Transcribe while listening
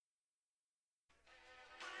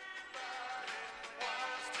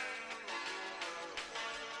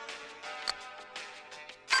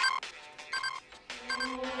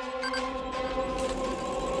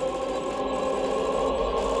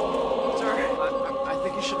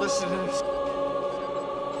should listen to this.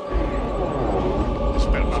 This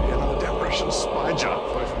better not be another damn Russian spy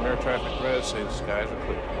job. Boys from air traffic res say the skies are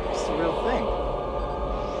clear. It's the real thing.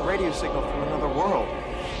 A radio signal from another world.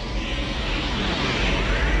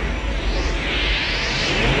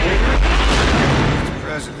 Mr.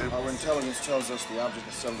 President. Our intelligence tells us the object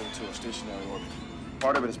is settled into a stationary orbit.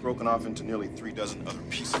 Part of it is broken off into nearly 36 other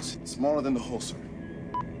pieces. Smaller than the whole, sir.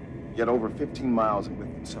 Yet over 15 miles in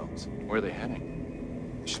width themselves. Where are they heading?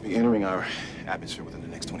 They should be entering our atmosphere within the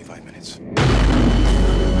next 25 minutes.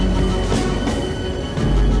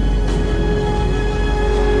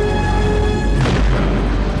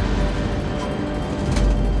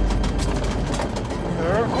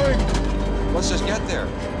 Let's just get there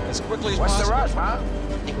as quickly as What's possible. the rush, huh?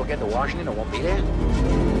 Think we'll get to Washington and won't be there?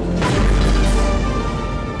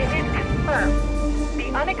 It is confirmed.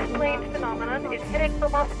 The unexplained phenomenon is headed for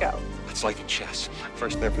Moscow. It's like a chess.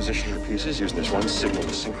 First they're positioning their pieces, using this one signal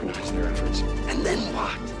to synchronize their efforts. And then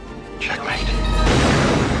what? Checkmate.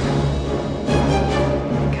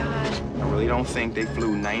 God. I really don't think they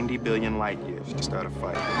flew 90 billion light years to start a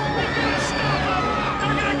fight.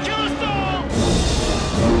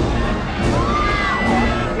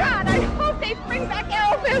 God, I hope they bring back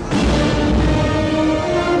Elvis.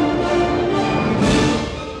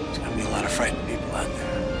 There's gonna be a lot of frightened people out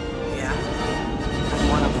there. Yeah. I'm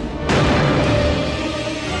one of them.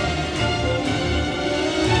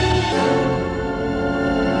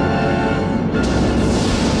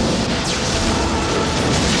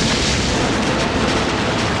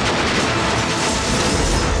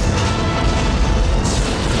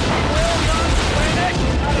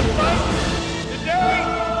 Today,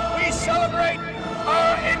 we celebrate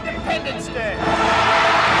our Independence Day.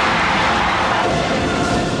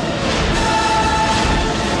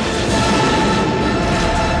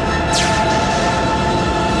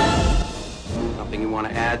 Something you want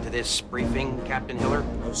to add to this briefing, Captain Hiller?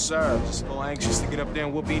 No, sir. I'm just a little anxious to get up there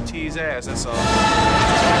and whoop E.T.'s ass, that's all.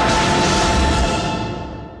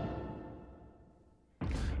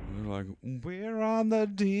 Like, we're on the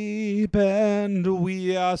deep end,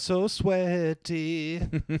 we are so sweaty,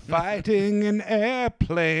 fighting in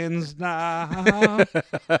airplanes now.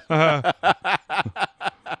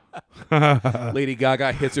 Lady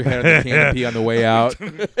Gaga hits her head on the canopy on the way out.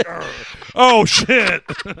 Oh, shit!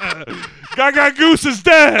 Gaga Goose is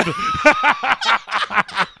dead!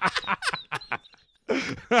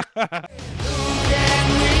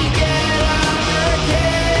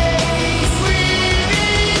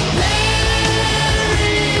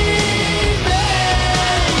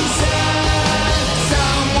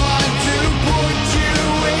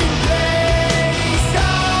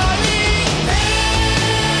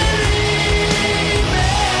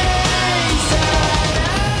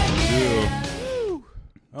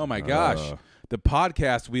 Oh my gosh. The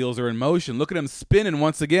podcast wheels are in motion. Look at them spinning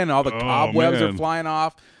once again. All the cobwebs are man. flying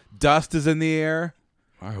off. Dust is in the air.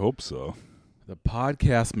 I hope so. The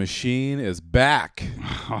podcast machine is back.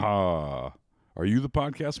 Are you the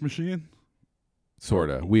podcast machine?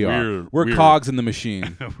 Sorta. We are. We're We're cogs in the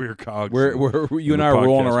machine. We're cogs. We're you in and the I are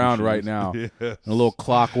rolling podcast around right machines. now. Yes. In a little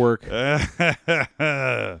clockwork Yeah.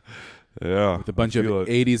 with a bunch of Feel it.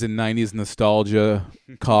 80s and 90s nostalgia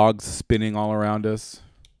cogs spinning all around us.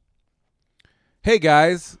 Hey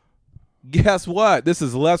guys, guess what? This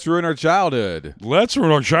is Let's Ruin Our Childhood. Let's Ruin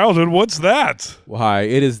Our Childhood. What's that? Why,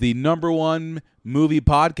 it is the #1 movie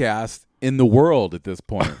podcast in the world at this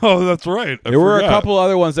point. Oh, that's right. I There were a forgot. couple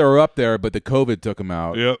other ones that were up there, but the COVID took them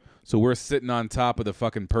out. Yep. So we're sitting on top of the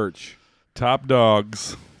fucking perch. Top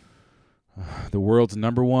dogs. The world's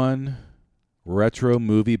 #1 retro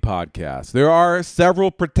movie podcast. There are several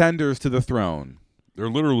pretenders to the throne. There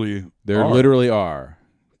literally are.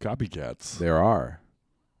 copycats. There are.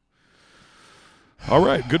 All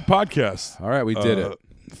right. Good podcast. All right, we did it.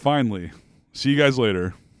 Finally. See you guys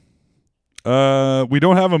later. We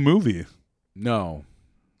don't have a movie. No.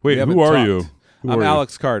 Wait, We haven't who are talked. you? Who I'm are you?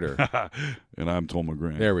 Alex Carter. And I'm Tom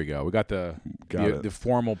McGrain. There we go. We got the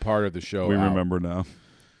formal part of the show. We out. remember now.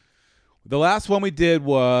 The last one we did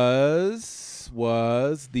was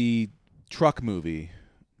the truck movie.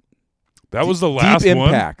 That was the last Deep one.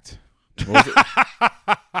 Impact. What was it?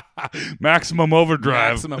 Maximum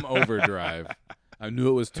Overdrive. Maximum Overdrive. I knew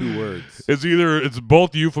it was 2 words. It's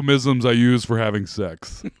both euphemisms I use for having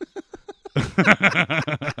sex.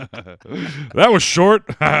 That was short.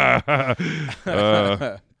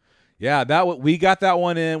 Yeah, we got that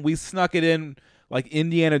one in. We snuck it in like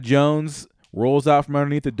Indiana Jones rolls out from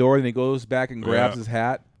underneath the door and he goes back and grabs his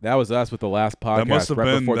hat. That was us with the last podcast must have right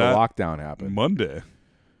been before the that lockdown happened. Monday.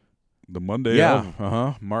 The Monday Yeah.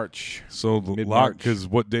 of. March. So the Mid-March. because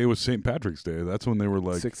what day was St. Patrick's Day? That's when they were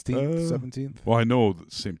like 16th, 17th. Well, I know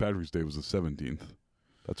that St. Patrick's Day was the 17th.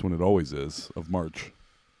 That's when it always is of March.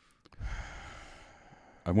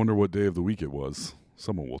 I wonder what day of the week it was.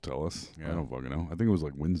 Someone will tell us. Yeah. I don't fucking know. I think it was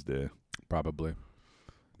like Wednesday. Probably.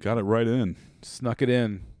 Got it right in. Snuck it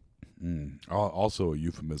in. Also a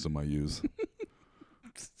euphemism I use.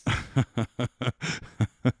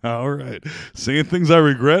 All right. Saying things I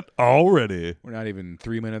regret already. We're not even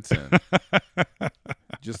 3 minutes in.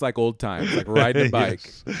 Just like old times, like riding a bike.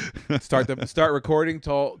 Yes. Start recording.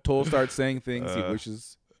 Toll starts saying things he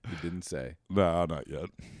wishes he didn't say. No, not yet.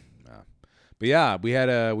 But yeah,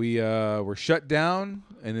 we were shut down,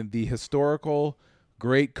 and in the historical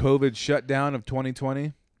great COVID shutdown of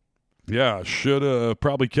 2020. Yeah, should have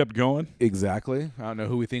probably kept going. Exactly. I don't know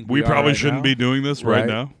who we think We are probably right shouldn't now. be doing this right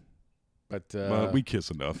now. But We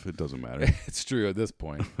kiss enough. It doesn't matter. it's true at this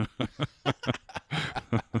point.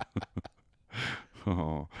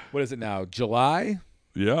 Oh, What is it now? July?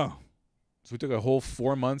 yeah. So we took a whole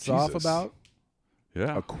 4 months off, Jesus. about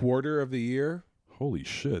Yeah. a quarter of the year. Holy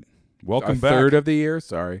shit. A Welcome back. third of the year.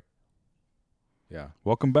 Sorry. Yeah.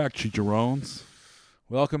 Welcome back, Chicharrones.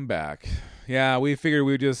 Welcome back. Yeah, we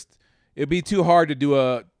figured it'd be too hard to do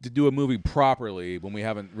a movie properly when we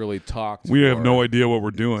haven't really talked. We have for no idea what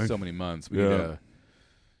we're doing. so many months. We Yeah.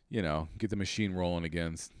 need to, get the machine rolling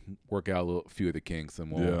again, work out a few of the kinks,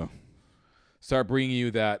 and we'll start bringing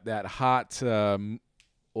you that hot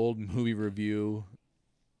old movie review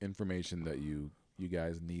information that you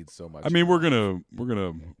guys need so much. I mean, we're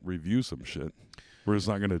gonna review some shit. We're just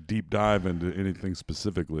not gonna deep dive into anything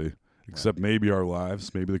specifically, except maybe our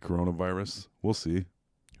lives, maybe the coronavirus. We'll see.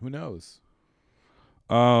 Who knows?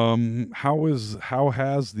 How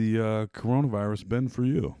has the coronavirus been for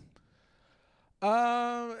you?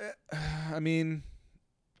 I mean,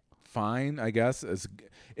 fine, I guess.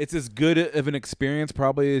 It's as good of an experience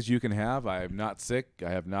probably as you can have. I am not sick. I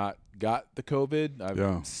have not got the COVID.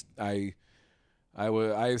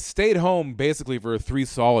 I stayed home basically for 3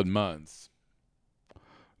 solid months.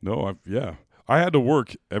 No, I had to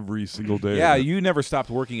work every single day. Yeah, you never stopped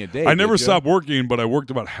working a day. I never did you? stopped working, but I worked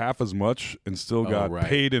about half as much and still got right.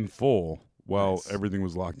 paid in full while Nice. everything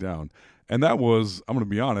was locked down. And that was, I'm going to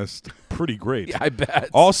be honest, pretty great. Yeah, I bet.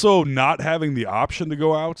 Also, not having the option to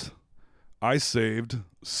go out, I saved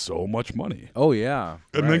so much money. Oh yeah,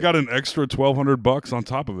 And then got an extra $1,200 on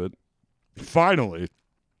top of it. Finally.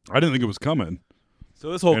 I didn't think it was coming.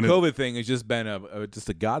 So this whole and it- COVID thing has just been just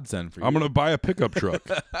a godsend for you. I'm going to buy a pickup truck.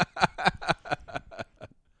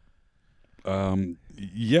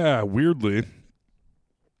 Yeah, weirdly.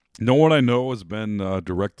 No one I know has been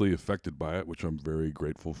directly affected by it, which I'm very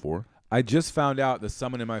grateful for. I just found out that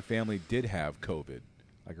someone in my family did have COVID,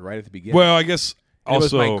 like right at the beginning. Well, I guess And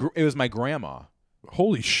also, it was my grandma.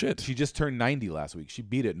 holy shit. She just turned 90 last week. She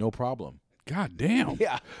beat it, no problem. God damn.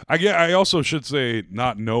 Yeah. I also should say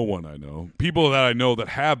not no one I know. People that I know that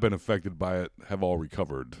have been affected by it have all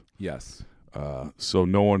recovered. Yes. So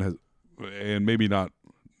no one has, and maybe not,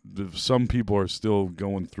 some people are still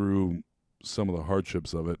going through some of the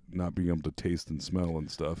hardships of it, not being able to taste and smell and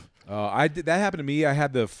stuff. That happened to me. I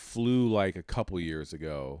had the flu like a couple years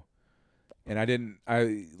ago, and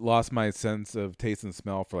I lost my sense of taste and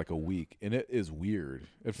smell for like a week, and it is weird.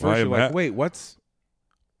 At first, you're like, wait, what's?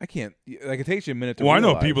 I can't. Like, it takes you a minute to. Well, I know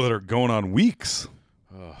realize. people that are going on weeks.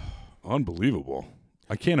 Unbelievable.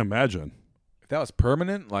 I can't imagine. If that was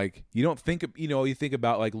permanent, like you don't think, you think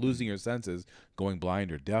about like losing your senses, going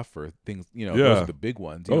blind or deaf, or things. Those Yeah. are the big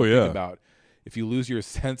ones. You Oh, don't yeah. Think about if you lose your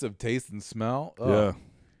sense of taste and smell. Yeah.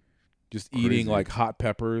 Just Crazy. eating like hot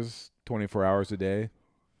peppers 24 hours a day.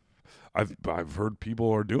 I've heard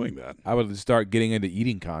people are doing that. I would start getting into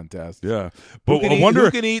eating contests. Yeah. But I Who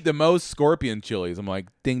wonder, can eat the most scorpion chilies? I'm like,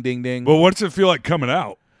 ding, ding, ding. well, what's it feel like coming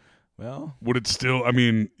out? Well, Would it still, I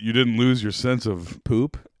mean, you didn't lose your sense of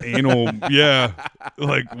poop. anal. Yeah.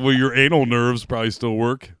 Like, well, your anal nerves probably still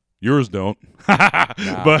work. Yours don't.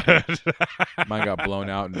 But Mine got blown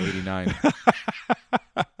out in '89.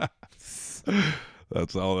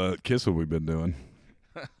 that's all that kissing we've been doing.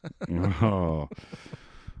 Oh.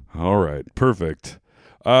 All right. Perfect.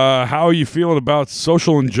 How are you feeling about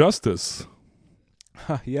social injustice?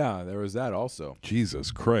 Yeah, there was that also.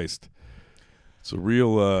 Jesus Christ. It's a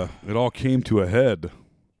real, it all came to a head.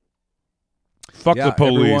 Fuck Yeah, the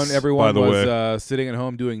police, everyone by the was way. sitting at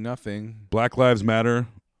home doing nothing. Black Lives Matter.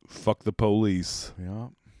 Fuck the police. Yeah,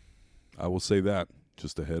 I will say that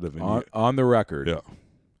just ahead of any. on the record. Yeah.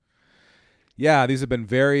 Yeah, these have been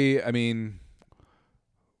very. I mean,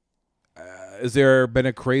 has there been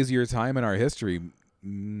a crazier time in our history?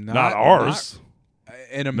 Not ours.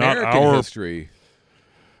 in American history.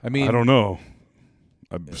 I mean, I don't know.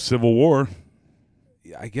 Civil War.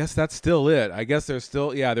 I guess that's still it. I guess there's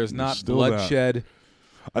still there's not still bloodshed.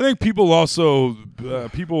 I think people also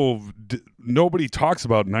nobody talks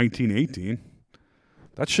about 1918.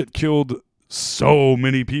 That shit killed so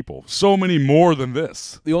many people, so many more than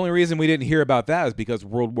this. The only reason we didn't hear about that is because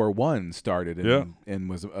World War I started and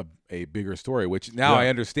was a bigger story, which now I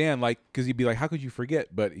understand, like, because you'd be like, how could you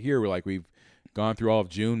forget? But here we've gone through all of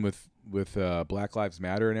June with Black Lives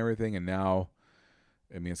Matter and everything, and now,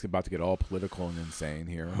 I mean, it's about to get all political and insane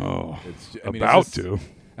here. Oh, to.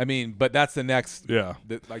 I mean, but that's the next,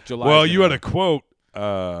 like July. Well, you had a quote.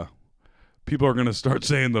 People are going to start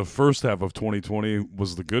saying the first half of 2020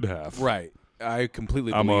 was the good half. Right. I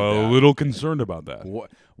completely believe I'm a little concerned about that.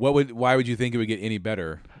 Why would you think it would get any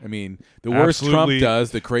better? I mean, the worse Trump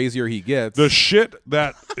does, the crazier he gets. The shit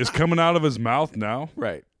that is coming out of his mouth now,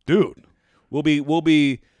 right, dude. We'll be.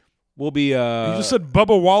 You just said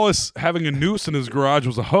Bubba Wallace having a noose in his garage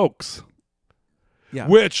was a hoax. Yeah.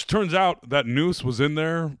 Which turns out that noose was in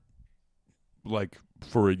there, like,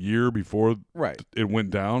 for a year before it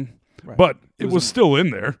went down. Right. But it was still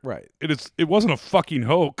in there. Right. It wasn't a fucking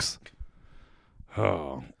hoax.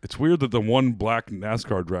 Oh, it's weird that the one black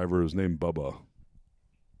NASCAR driver is named Bubba.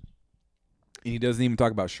 And he doesn't even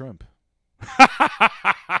talk about shrimp.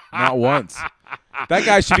 Not once. That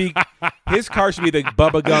guy his car should be the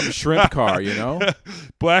Bubba Gump shrimp car, you know?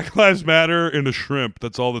 Black Lives Matter and a shrimp.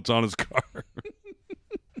 That's all that's on his car.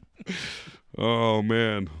 Oh,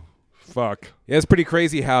 man. Fuck. Yeah, it's pretty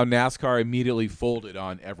crazy how NASCAR immediately folded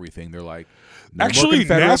on everything. They're like, actually,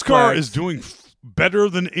 NASCAR is doing better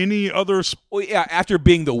than any other. Well, yeah, after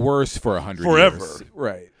being the worst for 100 forever, years.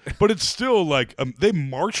 Right? But it's still like they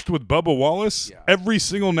marched with Bubba Wallace. Yeah. Every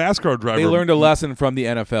single NASCAR driver. They learned a lesson from the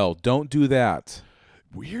NFL. Don't do that.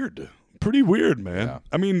 Weird. Pretty weird, man. Yeah.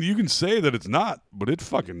 I mean, you can say that it's not, but it's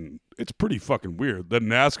pretty fucking weird that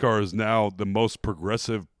NASCAR is now the most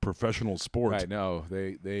progressive professional sport. I know.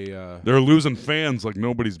 They're losing fans like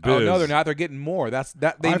nobody's biz. Oh no, they're not. They're getting more. They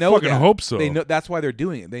I know fucking that. hope so. They know that's why they're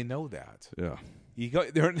doing it. They know that. Yeah.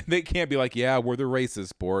 They can't be like, yeah, we're the racist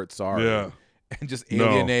sport. Sorry. Yeah. And just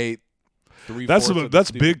alienate.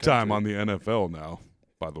 That's big time on the NFL now.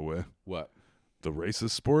 By the way. What? The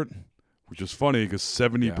racist sport. Which is funny because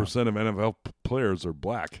 70% of NFL players are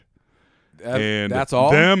black, and that's all.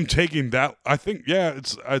 Them taking that, I think,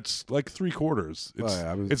 it's like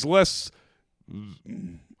 3/4. It's less.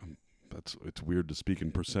 It's weird to speak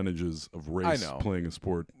in percentages of race playing a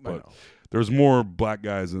sport, but there's more black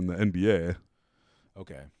guys in the NBA.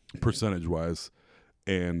 Okay, percentage wise,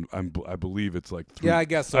 and I believe it's like I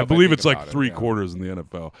guess so. I believe it's like 3/4 in the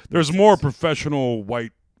NFL. There's more professional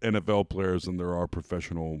white NFL players than there are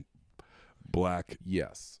professional black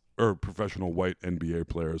or professional white NBA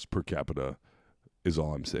players per capita is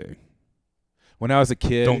all I'm saying. When I was a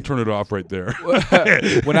kid, don't turn it off right there.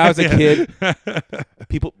 When I was a kid,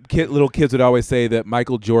 little kids would always say that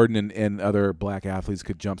Michael Jordan and other black athletes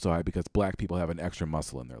could jump so high because black people have an extra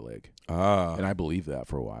muscle in their leg. And I believed that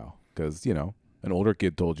for a while because an older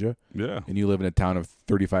kid told you. Yeah. And you live in a town of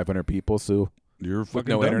 3,500 people, so you're fucking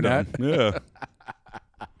no internet. Yeah.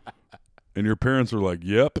 And your parents are like,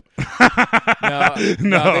 "Yep."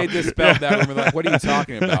 No, they dispelled that rumor. Like, what are you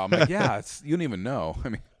talking about? I'm like, yeah, you don't even know. I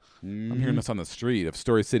mean, I'm hearing this on the street of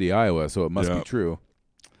Story City, Iowa, so it must be true.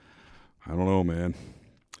 I don't know, man.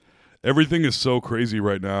 Everything is so crazy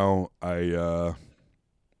right now. I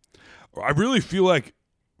really feel like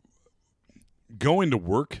going to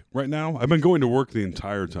work right now. I've been going to work the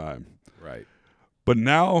entire time. Right. But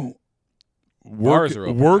now bars are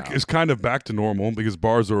open work now. is kind of back to normal because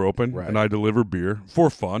bars are open, and I deliver beer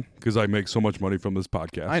for fun because I make so much money from this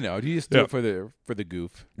podcast. I know. Do you just do it for the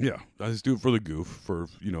goof? Yeah, I just do it for the goof for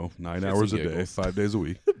 9 hours a day, 5 days a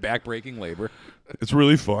week. Back-breaking labor. It's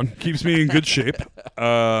really fun. Keeps me in good shape.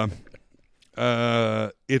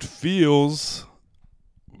 It feels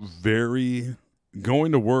very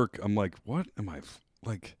going to work. I'm like, what am I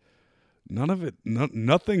like? None of it.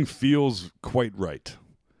 Nothing feels quite right.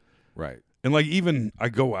 Right. And like even I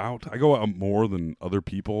go out more than other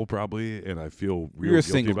people probably, and I feel real You're a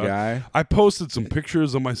guilty single about guy. it. I posted some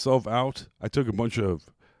pictures of myself out. I took a bunch of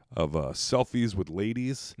selfies with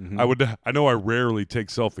ladies. Mm-hmm. I know I rarely take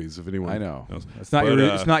selfies. If anyone, I know knows. It's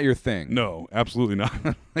not your thing. No, absolutely not.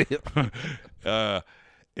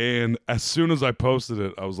 And as soon as I posted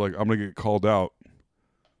it, I was like, I'm gonna get called out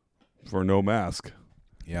for no mask.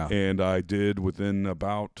 Yeah. And I did within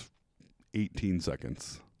about 18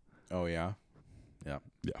 seconds. Oh, yeah? Yeah.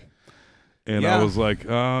 And I was like,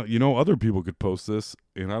 other people could post this,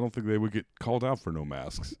 and I don't think they would get called out for no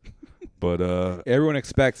masks. But everyone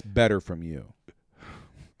expects better from you.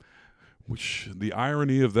 which the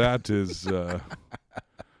irony of that is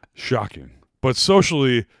shocking. But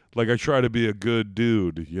socially, like I try to be a good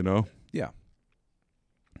dude, you know? Yeah.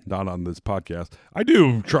 Not on this podcast. I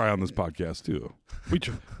do try on this podcast too.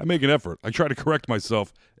 I make an effort. I try to correct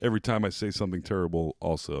myself every time I say something terrible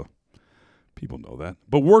also. People know that.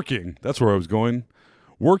 But working, that's where I was going.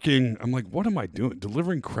 Working, I'm like, what am I doing?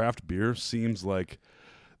 Delivering craft beer seems like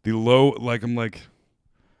I'm like,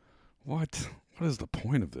 what? What is the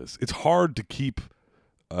point of this? It's hard to keep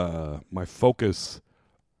my focus.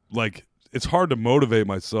 Like, it's hard to motivate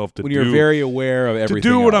myself to when you're very aware of everything. To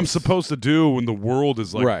do what else. I'm supposed to do when the world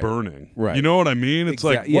is like burning. Right. You know what I mean? It's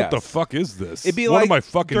like, what the fuck is this? It'd be what like am I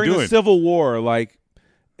fucking during doing? the Civil War, like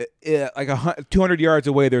 200 yards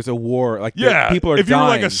away, there's a war. Like people are if dying. you're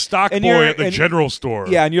like a stock boy at the general store.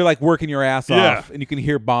 Yeah, and you're like working your ass off, and you can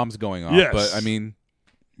hear bombs going off. Yes. But I mean,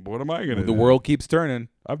 what am I going to do? The world keeps turning.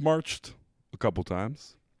 I've marched a couple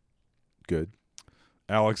times. Good.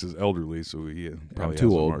 Alex is elderly, so he probably too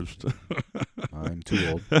hasn't old. marched. I'm too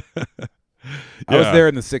old. I was there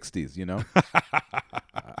in the 60s, you know?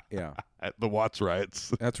 Yeah. At the Watts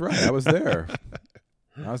riots. That's right. I was there.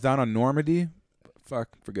 I was down on Normandy.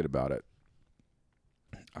 Forget about it.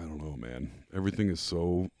 I don't know, man. Everything is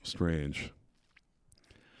so strange.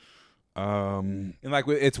 And like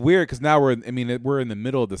it's weird because now we're in the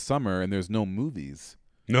middle of the summer and there's no movies.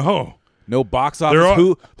 No box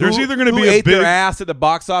office. There's either going to be who a ate big their ass at the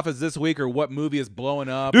box office this week, or what movie is blowing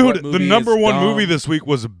up? Dude, what the movie number is one dumb? movie this week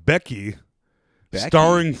was Becky,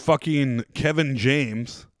 starring fucking Kevin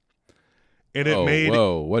James, and it made.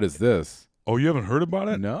 Whoa! What is this? Oh, you haven't heard about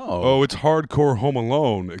it? No. Oh, it's hardcore Home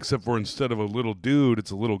Alone, except for instead of a little dude,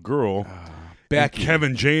 it's a little girl. Becky. And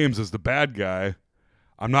Kevin James is the bad guy.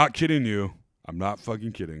 I'm not kidding you. I'm not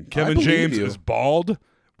fucking kidding. Kevin believe James you. is bald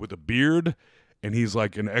with a beard, and he's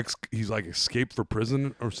like escaped for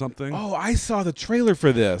prison or something. Oh, I saw the trailer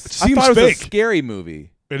for this. It seems I thought it was fake. a scary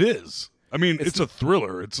movie. It is. I mean, it's a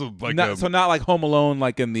thriller. It's not like Home Alone,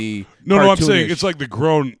 like in the No, I'm saying cartoonish. it's like the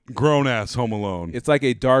grown ass Home Alone. It's like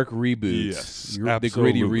a dark reboot. Yes, The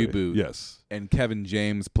gritty absolutely. reboot. Yes, and Kevin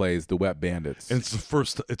James plays the Wet Bandits. and it's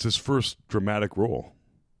his first dramatic role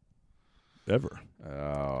ever.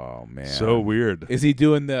 Oh man, So weird. Is he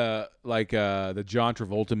doing the John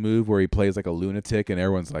Travolta move where he plays like a lunatic and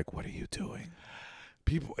everyone's like, "What are you doing?"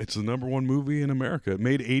 People, it's the number one movie in America. It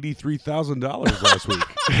made $83,000 last week.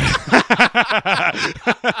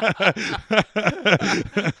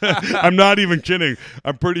 I'm not even kidding.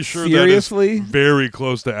 I'm pretty sure Seriously? that is very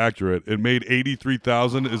close to accurate. It made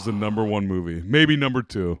 $83,000 is the number one movie, maybe number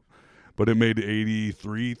two, but it made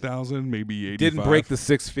 $83,000, maybe $85,000. Didn't break the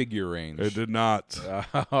six-figure range. It did not.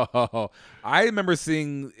 Oh, I do remember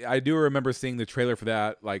seeing the trailer for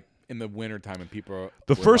that, like in the wintertime, and people.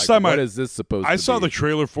 The were first like, time what is this supposed to be? I saw the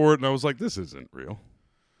trailer for it, and I was like, "This isn't real."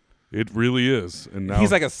 It really is. And now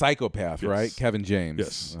he's like a psychopath, Yes. right? Kevin James.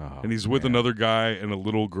 Yes, Oh, and he's with man. another guy, and a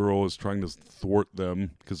little girl is trying to thwart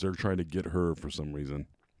them because they're trying to get her for some reason.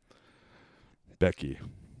 Becky,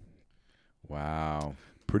 Wow.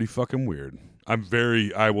 pretty fucking weird. I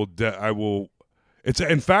will. It's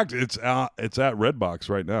in fact, it's at Redbox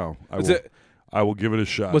right now. I will give it a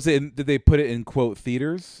shot. Did they put it in quote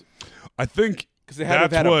theaters? I think Because they had to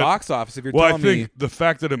have had a box office. If you're Well, I telling me, think the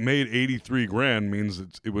fact that it made $83,000 means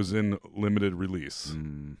it was in limited release.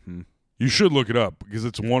 Mm-hmm. You should look it up because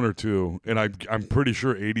it's one or two, and I'm pretty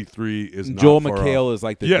sure 83 is not Joel far McHale off. is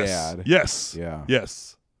like the Yes. dad. Yes. Yeah.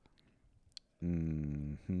 Yes.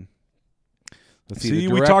 Mm-hmm. Let's See,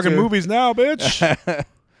 the we talking director- movies now, bitch.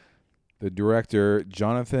 The director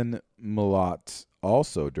Jonathan Milott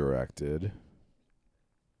also directed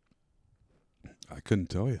I couldn't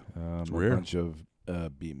tell you. a rare. bunch of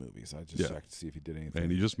B movies. I just checked to see if he did anything.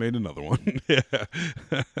 And he just made another one. Yeah.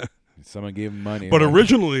 Someone gave him money. But like,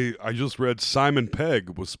 originally, I just read Simon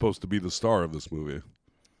Pegg was supposed to be the star of this movie,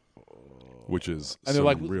 which is and they're some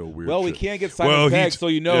like, real weird well, we shit. can't get Simon Well, Pegg, he's- so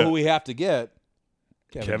you know yeah. who we have to get.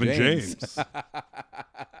 Kevin James.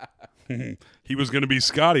 He was going to be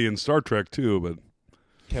Scotty in Star Trek too, but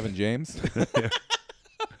Kevin James.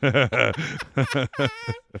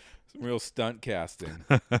 Some real stunt casting.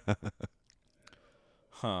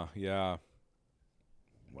 Huh, yeah.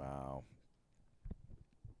 Wow.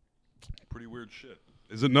 pretty weird shit.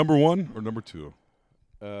 Is it number one or number two?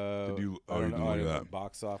 I you don't didn't know. look at I don't know. that.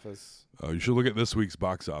 Box office. You should look at this week's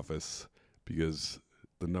box office because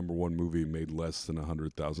the number one movie made less than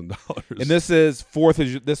 $100,000. And this was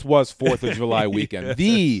 4th of July weekend.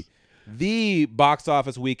 The box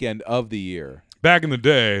office weekend of the year. Back in the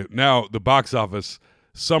day, now the box office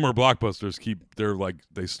summer blockbusters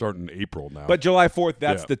they start in April now. But July 4th,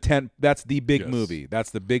 that's Yeah. the 10th. That's the big Yes. movie.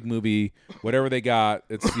 That's the big movie. Whatever they got,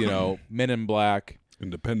 it's Men in Black.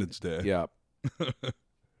 Independence Day. Yeah.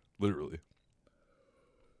 Literally.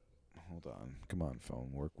 Hold on. Come on, phone.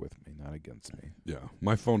 Work with me, not against me. Yeah,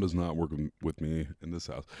 my phone does not work with me in this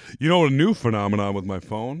house. You know, a new phenomenon with my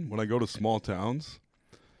phone, when I go to small towns,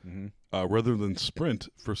 rather than Sprint,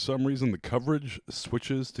 for some reason the coverage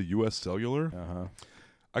switches to U.S. Cellular.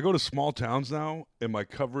 I go to small towns now, and my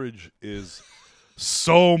coverage is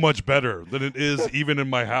so much better than it is even in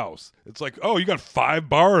my house. It's like, oh, you got 5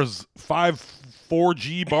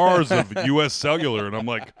 4G bars of U.S. Cellular, and I'm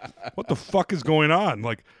like, what the fuck is going on?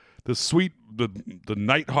 Like, the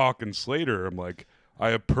Nighthawk and Slater, I'm like,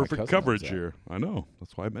 I have perfect coverage here. I know.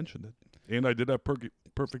 That's why I mentioned it. And I did have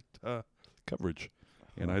perfect coverage.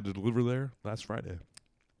 And I had to deliver there last Friday.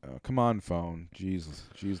 Come on, phone.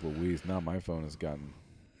 Jeez Louise. Now my phone has gotten...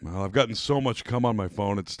 Well, I've gotten so much cum on my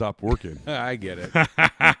phone, it stopped working. I get it.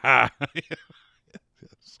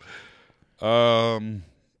 Yes.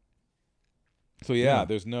 So, yeah,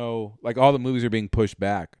 there's no... Like, all the movies are being pushed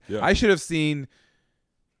back. Yeah. I should have seen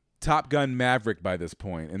Top Gun Maverick by this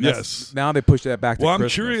point. And Yes. Now they push that back to Well, I'm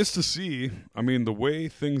Christmas. curious to see, I mean, the way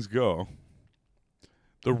things go,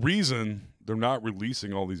 the reason they're not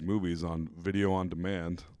releasing all these movies on video on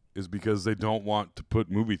demand is because they don't want to put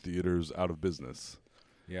movie theaters out of business.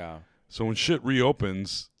 Yeah. So when shit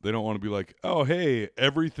reopens, they don't want to be like, oh, hey,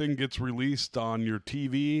 everything gets released on your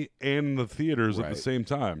TV and the theaters at the same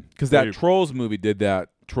time. Because that Trolls movie did that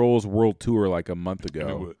Trolls World Tour like a month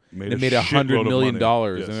ago. And it made $100 million.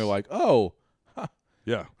 Yes. And they're like, oh,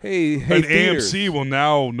 yeah. hey, and theaters. AMC will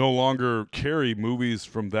now no longer carry movies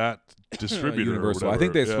from that distributor. Universal. Or I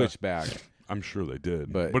think they whatever. switched back. I'm sure they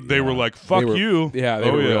did. But they were like, fuck you. Yeah,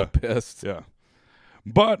 they were real pissed. Yeah.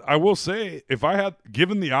 But I will say, if I had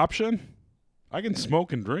given the option, I can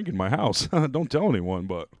smoke and drink in my house. Don't tell anyone,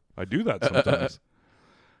 but I do that sometimes.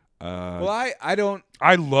 Well, I don't.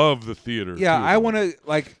 I love the theater. Yeah, too, I want to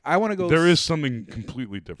go. There is something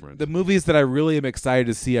completely different. The movies that I really am excited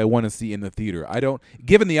to see, I want to see in the theater. I don't.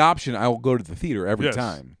 Given the option, I will go to the theater every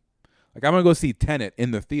time. Like, I'm gonna go see Tenet in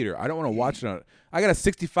the theater. I don't want to watch it on. I got a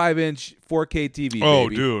 65-inch 4K TV. Oh,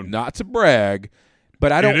 baby. dude! Not to brag,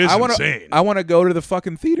 but I don't. It is insane. I want to go to the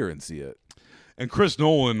fucking theater and see it. And Chris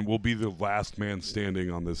Nolan will be the last man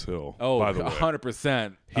standing on this hill. Oh, by the way,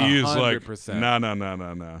 100%. He is like,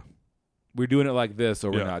 nah. We're doing it like this,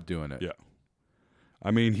 or we're not doing it. Yeah.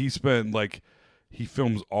 I mean, he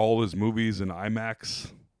films all his movies in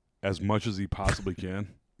IMAX as much as he possibly can.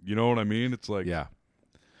 You know what I mean? It's like, yeah.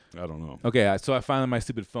 I don't know. Okay, so I finally, my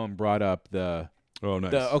stupid phone brought up the. Oh,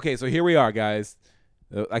 nice. Okay, so here we are, guys.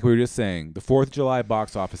 Like we were just saying, the 4th of July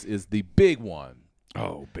box office is the big one.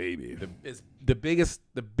 Oh, baby. It's the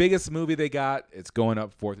biggest movie they got. It's going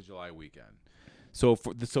up 4th of July weekend. So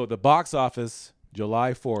the box office,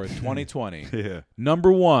 July 4th, 2020. Yeah.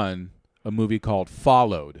 Number 1, a movie called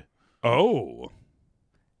Followed. Oh.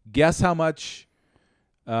 Guess how much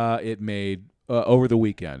it made over the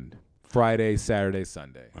weekend? Friday, Saturday,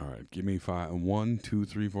 Sunday. All right, give me 5. 1, 2,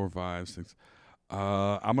 3, 4, 5, 6.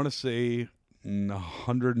 I'm gonna say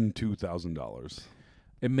 $102,000.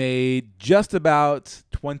 It made just about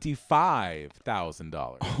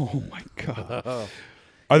 $25,000. Oh my god!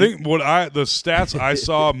 I think the stats I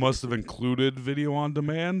saw must have included video on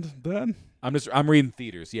demand. Then I'm reading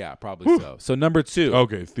theaters. Yeah, probably so. So number 2.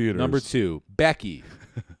 Okay, theaters. Number 2, Becky,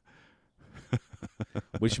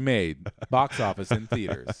 which made box office in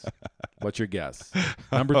theaters. What's your guess?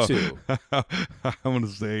 Number 2. I'm gonna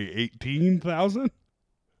say 18,000.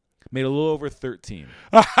 Made a little over 13.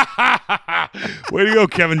 Way to go,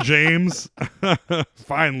 Kevin James.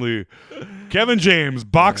 Finally. Kevin James,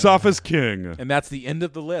 box office king. And that's the end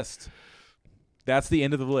of the list. That's the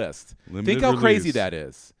end of the list. Limited Think how crazy release. that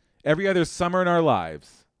is. Every other summer in our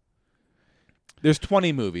lives, there's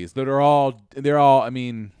 20 movies that are all, I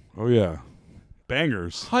mean. Oh, yeah.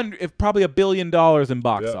 Bangers. Probably $1 billion in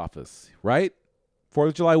box office, right? 4th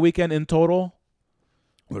of July weekend in total.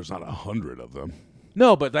 There's not 100 of them.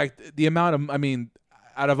 No, but like the amount of, I mean,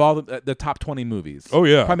 out of all the top 20 movies. Oh,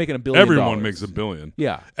 yeah. Probably making $1 billion. Everyone makes $1 billion.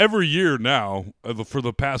 Yeah. Every year now, for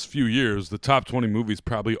the past few years, the top 20 movies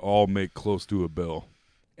probably all make close to $1 billion.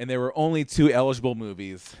 And there were only 2 eligible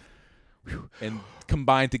movies. And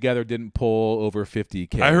combined together didn't pull over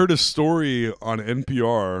 50K. I heard a story on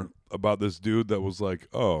NPR about this dude that was like,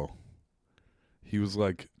 he's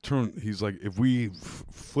like, if we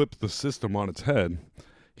flip the system on its head,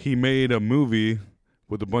 he made a movie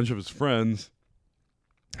with a bunch of his friends,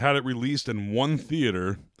 had it released in one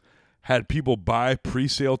theater, had people buy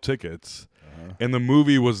pre-sale tickets, And the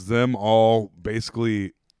movie was them all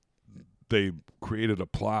basically. They created a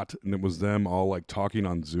plot, and it was them all like talking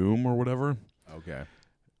on Zoom or whatever. Okay.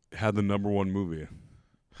 Had the #1 movie.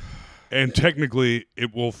 And technically,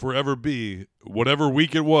 it will forever be, whatever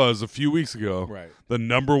week it was a few weeks ago, Right. the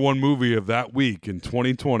 #1 movie of that week in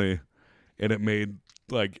 2020, and it made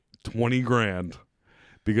like $20,000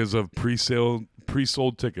 because of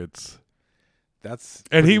pre-sold tickets.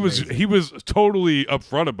 And he was totally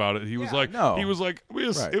upfront about it. He was like, Right. it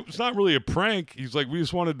was not really a prank. He's like, we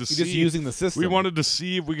just wanted to see, just using the system. We wanted to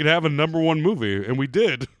see if we could have a #1 movie, and we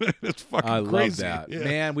did. It's fucking I crazy. love that. Yeah.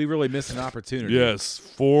 Man, we really missed an opportunity. Yes,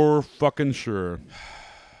 for fucking sure.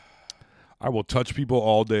 I will touch people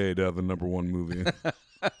all day to have the #1 movie.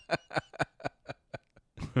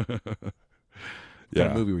 What kind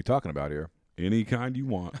of movie are we talking about here? Any kind you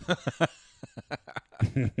want.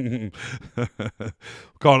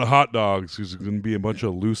 Call it hot dogs. There's going to be a bunch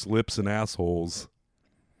of loose lips and assholes.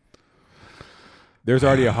 There's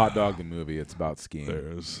already a hot dog the movie. It's about skiing.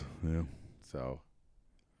 There's, yeah. So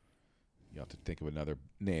you have to think of another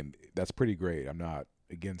name. That's pretty great. I'm not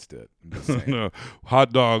against it. I'm just saying. No,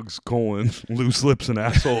 hot dogs, loose lips and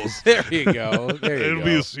assholes. There you go. It'll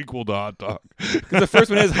be a sequel to Hot Dog. Because the first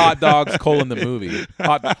one is hot dogs, the movie.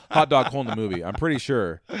 Hot dog, the movie. I'm pretty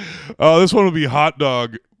sure. Oh, this one will be hot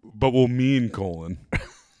dog, but we'll mean colon.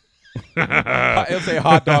 It'll say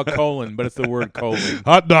hot dog colon, but it's the word colon.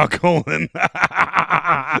 Hot dog colon.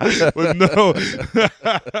 With no.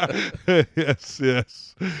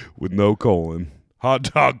 yes. With no colon. Hot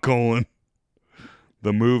dog colon.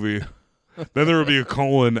 The movie. Then there will be a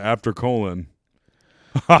colon after colon.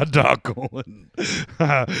 Hot dog colon.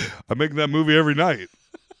 I make that movie every night.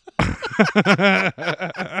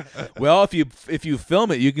 Well, if you film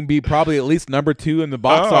it, you can be probably at least #2 in the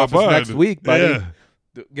box office next week, buddy. Yeah.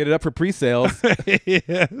 Get it up for pre-sales.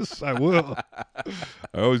 Yes, I will.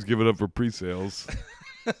 I always give it up for pre-sales.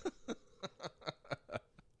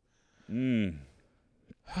 Movie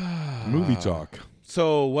talk.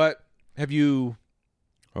 So what have you...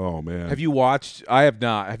 Oh man, Have you watched? I have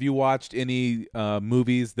not. Have you watched any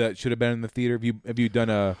movies that should have been in the theater? Have you done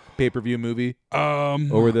a pay-per-view movie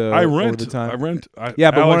over the time? I rent. But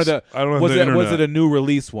Alex, one of the I don't have was the it internet. was it a new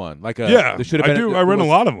release one? Like a Yeah, should have been. I do. I rent a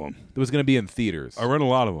lot of them. It was going to be in theaters. I rent a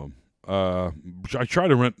lot of them. I try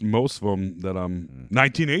to rent most of them. That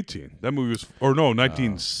 1918. That movie was, or no,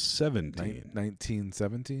 1917.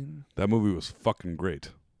 1917. That movie was fucking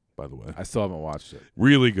great. By the way, I still haven't watched it.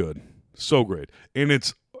 Really good, so great, and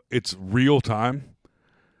it's real time.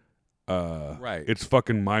 Right. It's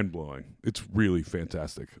fucking mind blowing. It's really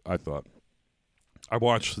fantastic. I thought. I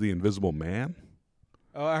watched The Invisible Man.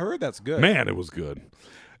 Oh, I heard that's good. Man, it was good.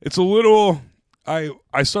 It's a little. I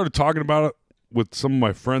started talking about it with some of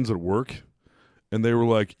my friends at work, and they were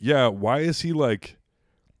like, "Yeah, why is he like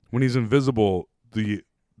when he's invisible? The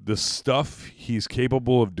stuff he's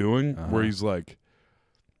capable of doing, where he's like,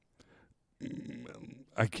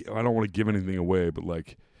 I don't want to give anything away, but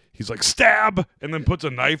like." He's like, stab, and then puts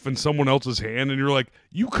a knife in someone else's hand, and you're like,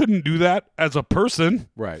 you couldn't do that as a person.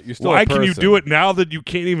 Right. You're still Why a person. can you do it now that you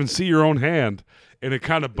can't even see your own hand? And it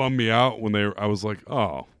kind of bummed me out when I was like,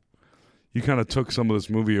 oh, you kind of took some of this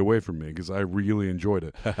movie away from me because I really enjoyed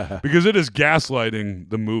it. Because it is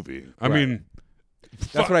gaslighting the movie. I mean,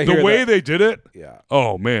 that's what I hear. The way they did it, yeah.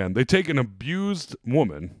 Oh, man. They take an abused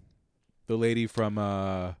woman. The lady from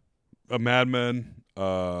a Mad Men.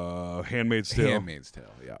 Handmaid's Tale. Handmaid's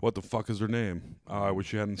Tale, yeah. What the fuck is her name? Oh, I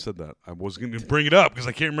wish you hadn't said that. I was going to bring it up because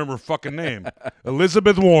I can't remember her fucking name.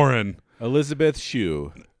 Elizabeth Warren. Elizabeth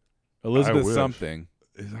Shue. Elizabeth something.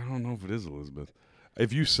 I don't know if it is Elizabeth.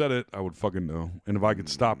 If you said it, I would fucking know. And if I could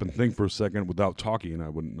stop and think for a second without talking, I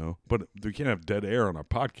wouldn't know. But we can't have dead air on our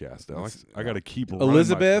podcast, Alex. I got to keep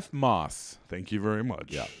Elizabeth Moss. Thank you very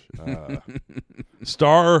much. Yeah.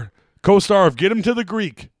 Co-star of Get Him to the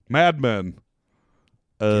Greek, Mad Men.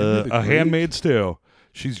 A Handmaid's Tale.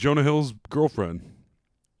 She's Jonah Hill's girlfriend.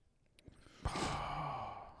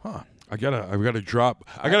 Huh. I gotta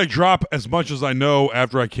drop as much as I know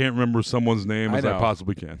after I can't remember someone's name as I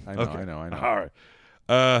possibly can. I know. All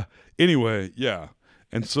right. Anyway, yeah.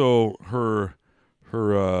 And so her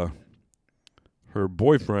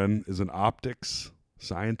boyfriend is an optics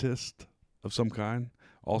scientist of some kind,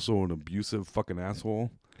 also an abusive fucking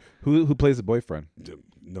asshole. Who plays the boyfriend?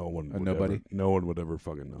 No one would nobody? No one would ever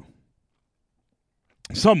fucking know.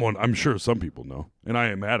 Someone, I'm sure some people know, and I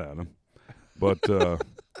am mad at him. But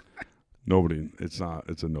nobody, it's a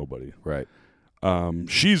nobody. Right.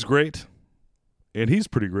 She's great, and he's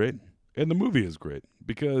pretty great, and the movie is great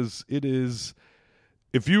because it is,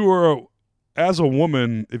 if you are, as a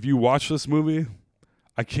woman, if you watch this movie,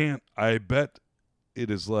 I bet it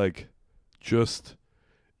is like just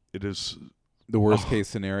it is The worst case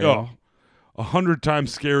scenario. 100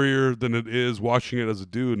 times scarier than it is watching it as a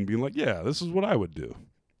dude and being like, yeah, this is what I would do.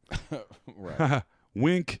 Right.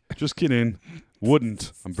 Wink. Just kidding.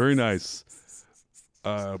 Wouldn't. I'm very nice.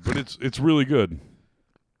 But it's really good.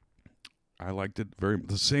 I liked it very.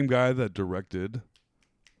 The same guy that directed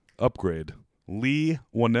Upgrade, Lee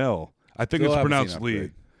Whannell. I think Still it's haven't pronounced seen Lee.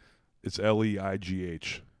 Upgrade. It's Leigh.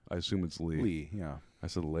 I assume it's Lee. Lee, yeah. I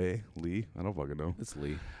said Lee. I don't fucking know. It's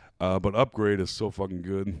Lee. But Upgrade is so fucking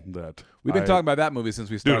good that We've been talking about that movie since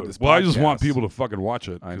we started this podcast. Well, I just want people to fucking watch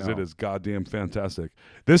it I because know. it is goddamn fantastic.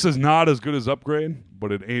 This is not as good as Upgrade,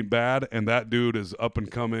 but it ain't bad. And that dude is up and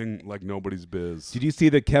coming like nobody's biz. Did you see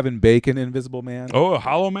the Kevin Bacon Invisible Man? Oh,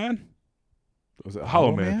 Hollow Man? Was it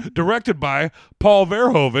Hollow Man? Directed by Paul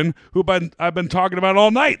Verhoeven, who I've been talking about all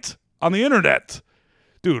night on the internet.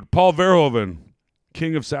 Dude, Paul Verhoeven,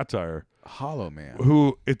 king of satire. Hollow Man.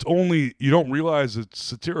 Who it's only you don't realize it's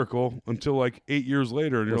satirical until like 8 years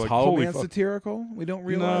later, and you're Was like, Hollow holy Man fuck. satirical? We don't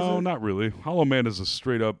realize No, it? not really. Hollow Man is a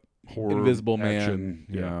straight up horror Invisible action.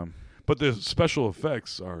 Man. Yeah. But the special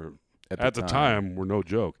effects are At the time. were no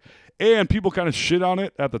joke. And people kind of shit on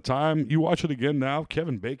it at the time. You watch it again now,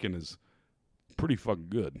 Kevin Bacon is pretty fucking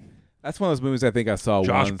good. That's one of those movies I think I saw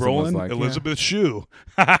Josh once. and was Brolin, like, Elizabeth Shue.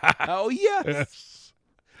 Oh, yes. Yes.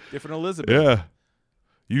 Different Elizabeth. Yeah.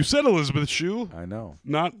 You said Elizabeth Shue I know.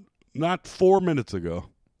 not 4 minutes ago.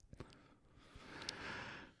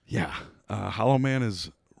 Yeah. Hollow Man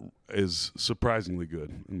is surprisingly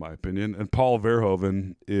good, in my opinion. And Paul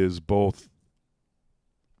Verhoeven is both,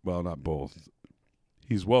 well, not both.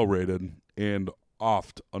 He's well-rated and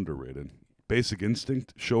oft underrated. Basic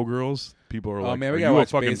Instinct, Showgirls, people are Oh, like, man, we are gotta you a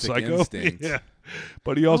watch fucking Basic psycho? Instinct. Yeah.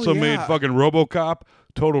 But he also made yeah. fucking RoboCop,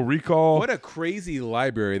 Total Recall. What a crazy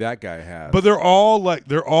library that guy has. But they're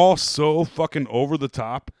all so fucking over the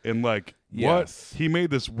top and like Yes. what he made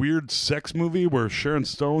this weird sex movie where Sharon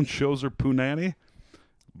Stone shows her punani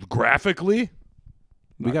graphically.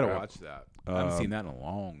 we got to Not watch that. I haven't seen that in a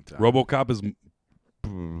long time. RoboCop is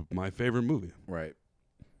my favorite movie. Right.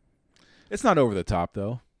 It's not over the top,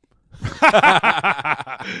 though.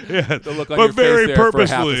 Yeah, The look on but your very face there for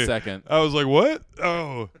purposely. half a second. I was like, "What?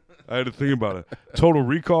 Oh!" I had to think about it. Total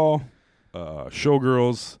Recall,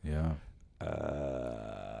 Showgirls, Yeah.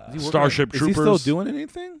 Starship Is Troopers. he still doing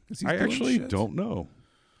anything? Is he I doing actually shit? don't know.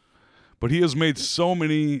 But he has made so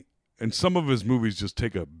many, and some of his movies just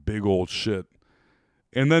take a big old shit.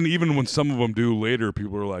 And then even when some of them do later,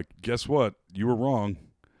 people are like, guess what? You were wrong.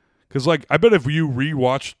 Because, like, I bet if you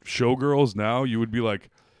rewatched Showgirls now, you would be like,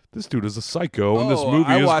 this dude is a psycho, and this movie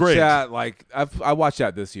I is watched great. that, like, I watched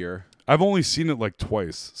that this year. I've only seen it like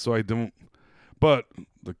twice, so I don't. But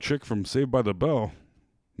the chick from Saved by the Bell,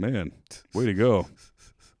 man, way to go.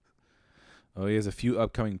 Oh, he has a few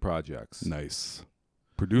upcoming projects. Nice.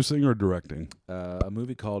 Producing or directing? A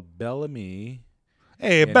movie called Bellamy.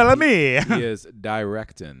 Hey, and Bellamy! He is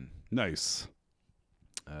directing. Nice.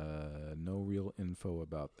 No real info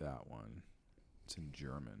about that one. It's in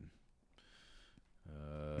German.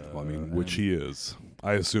 Well, I mean, which he is,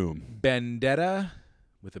 I assume. Vendetta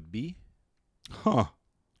with a B. Huh.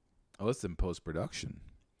 Oh, it's in post-production.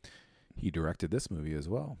 He directed this movie as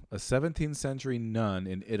well. A 17th century nun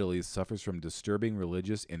in Italy suffers from disturbing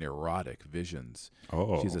religious and erotic visions.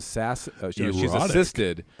 Oh. She's she's Erotic.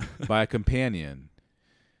 assisted by a companion,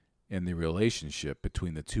 and the relationship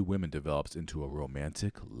between the two women develops into a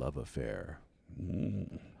romantic love affair.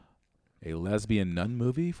 A lesbian nun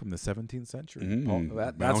movie from the 17th century. Paul,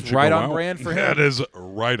 that's Bounce right go on out. brand for him. That is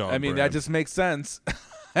right on I mean, brand. that just makes sense.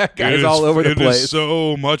 That It guy's is- all over the It place. is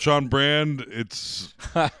so much on brand. It's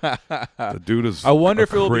the dude is. I wonder a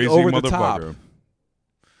if it'll be crazy over the top. motherfucker.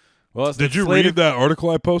 Well, it's Did you slated- read that article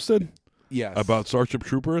I posted Yes. about Starship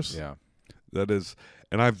Troopers? Yeah. That is,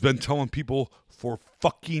 and I've been telling people for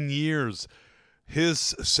fucking years, his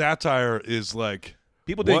satire is like.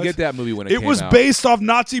 People didn't what? get that movie when it It came was out. based off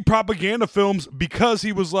Nazi propaganda films because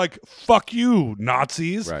he was like, fuck you,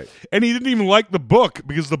 Nazis. Right. And he didn't even like the book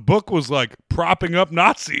because the book was like propping up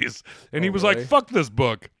Nazis. And he was really? like, fuck this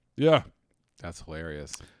book. Yeah. That's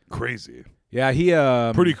hilarious. Crazy. Yeah, he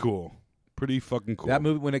Pretty cool. Pretty fucking cool. that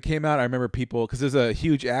movie when it came out. I remember people because there's a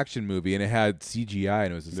huge action movie and it had CGI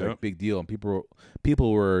and it was this Yep. like big deal and people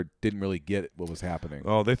didn't really get what was happening.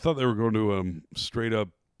 Oh, they thought they were going to straight up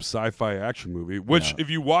sci-fi action movie, which if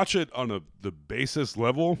you watch it on the basis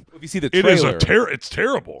level, If you see the it is trailer, it's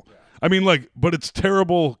terrible. I mean, like, but it's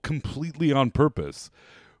terrible completely on purpose,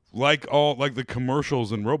 like the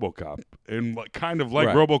commercials in RoboCop, and like kind of like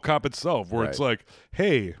Right. RoboCop itself, where it's Right. like,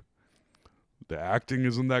 hey, the acting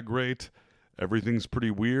isn't that great, everything's pretty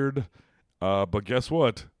weird. But guess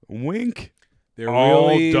what? Wink. They're all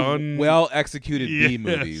really done. well executed B Yes,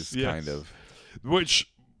 movies, yes. kind of.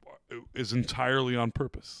 Which is entirely on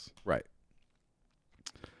purpose. Right.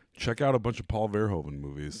 Check out a bunch of Paul Verhoeven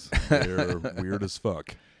movies. They're weird as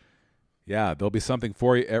fuck. Yeah, there'll be something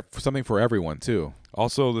for you, something for everyone too.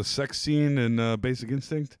 Also, the sex scene in Basic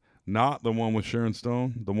Instinct, not the one with Sharon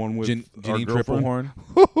Stone, the one with our Janine girlfriend.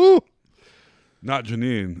 Triplehorn. Not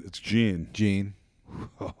Janine, it's Jean. Jean.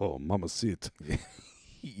 Oh, mamacita.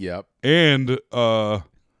 Yep. And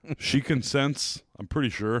she consents, I'm pretty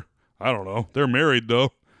sure. I don't know. They're married,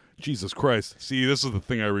 though. Jesus Christ. See, this is the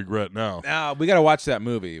thing I regret now. Now we gotta watch that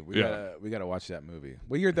movie. We Yeah. gotta watch that movie.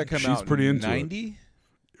 What year did that come She's out? pretty into it. 90?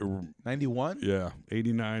 91? Yeah,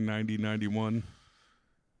 89, 90, 91.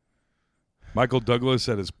 Michael Douglas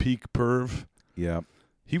at his peak perv. Yeah.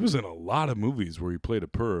 He was in a lot of movies where he played a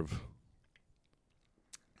perv.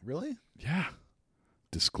 Really? Yeah.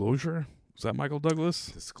 Disclosure? Was that Michael Douglas?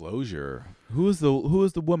 Disclosure. Who was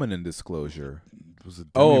the woman in Disclosure? Was it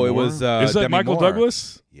Oh, Demi it Moore? was Is that Demi Michael Moore.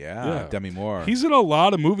 Douglas? Yeah, Demi Moore. He's in a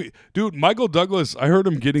lot of movies. Dude, Michael Douglas, I heard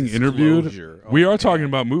him getting interviewed. Disclosure. Oh, We are man. talking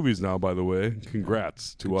about movies now, by the way.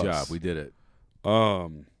 Congrats to Good us. job. We did it.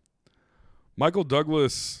 Michael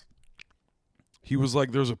Douglas, he was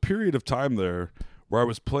like, there's a period of time there where I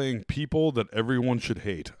was playing people that everyone should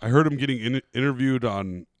hate. I heard him getting interviewed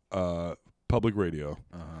on public radio.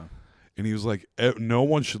 And he was like, no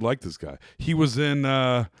one should like this guy. He was in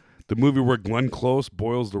the movie where Glenn Close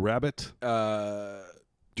boils the rabbit.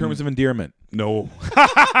 Terms of Endearment. No.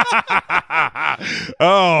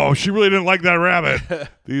 Oh, she really didn't like that rabbit.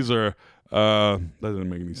 These are, that didn't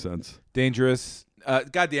make any sense. Dangerous.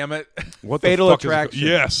 God damn it. What Fatal the fuck Attraction.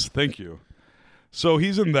 Yes, thank you. So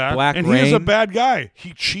he's in that. Black and he is a Rain. bad guy.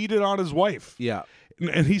 He cheated on his wife. Yeah.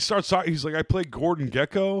 And he starts talking. He's like, I played Gordon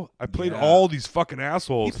Gekko. I played Yeah. all these fucking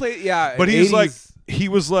assholes. He played, yeah. But in he's 80s. like, he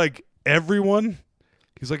was like, everyone.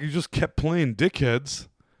 He's like, he just kept playing dickheads.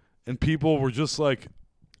 And people were just like,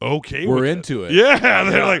 okay. We're with into it. Yeah.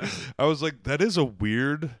 They're like, I was like, that is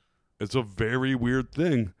it's a very weird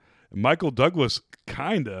thing. And Michael Douglas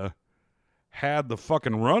kind of had the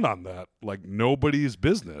fucking run on that. Like nobody's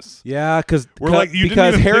business. Yeah, because We're like, you didn't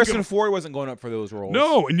even think Harrison of- Ford wasn't going up for those roles.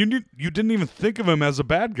 No, and you didn't even think of him as a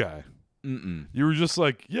bad guy. Mm-mm. You were just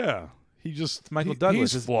like, yeah, he just It's Michael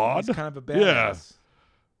Douglas. He's flawed. He's kind of a badass. Yeah,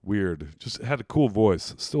 weird. Just had a cool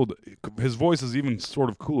voice. Still, his voice is even sort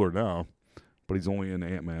of cooler now, but he's only in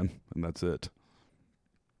Ant-Man, and that's it.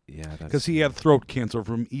 Yeah, that's Because he had throat cancer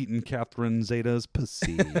from eating Catherine Zeta's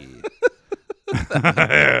pussy.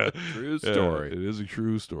 true story. It is a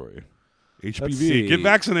true story. Let's HPV. see. Get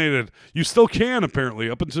vaccinated. You still can, apparently,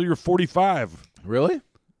 up until you're 45. Really?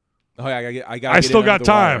 Oh, yeah, I got. I still got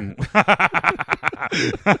time.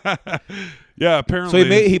 Yeah,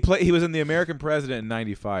 apparently. So he was in The American President in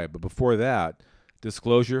 '95, but before that,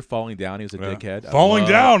 Disclosure, Falling Down, he was a dickhead. Falling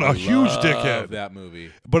Down, a huge love dickhead. That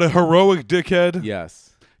movie. But a heroic dickhead. Yes.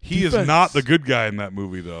 He Defense. is not the good guy in that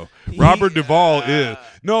movie, though. Robert Duvall is.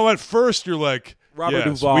 No, at first you're like, Robert yes,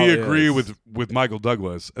 Duvall we agree is. with Michael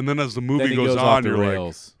Douglas. And then as the movie Then he goes off on, the you're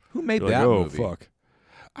rails. Who made like, that oh, movie? fuck.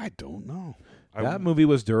 I don't know. That movie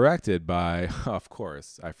was directed by, of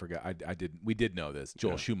course, I forgot. We did know this.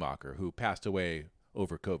 Joel Schumacher, who passed away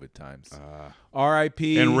over COVID times.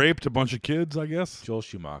 R.I.P. And raped a bunch of kids, I guess? Joel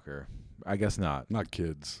Schumacher. I guess not. Not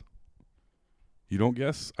kids. You don't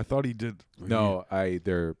guess? I thought he did. No,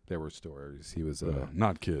 there were stories. He was a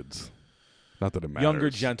not kids. Not that it matters. younger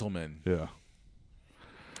gentleman. Yeah.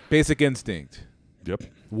 Basic Instinct. Yep.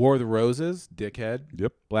 War of the Roses, dickhead.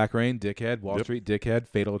 Yep. Black Rain, dickhead. Wall Yep. Street, dickhead.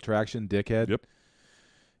 Fatal Attraction, dickhead.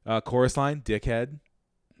 Yep. Chorus Line, dickhead.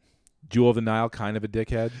 Jewel of the Nile, kind of a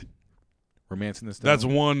dickhead. Romancing the Stone. That's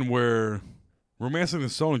one where Romancing the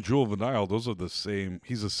Stone and Jewel of the Nile, those are the same.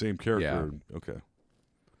 He's the same character. Yeah. Okay.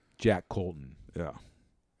 Jack Colton. Yeah.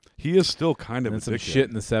 He is still kind of And a some dickhead. shit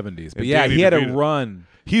in the 70s. But And yeah, Danny he had a DeVito. run.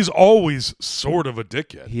 He's always sort of a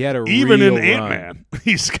dickhead. He had a Even real in run. Ant-Man,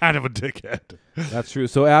 he's kind of a dickhead. That's true.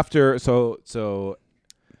 So after after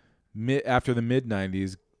the mid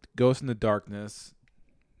 90s, Ghost in the Darkness.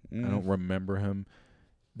 I don't remember him.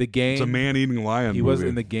 The Game. It's a man-eating lion He movie. was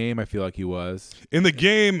in The Game. I feel like he was. In the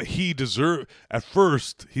game, he deserved. At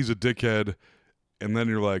first, he's a dickhead, and then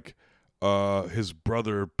you're like, his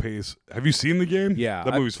brother pays. Have you seen The Game? Yeah,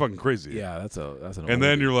 that movie's fucking crazy. Yeah, that's an. And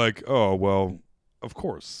then oldie. you're like, oh well, of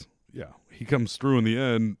course, yeah. He comes through in the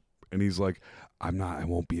end, and he's like, I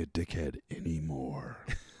won't be a dickhead anymore.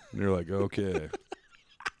 And you're like, okay.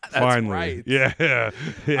 Finally. right. Yeah.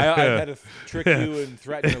 I had to trick you and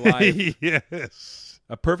threaten your life. Yes.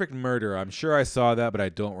 A Perfect Murder. I'm sure I saw that, but I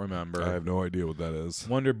don't remember. I have no idea what that is.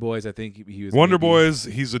 Wonder Boys. I think he was. Wonder maybe- Boys.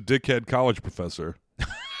 He's a dickhead college professor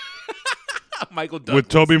Michael Douglas. with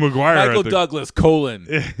Tobey Maguire. Michael at the- Douglas,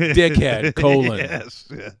 dickhead,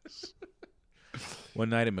 Yes. One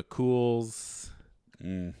Night at McCool's. I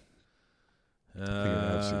think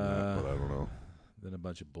I have seen that, but I don't know. Then a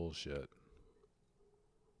bunch of bullshit.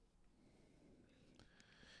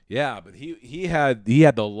 Yeah, but he had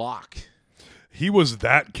the lock. He was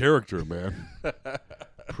that character, man.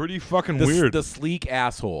 Pretty fucking The, weird. The sleek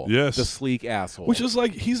asshole. Yes. The sleek asshole. Which is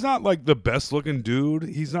like, he's not like the best looking dude.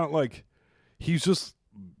 He's not like, he's just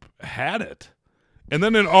had it. And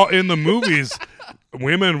then in the movies,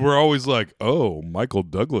 women were always like, "Oh, Michael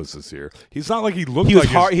Douglas is here." He's not like he looked. he was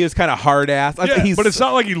like hard. He was kind of hard ass. Yeah, but it's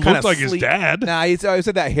not like he looked like his dad. Nah, he's always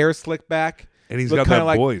had that hair slicked back. And he's Looked got that kinda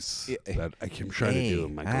like- voice that I keep trying to do.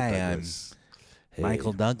 Michael Douglas.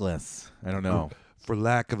 Michael Douglas. I don't know. For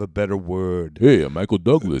lack of a better word. Hey, I'm Michael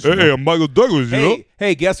Douglas. Hey, I'm Michael Douglas. You know.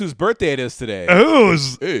 Hey, guess whose birthday it is today? Oh,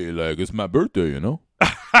 it's- Hey, like it's my birthday, you know.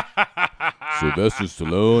 Sylvester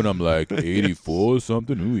Stallone. I'm like 84 or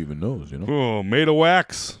something. Who even knows, you know? oh, made of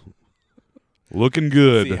wax. Looking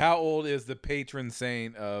good. See, how old is the patron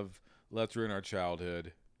saint of Let's Ruin Our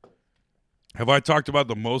Childhood? Have I talked about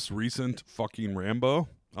the most recent fucking Rambo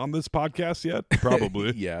on this podcast yet?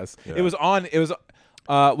 Probably. Yes. Yeah. It was on. It was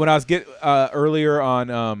when I was earlier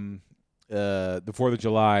on the 4th of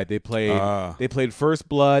July. They played First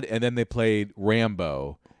Blood, and then they played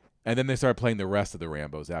Rambo, and then they started playing the rest of the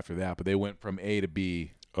Rambos after that. But they went from A to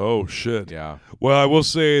B. Oh, shit. Yeah. Well, I will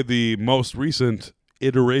say the most recent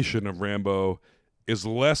iteration of Rambo is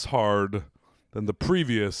less hard than the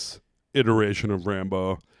previous iteration of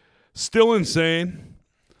Rambo. Still insane.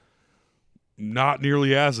 Not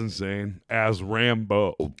nearly as insane as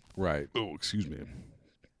Rambo. Right. Oh, excuse me.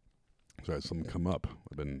 Sorry, something come up.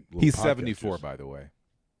 I've been. He's 74, by the way.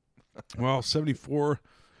 Well, 74,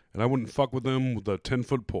 and I wouldn't fuck with him with a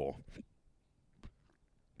 10-foot pole.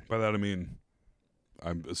 By that I mean,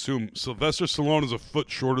 I assume Sylvester Stallone is a foot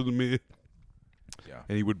shorter than me. Yeah.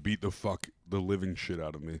 And he would beat the living shit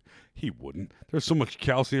out of me. He wouldn't. There's so much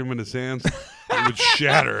calcium in his hands, it would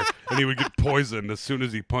shatter, and he would get poisoned as soon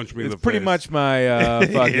as he punched me in the It's pretty face. much my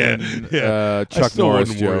fucking I Chuck still Norris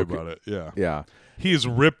wouldn't worry joke. about it. Yeah. Yeah. He is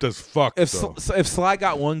ripped as fuck. If though. if Sly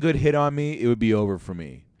got one good hit on me, it would be over for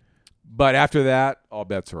me. But after that, all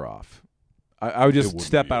bets are off. I would just wouldn't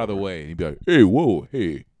step be out of the over. way and he'd be like, "Hey, whoa,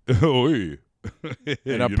 hey," Oh, hey.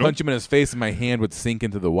 and I'd punch him in his face, and my hand would sink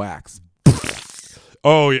into the wax.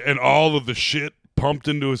 Oh, yeah, and all of the shit pumped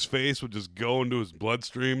into his face would just go into his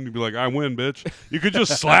bloodstream. And you'd be like, "I win, bitch." You could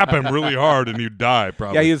just slap him really hard and you'd die,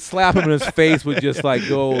 probably. Yeah, you'd slap him, and his face would just like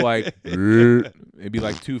go like it'd be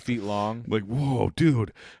like 2 feet long. Like, whoa,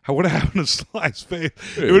 dude, what happened to Sly's face?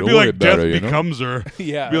 Hey, it would don't be worry like about Death it, you know? Becomes Her.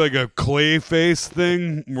 Yeah. It'd be like a clay face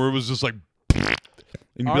thing where it was just like, and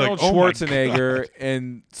you'd be Arnold like, "Oh my Schwarzenegger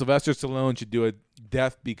and Sylvester Stallone should do a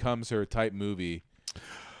Death Becomes Her type movie,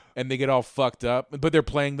 and they get all fucked up, but they're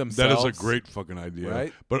playing That themselves. is a great fucking idea,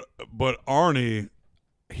 Right? But Arnie,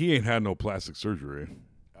 he ain't had no plastic surgery.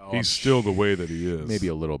 Oh, He's still the way that he is. maybe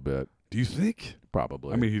a little bit, Do you think?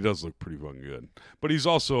 probably. I mean, he does look pretty fucking good. But he's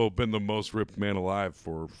also been the most ripped man alive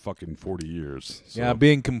for fucking 40 years. So. yeah,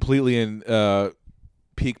 being completely in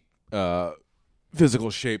peak physical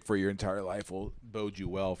shape for your entire life will bode you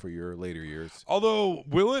well for your later years. Although,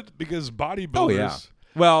 will it? Because bodybuilders. Oh yeah.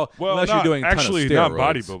 Well, unless not, you're doing a ton of actually not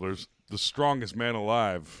steroids. bodybuilders. The strongest man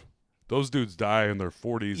alive. Those dudes die in their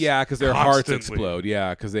 40s. Yeah, because their hearts constantly. explode. Yeah,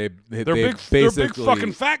 because they They're they big. basically They're big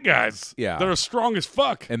fucking fat guys. Yeah. that are strong as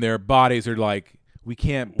fuck. and their bodies are like, we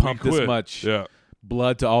can't pump We this quit. much Yeah,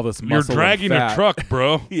 blood to all this you're muscle. and dragging a fat. truck,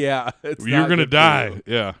 bro. Yeah, it's You're not gonna good for die. you.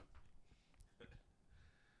 Yeah.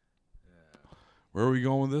 Where are we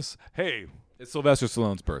going with this? Hey, It's Sylvester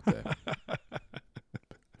Stallone's birthday.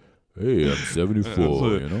 Hey, I'm 74,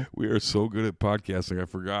 you know? we are so good at podcasting. I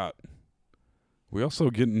forgot. We also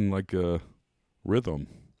get in like a rhythm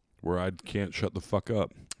where I can't shut the fuck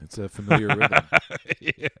up. It's a familiar rhythm.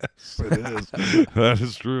 Yes, it is. That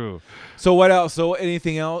is true. So what else? So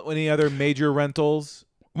anything else? Any other major rentals?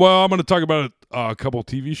 Well, I'm going to talk about a couple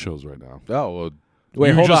TV shows right now. Oh, well, wait,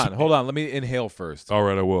 You hold just- on. Let me inhale first. All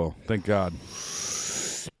right, I will. Thank God.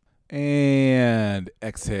 And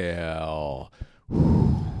exhale.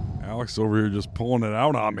 Alex over here just pulling it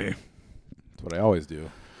out on me. That's what I always do.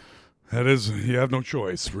 That is, you have no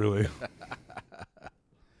choice, really.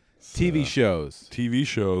 TV shows. TV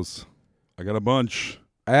shows. I got a bunch.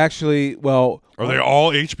 I actually, well, Are they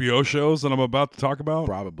all HBO shows that I'm about to talk about?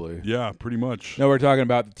 probably. Yeah, pretty much. No, we're talking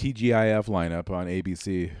about the TGIF lineup on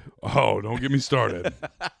ABC. Oh, don't get me started.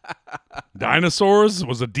 Dinosaurs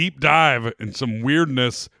was a deep dive in some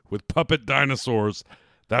weirdness with puppet dinosaurs.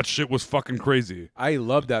 That shit was fucking crazy. I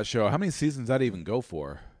love that show. How many seasons did that even go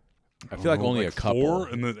for? I feel like only a couple. 4,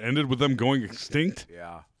 and then ended with them going extinct.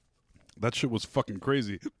 Yeah. That shit was fucking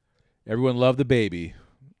crazy. Everyone loved the baby,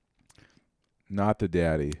 not the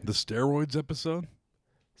daddy. The steroids episode?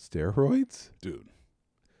 Steroids? Dude.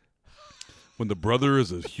 When the brother is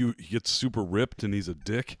he gets super ripped and he's a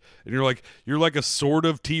dick, and you're like a sort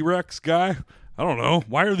of T-Rex guy. I don't know.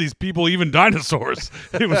 Why are these people even dinosaurs?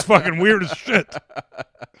 It was fucking weird as shit.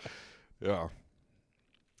 Yeah.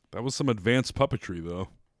 That was some advanced puppetry, though.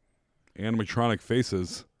 Animatronic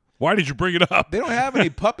faces. Why did you bring it up? They don't have any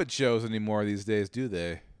puppet shows anymore these days, do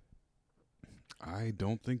they? I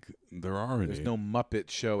don't think there are any. There's no Muppet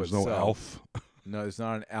show There's itself. no Alf. No, there's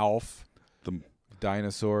not an Alf. The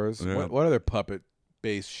Dinosaurs. Yeah. What other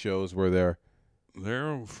puppet-based shows were there?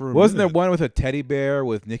 There for a Wasn't there minute. one with a teddy bear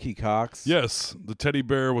with Nikki Cox? Yes, the teddy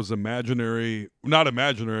bear was imaginary. Not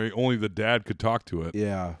imaginary. Only the dad could talk to it.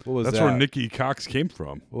 Yeah. What was That's that? where Nikki Cox came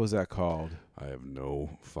from. What was that called? I have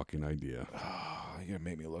no fucking idea. Oh, you're gonna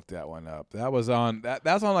make me look that one up. That was on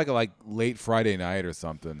that's on like late Friday night or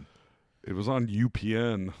something. It was on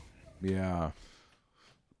UPN. Yeah.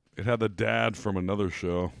 It had the dad from another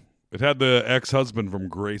show. It had the ex-husband from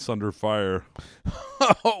Grace Under Fire.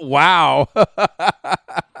 Oh, wow.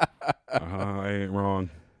 I ain't wrong.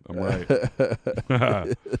 I'm right.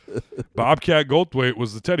 Bobcat Goldthwait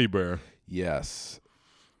was the teddy bear. Yes.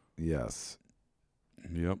 Yes.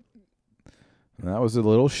 Yep. And that was a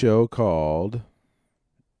little show called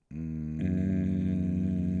It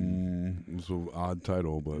was an odd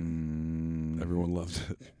title, but everyone loved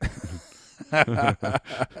it.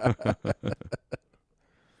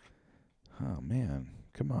 Oh, man.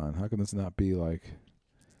 Come on. How can this not be like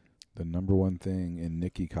the number one thing in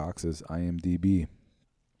Nikki Cox's IMDb?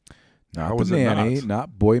 Not How The was it Nanny, not?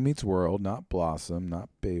 not Boy Meets World, not Blossom, not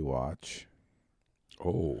Baywatch.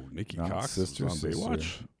 Oh, Nikki Not Cox Sister, was on Sister.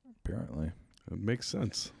 Baywatch. Apparently. It makes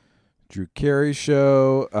sense. Drew Carey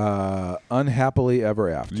show, Unhappily Ever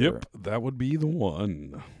After. Yep, that would be the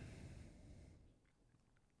one.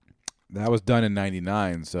 That was done in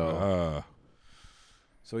 99, so.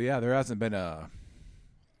 So, yeah, there hasn't been a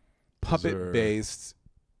puppet-based.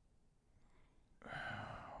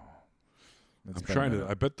 I'm trying to.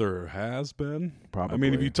 I bet there has been. Probably. I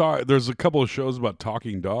mean, if you talk, there's a couple of shows about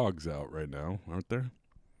talking dogs out right now, aren't there?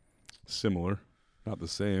 Similar, not the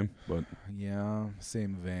same, but Yeah,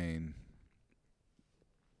 same vein.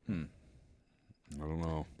 I don't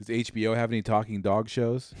know. Does HBO have any talking dog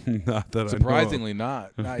shows? Not that Surprisingly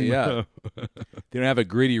not. Not yet. They don't have a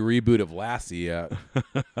gritty reboot of Lassie yet.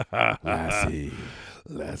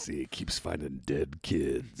 Lassie keeps finding dead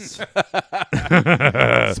kids.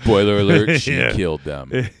 Spoiler alert, she killed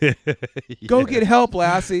them. Go get help,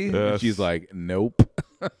 Lassie. And Yes. she's like, nope.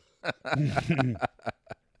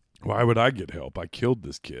 Why would I get help? I killed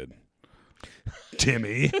this kid.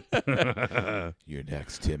 Timmy. You're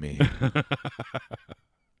next, Timmy.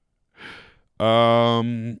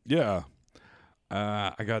 Yeah.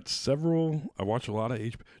 I got several. I watch a lot of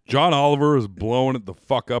HBO. John Oliver is blowing it the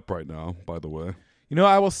fuck up right now, by the way. You know,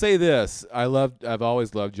 I will say this. I've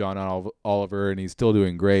always loved John Oliver, and he's still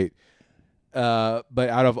doing great. But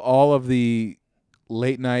out of all of the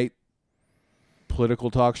late night political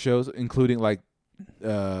talk shows, including like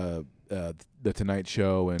the Tonight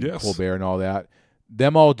Show and Yes. Colbert and all that,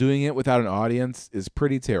 them all doing it without an audience is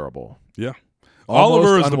pretty terrible. Yeah. Almost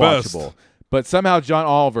Oliver is the best. unwatchable. But somehow John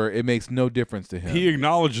Oliver, it makes no difference to him. He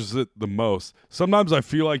acknowledges it the most. Sometimes I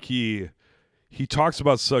feel like he talks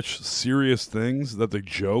about such serious things that the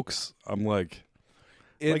jokes, I'm like,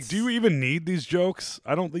 do you even need these jokes?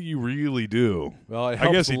 I don't think you really do. Well, it I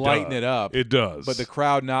helps guess he lighten does. it up. It does. But the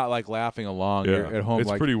crowd not like laughing along. yeah, You're at home it's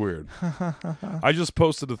like, pretty weird. I just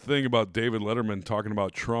posted a thing about David Letterman talking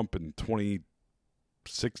about Trump in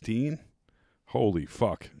 2016. Holy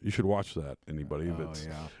fuck. You should watch that, anybody. It's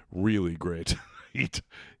really great. he's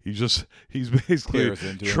basically, Tears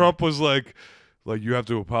into him. Trump was like, you have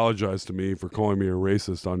to apologize to me for calling me a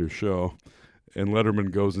racist on your show. And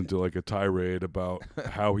Letterman goes into like a tirade about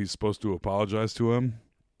how he's supposed to apologize to him.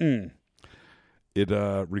 It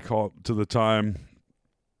recalled to the time,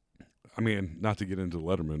 I mean, not to get into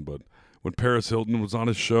Letterman, but when Paris Hilton was on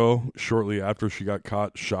his show shortly after she got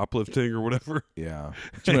caught shoplifting or whatever. Yeah.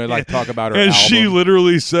 She would like talk about her and album. she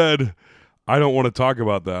literally said, I don't want to talk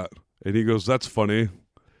about that. And he goes, that's funny.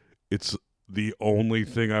 It's the only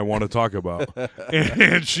thing I want to talk about.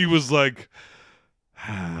 And she was like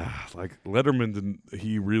Letterman didn't.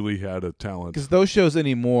 He really had a talent. Because those shows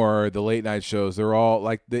anymore, the late night shows, they're all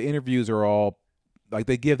like the interviews are all like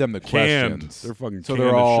they give them the Canned. questions. They're fucking so canned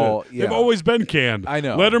they're as all. shit. Yeah. They've always been canned. I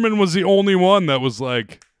know. Letterman was the only one that was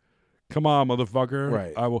like, "Come on, motherfucker!"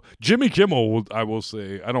 Right. I will. Jimmy Kimmel. I will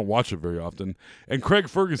say I don't watch it very often. And Craig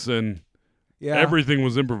Ferguson. Yeah. Everything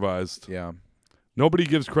was improvised. Yeah. Nobody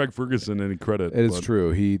gives Craig Ferguson any credit. It is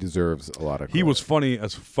true. He deserves a lot of credit. He was funny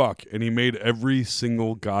as fuck, and he made every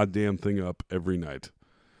single goddamn thing up every night.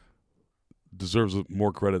 Deserves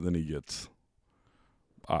more credit than he gets.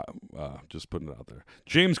 Just putting it out there.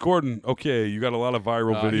 James Corden, okay, you got a lot of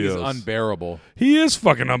viral videos. He's unbearable. He is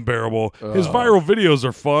fucking unbearable. His viral videos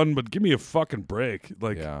are fun, but give me a fucking break.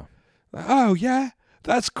 Like, oh, yeah?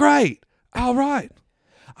 That's great. All right.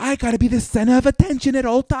 I gotta be the center of attention at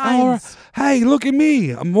all times. Hey, look at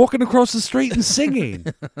me. I'm walking across the street and singing.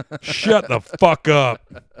 Shut the fuck up.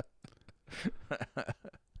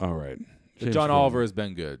 All right. James John Corden. Oliver has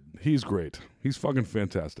been good. He's great. He's fucking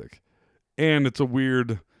fantastic. And it's a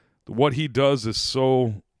weird... What he does is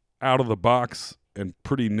so out of the box and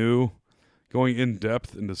pretty new, going in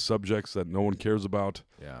depth into subjects that no one cares about.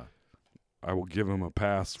 Yeah. I will give him a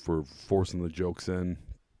pass for forcing the jokes in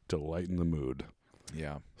to lighten the mood.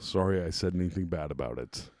 Yeah. Sorry I said anything bad about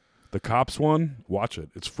it. The Cops one, watch it.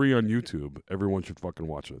 It's free on YouTube. Everyone should fucking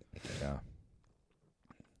watch it. Yeah.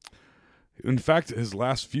 In fact, his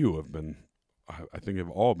last few have been, I think have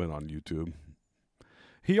all been on YouTube.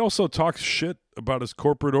 He also talks shit about his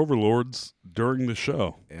corporate overlords during the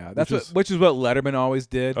show. Yeah, which is what Letterman always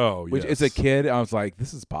did. Oh, which yes. as a kid, I was like,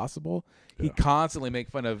 this is possible? Yeah. He constantly make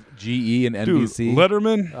fun of GE and NBC. Dude,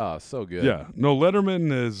 Letterman. Oh, so good. Yeah. No,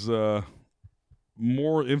 Letterman is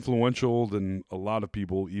more influential than a lot of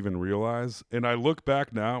people even realize. And I look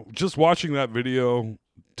back now, just watching that video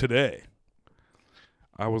today,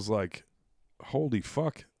 I was like, holy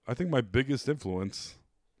fuck. I think my biggest influence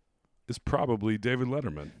is probably David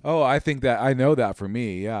Letterman. Oh, I think that I know that for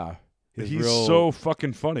me, yeah. He's so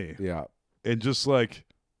fucking funny. Yeah. And just like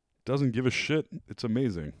doesn't give a shit. It's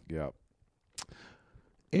amazing. Yeah.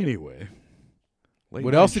 Anyway.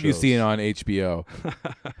 What else have you seen on HBO?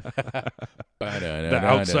 The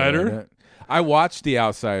Outsider? I watched The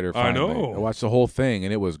Outsider finally. I know. I watched the whole thing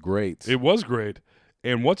and it was great. It was great.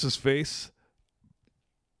 And what's his face?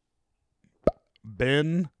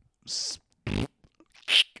 Ben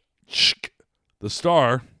the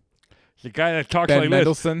star, the guy that talks Ben like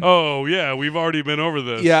Mendelsohn? this. Oh yeah, we've already been over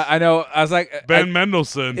this. Yeah, I know. I was like Ben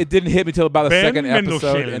Mendelsohn. It didn't hit me till about the Ben second episode,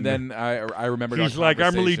 Mendelsohn. and then I remembered. He's our like,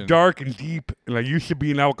 I'm really conversation. dark and deep, and I used to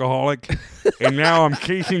be an alcoholic, and now I'm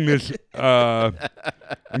chasing this.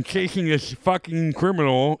 I'm chasing this fucking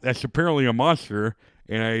criminal that's apparently a monster,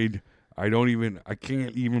 and I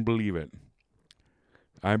can't even believe it.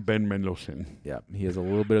 I'm Ben Mendelsohn. Yeah, he has a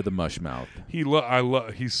little bit of the mush mouth.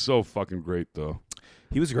 He's so fucking great though.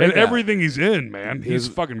 He was great. And everything he's in, man, he's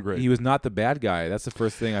fucking great. He was not the bad guy. That's the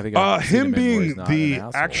first thing I think. Him being the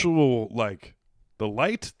actual the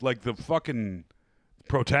light, like the fucking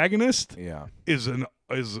protagonist, yeah, is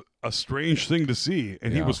a strange thing to see,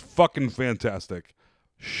 and he Yeah. was fucking fantastic.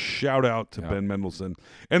 Shout out to Ben Mendelsohn.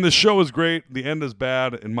 And the show is great. The end is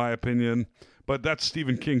bad, in my opinion, but that's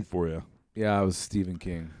Stephen King for you. Yeah, it was Stephen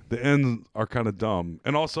King. The ends are kind of dumb.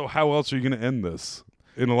 And also, how else are you going to end this?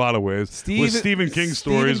 In a lot of ways. With Stephen King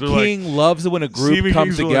stories Stephen are King loves it when a group Stephen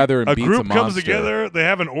comes King's together and a beats group a monster. comes together, they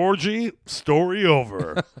have an orgy, story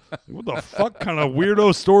over. What the fuck kind of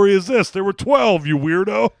weirdo story is this? There were 12, you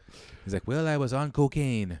weirdo. He's like, well, I was on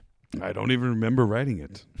cocaine. I don't even remember writing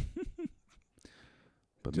it.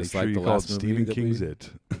 But Just make sure like you the call it last movie Stephen that King's we- It.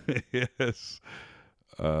 Yes.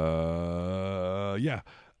 Yeah.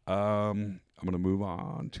 I'm going to move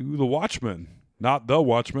on to The Watchmen. Not The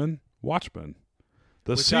Watchmen. Watchmen.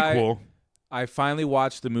 The Which sequel. I finally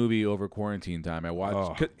watched the movie over quarantine time. I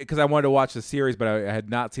watched because I wanted to watch the series, but I had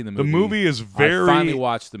not seen the movie. The movie is I finally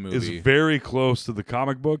watched the movie. Is very close to the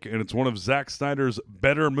comic book, and it's one of Zack Snyder's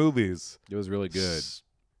better movies. It was really good.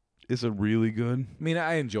 Is it really good? I mean,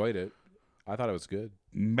 I enjoyed it. I thought it was good.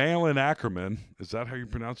 Malin Ackerman, is that how you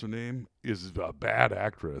pronounce her name? Is a bad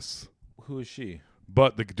actress. Who is she?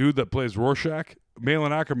 But the dude that plays Rorschach,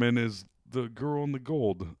 Malin Ackerman, is the girl in the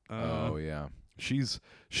gold. Oh yeah. She's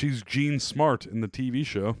Jean Smart in the TV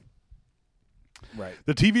show. Right.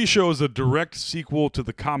 The TV show is a direct sequel to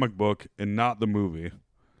the comic book and not the movie.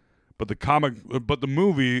 But the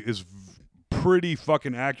movie is pretty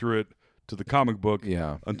fucking accurate to the comic book.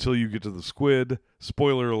 Yeah. Until you get to the squid.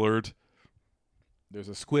 Spoiler alert. There's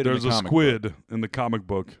a squid. There's in the a comic squid book. in the comic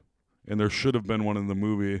book, and there should have been one in the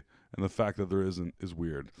movie, and the fact that there isn't is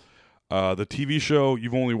weird. The TV show,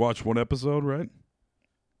 you've only watched one episode, right?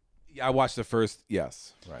 Yeah, I watched the first.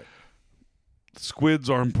 Yes, right. Squids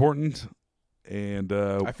are important, and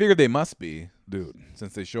I figured they must be, dude,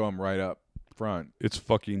 since they show them right up front. it's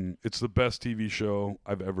the best TV show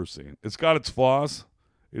I've ever seen. It's got its flaws.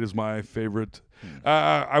 It is my favorite.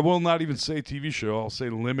 I will not even say TV show. I'll say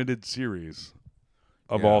limited series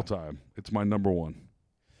of all time. It's my number one.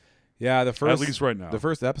 Yeah, the first, at least right now. The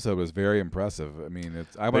first episode was very impressive. I mean,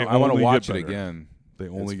 I They want to only watch get it better. again. They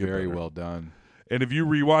only it's get very better. well done. And if you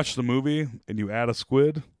rewatch the movie and you add a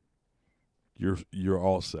squid, you're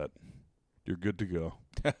all set. You're good to go.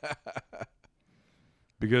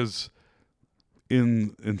 Because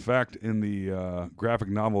in fact, in the graphic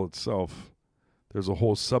novel itself, there's a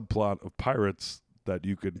whole subplot of pirates that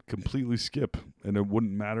you could completely skip, and it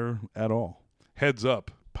wouldn't matter at all. Heads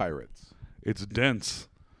up, Pirates. it's dense.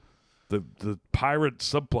 The pirate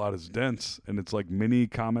subplot is dense, and it's like mini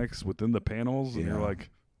comics within the panels, and you're Yeah. like,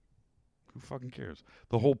 who fucking cares?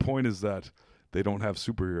 The whole point is that they don't have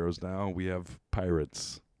superheroes now. We have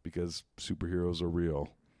pirates because superheroes are real,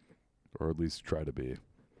 or at least try to be.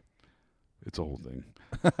 It's a whole thing.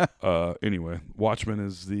 Anyway, Watchmen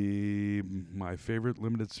is my favorite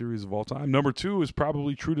limited series of all time. Number 2 is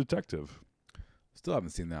probably True Detective. Still haven't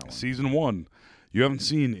seen that one. Season 1. You haven't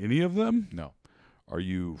seen any of them? No. Are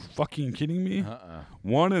you fucking kidding me?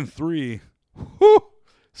 1 Uh-uh. and 3. Whew,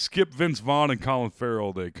 skip Vince Vaughn and Colin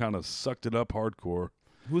Farrell. They kind of sucked it up hardcore.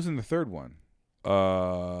 Who's in the third one?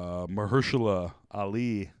 Mahershala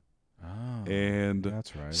Ali. Oh, And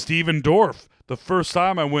that's right. Steven Dorff. The first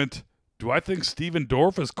time I went, do I think Steven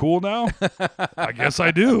Dorff is cool now? I guess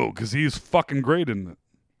I do, because he's fucking great in it.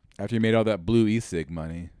 After you made all that blue e-cig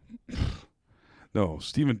money. No,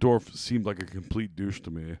 Steven Dorff seemed like a complete douche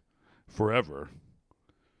to me forever.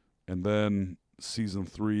 And then season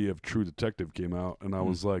 3 of True Detective came out, and I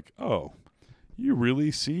was like, oh, you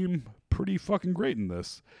really seem pretty fucking great in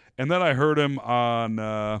this. And then I heard him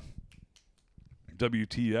on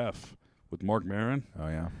WTF with Mark Maron. Oh,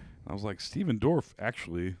 yeah. I was like, Steven Dorff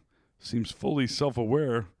actually seems fully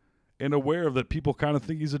self-aware and aware that people kind of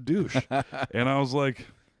think he's a douche. And I was like,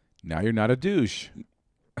 Now you're not a douche.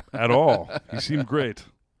 at all. He seemed great.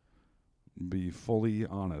 Be fully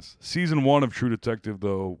honest. Season 1 of True Detective,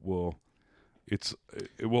 though, it's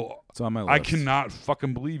on my list. I cannot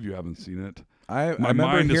fucking believe you haven't seen it. I My remember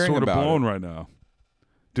mind is hearing sort of about blown it. right now.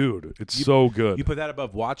 Dude, it's so good. You put that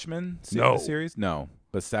above Watchmen No. series? No.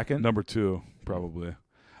 But second? Number 2, probably.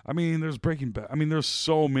 I mean, there's Breaking Bad. I mean, there's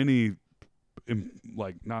so many,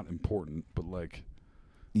 not important, but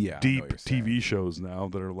Yeah, I know deep what you're saying. TV shows now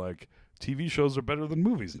that are like, TV shows are better than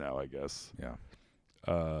movies now, I guess. Yeah.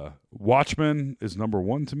 Watchmen is number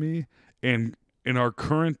 1 to me. And in our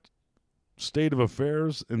current state of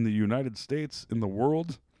affairs in the United States, in the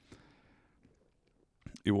world,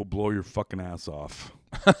 it will blow your fucking ass off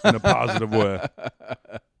in a positive way.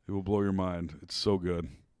 It will blow your mind. It's so good.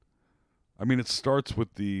 I mean, it starts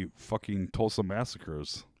with the fucking Tulsa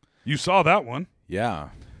massacres. You saw that one. Yeah.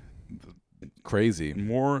 Crazy.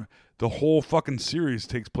 The whole fucking series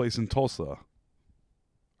takes place in Tulsa.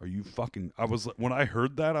 Are you fucking... when I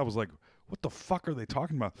heard that, I was like, what the fuck are they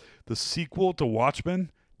talking about? The sequel to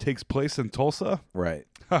Watchmen takes place in Tulsa? Right.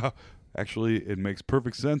 Actually, it makes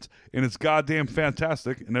perfect sense, and it's goddamn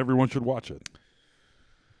fantastic, and everyone should watch it.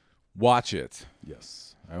 Watch it.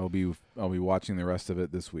 Yes. I'll be watching the rest of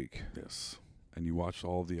it this week. Yes. And you watched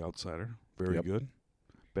all of The Outsider. Very Yep. good.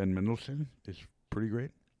 Ben Mendelsohn is pretty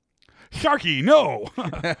great. Sharky, no!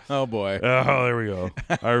 Oh, boy. Oh, there we go.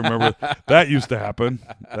 I remember that used to happen.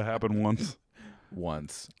 That happened once.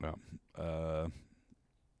 Yeah.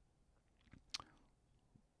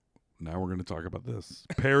 Now we're going to talk about this.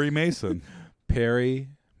 Perry Mason. Perry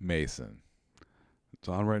Mason. It's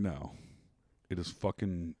on right now. It is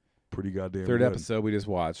fucking pretty goddamn Third good. episode we just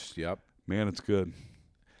watched. Yep. Man, it's good.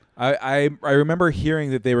 I remember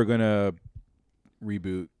hearing that they were going to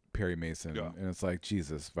reboot Perry Mason. Yeah. And it's like,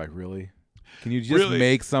 Jesus, like, really? Can you just Really?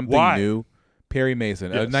 make something Why? new? Perry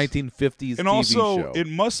Mason, a Yes. 1950s And TV also, show. it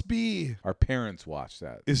must be... Our parents watched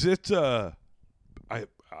that. Is it...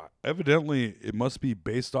 evidently, it must be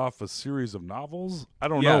based off a series of novels. I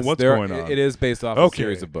don't know what's going on. It is based off a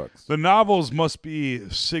series of books. The novels must be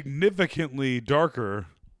significantly darker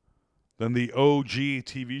than the OG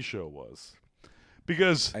TV show was.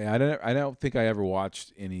 Because I don't think I ever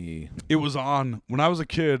watched any. it was on when I was a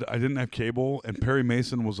kid. I didn't have cable, and Perry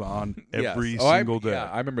Mason was on every Yes. single day. Yeah,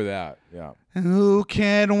 I remember that. Yeah. Who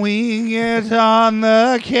can we get on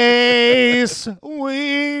the case?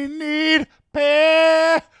 We need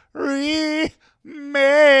Perry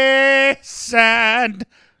Mason.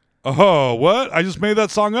 Oh, what? I just made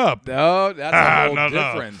that song up. No, that's a whole no.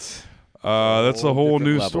 different. That's a whole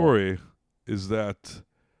new level. story. Is that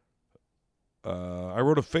I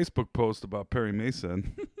wrote a Facebook post about Perry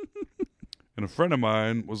Mason, and a friend of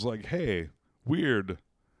mine was like, "Hey, weird.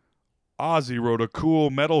 Ozzy wrote a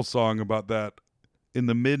cool metal song about that in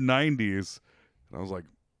the mid-'90s," and I was like,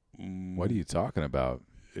 What are you talking about?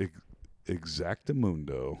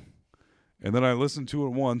 Exactamundo. And then I listened to it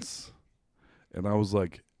once, and I was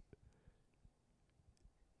like,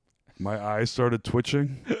 my eyes started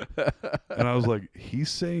twitching, and I was like, he's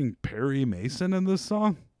saying Perry Mason in this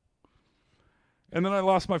song? And then I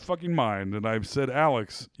lost my fucking mind, and I said,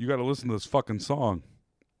 Alex, you got to listen to this fucking song.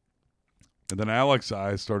 And then Alex's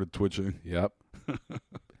eyes started twitching. Yep.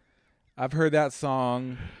 I've heard that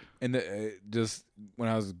song just when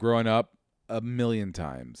I was growing up a million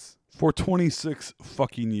times. For 26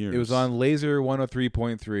 fucking years. It was on Laser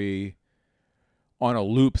 103.3 on a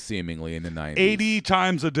loop seemingly in the 90s. 80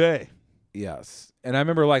 times a day. Yes. And I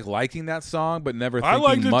remember liking that song but never I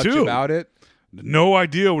liked thinking it much too. about it. No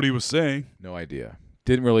idea what he was saying. No idea.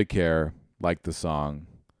 Didn't really care. Liked the song.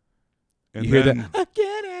 And you hear then, that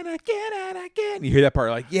again and again and again. You hear that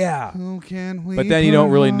part yeah. Who can we But then you don't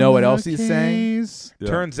really know what else he's saying. Yeah.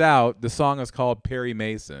 Turns out the song is called Perry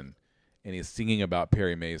Mason, and he's singing about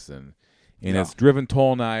Perry Mason. And it's driven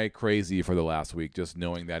Toll and I crazy for the last week, just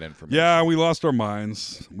knowing that information. Yeah, we lost our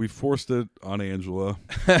minds. We forced it on Angela.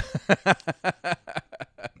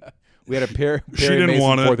 We had a Perry didn't Mason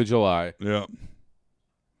want it. 4th of July. Yeah.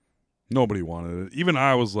 Nobody wanted it. Even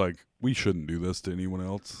I was like, we shouldn't do this to anyone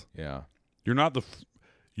else. Yeah. You're not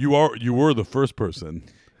you were the first person.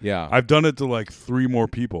 Yeah. I've done it to like 3 more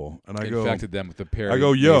people, and I infected them with the Perry I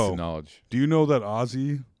go, yo, Mason knowledge. Do you know that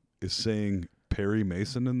Ozzy is saying Perry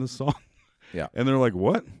Mason in this song? Yeah. And they're like,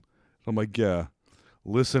 what? I'm like, yeah.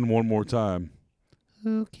 Listen one more time.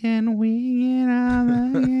 Who can we get out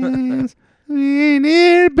of this? We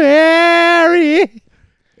need Perry.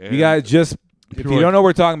 You guys just, if people you are don't know what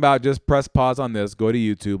we're talking about, just press pause on this, go to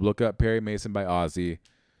YouTube, look up Perry Mason by Ozzy,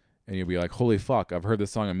 and you'll be like, holy fuck, I've heard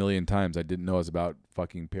this song a million times. I didn't know it was about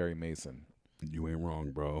fucking Perry Mason. You ain't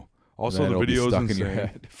wrong, bro. And Also, then the it'll be video is stuck insane. in your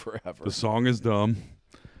head forever. The song is dumb,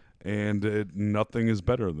 and nothing is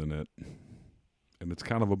better than it. And it's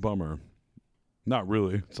kind of a bummer. Not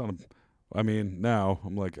really. It's not. I mean, now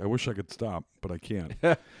I'm like, I wish I could stop, but I can't.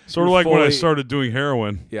 Sort of like when I started doing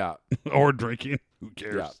heroin. Yeah. Or drinking. Who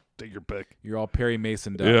cares? Yeah. Take your pick. You're all Perry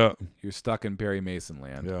Mason done. Yeah. You're stuck in Perry Mason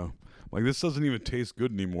land. Yeah. Like, this doesn't even taste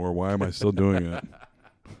good anymore. Why am I still doing it?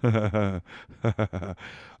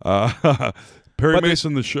 Perry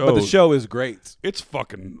Mason, the show. But the show is great. It's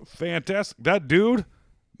fucking fantastic. That dude,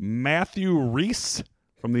 Matthew Reese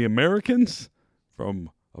from The Americans,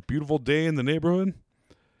 from A Beautiful Day in the Neighborhood,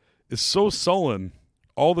 is so sullen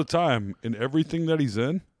all the time in everything that he's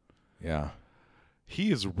in. Yeah.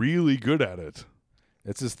 He is really good at it.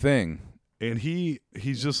 It's his thing. And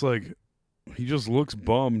he's just like, he just looks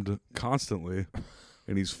bummed constantly,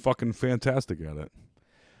 and he's fucking fantastic at it.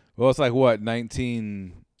 Well, it's like what,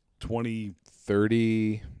 20,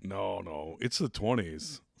 30? No, it's the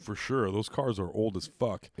 20s for sure. Those cars are old as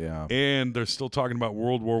fuck. Yeah. And they're still talking about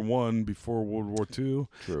World War I before World War II.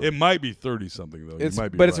 True. It might be 30-something, though. It's, you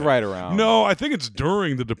might be but it's right around. No, I think it's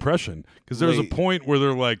during the Depression, because there's a point where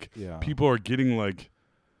they're like, people are getting like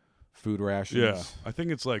food rations. Yeah, I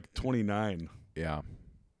think it's like 29. Yeah.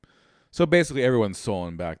 So basically everyone's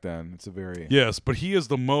sullen back then. It's a very... Yes, but he is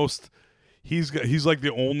the most... He's like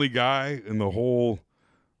the only guy in the whole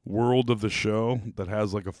world of the show that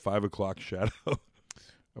has like a 5 o'clock shadow.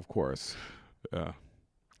 Of course. Yeah.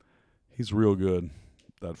 He's real good.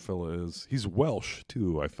 That fella is. He's Welsh,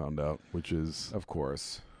 too, I found out, which is... Of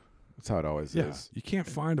course. That's how it always is. You can't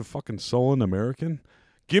find a fucking sullen American?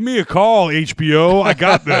 Give me a call, HBO. I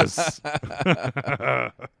got this.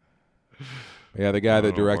 Yeah, the guy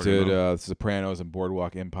that directed Sopranos and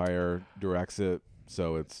Boardwalk Empire directs it,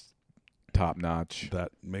 so it's top notch.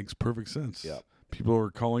 That makes perfect sense. Yeah. People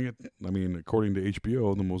are calling it, I mean, according to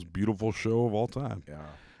HBO, the most beautiful show of all time. Yeah.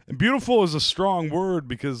 And beautiful is a strong word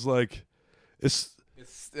because, like, it's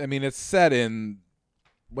set in,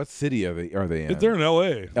 what city are they in? They're in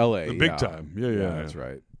L.A. L.A., The big time. Yeah, that's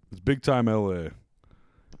right. It's big time L.A.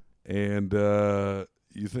 And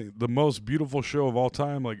you think the most beautiful show of all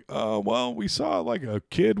time, like, well, we saw like a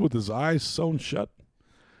kid with his eyes sewn shut.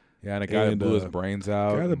 Yeah, and a guy that blew his brains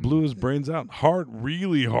out. Really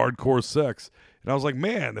hardcore sex. And I was like,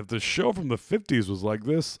 man, if the show from the 50s was like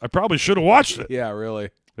this, I probably should have watched it. Yeah, really.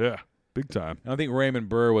 Yeah. big time. I don't think Raymond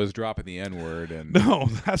Burr was dropping the N-word. And No,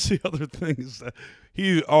 that's the other thing is that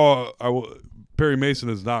Perry Mason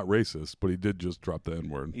is not racist, but he did just drop the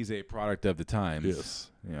N-word. he's a product of the times.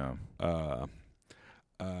 Yes. Yeah.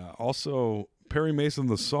 Also, Perry Mason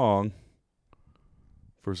the song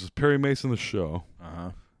versus Perry Mason the show.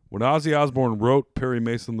 Uh-huh. When Ozzy Osbourne wrote Perry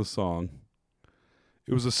Mason the song,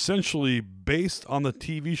 it was essentially based on the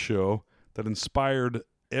TV show that inspired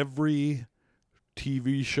every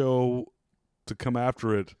TV show to come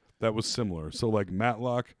after it that was similar. So like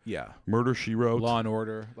Matlock, Yeah. Murder, She Wrote. Law and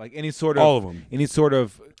Order. Like any sort of... All of them. Any sort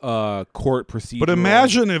of court procedure. But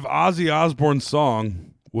imagine if Ozzy Osbourne's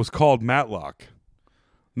song was called Matlock.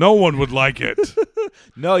 No one would like it.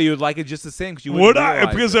 No, you would like it just the same. Cause you Would wouldn't I?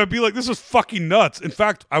 realize Because it. I'd be like, this is fucking nuts. In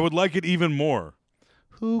fact, I would like it even more.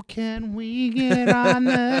 Who can we get on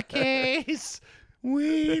the case?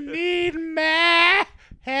 We need Matlock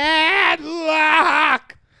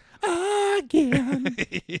again.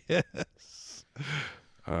 Yes.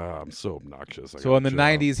 I'm so obnoxious. So in the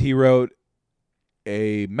 90s, he wrote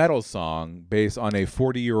a metal song based on a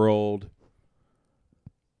 40-year-old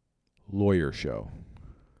lawyer show.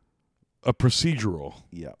 A procedural.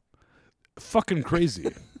 Yeah. Fucking crazy.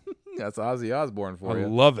 That's Ozzy Osbourne for I you.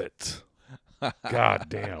 love it. God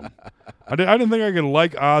damn. I didn't think I could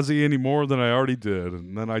like Ozzy any more than I already did,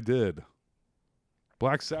 and then I did.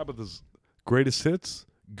 Black Sabbath is greatest hits,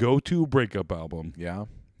 go-to breakup album. Yeah.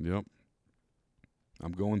 Yep.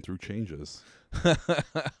 I'm going through changes.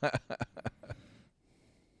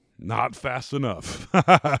 Not fast enough.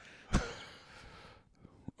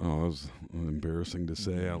 Oh, that was embarrassing to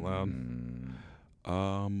say out loud.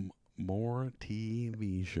 More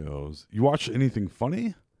TV shows. You watch anything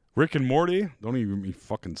funny? Rick and Morty? Don't even get me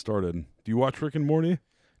fucking started. Do you watch Rick and Morty?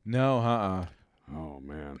 No, Oh,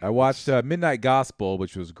 man. I watched Midnight Gospel,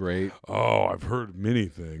 which was great. Oh, I've heard many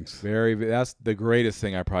things. That's the greatest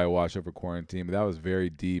thing I probably watched over quarantine. But that was very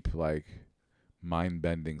deep, like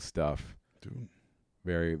mind-bending stuff. Dude.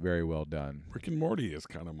 Very, very well done. Rick and Morty is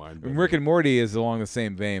kind of I mind-bending. mean, Rick and Morty is along the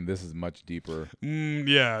same vein. This is much deeper.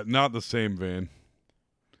 Yeah, not the same vein.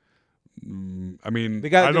 I mean, They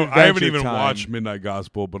got I haven't Adventure even Time. watched Midnight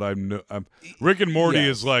Gospel, but I'm Rick and Morty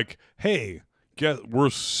Yes. is like, hey, we're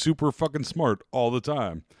super fucking smart all the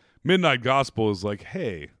time. Midnight Gospel is like,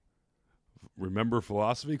 hey, remember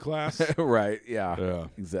philosophy class? Right, yeah. Yeah.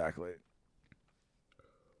 Exactly.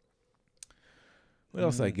 What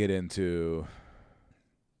else I get into?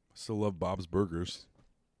 Still love Bob's Burgers.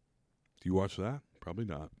 Do you watch that? Probably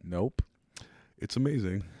not. Nope. It's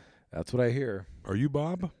amazing. That's what I hear. Are you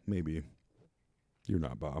Bob? Maybe. You're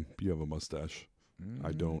not Bob. You have a mustache.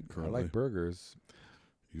 I don't currently. I like burgers.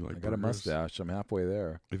 You like I got a burgers? mustache. I'm halfway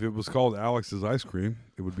there. If it was called Alex's Ice Cream,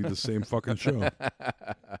 it would be the same fucking show. I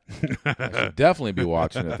should definitely be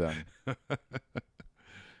watching it then.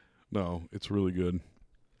 No, it's really good.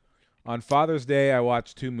 On Father's Day, I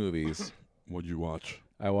watched 2 movies. What'd you watch?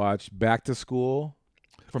 I watched Back to School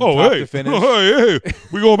from Oh, top hey. to finish. Oh, hey.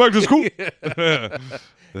 We going back to school?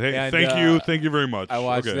 Hey, And, thank you. Thank you very much. I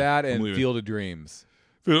watched Okay, that I'm and leaving. Field of Dreams.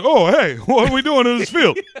 Oh, hey. What are we doing in this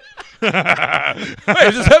field?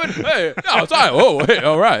 Hey, just having. Hey, no, it's fine. Oh, hey,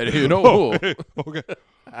 all right. You know, Oh, hey, okay.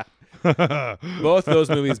 both those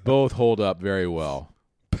movies both hold up very well.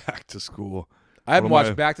 Back to school. I haven't What am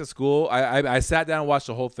watched Back to School. I sat down and watched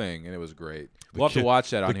the whole thing, and it was great. We'll have to watch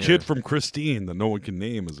that on the here. kid from Christine that no one can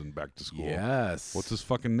name is in Back to School. Yes. What's his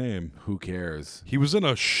fucking name? Who cares? He was in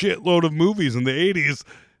a shitload of movies in the 80s,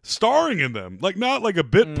 starring in them. Like, not like a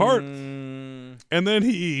bit part. And then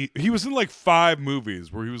he was in like 5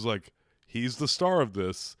 movies where he was like, he's the star of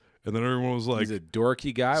this. And then everyone was like, He's a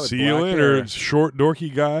dorky guy with see black you later, hair. short,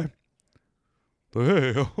 dorky guy. But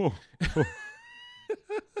hey,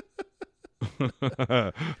 All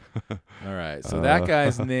right. So that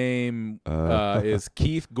guy's name is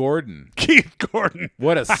Keith Gordon. Keith Gordon.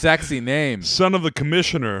 What a sexy name. Son of the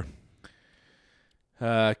commissioner.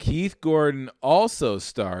 Keith Gordon also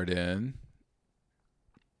starred in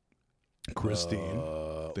Christine.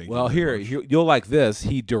 Thank you well, very here much. you'll like this.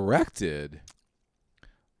 He directed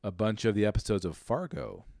a bunch of the episodes of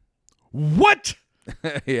Fargo. What?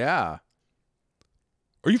 Yeah.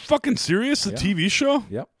 Are you fucking serious? The Yeah. TV show?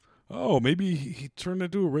 Yep. Oh, maybe he turned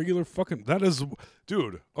into a regular fucking... That is...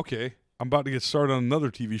 Dude, okay. I'm about to get started on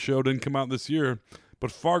another TV show. Didn't come out this year.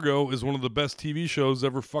 But Fargo is one of the best TV shows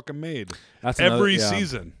ever fucking made. That's Every another- yeah.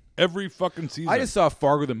 season. Every fucking season. I just saw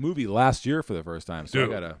Fargo the movie last year for the first time. So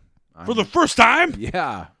Dude. I gotta. For the first time?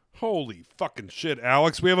 Yeah. Holy fucking shit,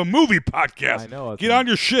 Alex. We have a movie podcast. I know. Get on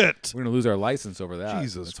your shit. We're gonna lose our license over that.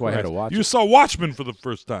 Jesus That's why I had to Christ. watch You it. just saw Watchmen for the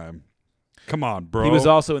first time. Come on, bro. He was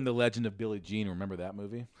also in The Legend of Billie Jean. Remember that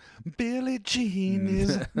movie? Billie Jean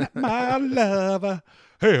is not my lover.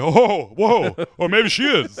 Hey, oh, whoa. Or maybe she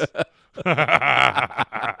is.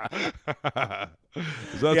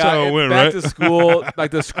 That's how it went, back right? to school,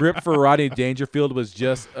 like the script for Rodney Dangerfield was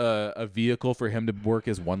just a vehicle for him to work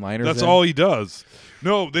his one-liners. That's in. all he does.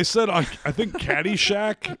 No, they said on, I think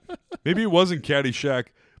Caddyshack, maybe it wasn't Caddyshack,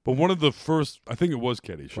 but one of the first, I think it was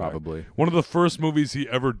Caddyshack. Probably. One of the first movies he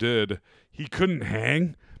ever did, he couldn't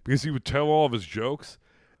hang because he would tell all of his jokes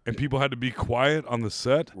and people had to be quiet on the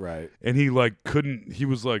set. Right. And he couldn't, he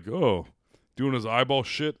was like, oh, doing his eyeball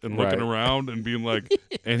shit and looking around and being like,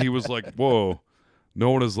 and he was like, whoa, no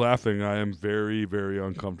one is laughing. I am very, very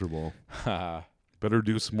uncomfortable. Better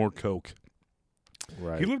do some more coke.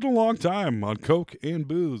 Right. He lived a long time on coke and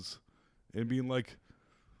booze and being like,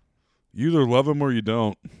 you either love him or you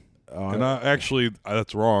don't. And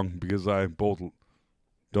that's wrong because I both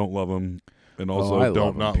don't love him and also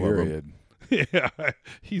don't not love him. Yeah,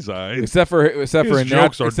 he's alright. Except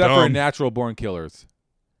for Natural Born Killers.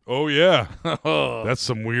 Oh yeah, that's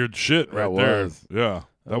some weird shit right there. Yeah,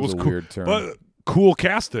 that was a cool. Weird turn. But cool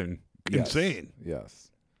casting, Yes. insane.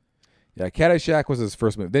 Yes. Yeah, Caddyshack was his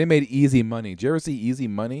first movie. Then he made Easy Money. Did you ever see Easy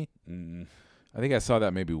Money? I think I saw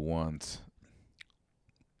that maybe once.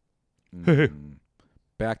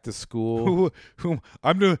 Back to School.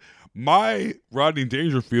 I'm doing. My Rodney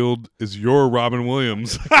Dangerfield is your Robin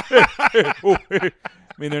Williams. I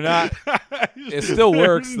mean, they're not. It still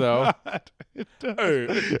works though. Hey,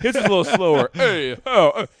 his is a little slower. Hey,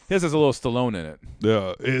 his has a little Stallone in it.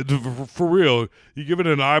 Yeah, for real. You give it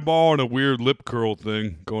an eyeball and a weird lip curl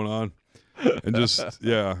thing going on, and just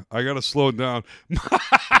I gotta slow it down.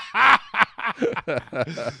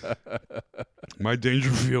 My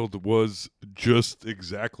Dangerfield was just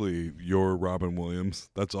exactly your Robin Williams.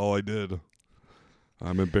 That's all I did.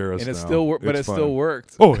 I'm embarrassed and it now. Still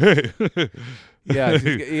worked. Oh, hey. Yeah, I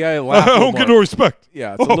don't get no respect.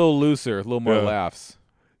 Yeah, it's a little looser, a little more laughs.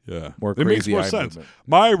 Yeah, more it makes crazy more eye sense. movement.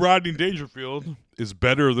 My Rodney Dangerfield is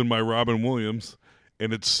better than my Robin Williams,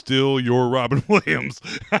 and it's still your Robin Williams.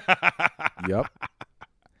 Yep.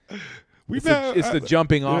 It's the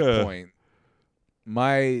jumping off point.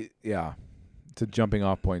 It's a jumping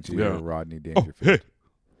off point to your Rodney Dangerfield. Oh, hey.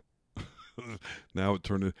 Now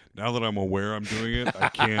that I'm aware I'm doing it, I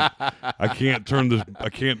can't turn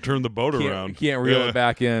the boat around. You can't reel it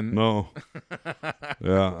back in. No.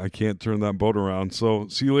 Yeah, I can't turn that boat around. So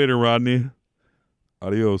see you later, Rodney.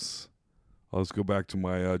 Adios. Let's go back to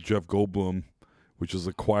my Jeff Goldblum, which is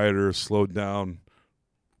a quieter, slowed down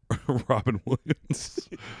Robin Williams.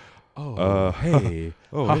 Hey.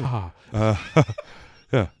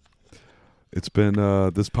 Yeah. It's been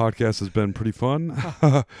this podcast has been pretty fun,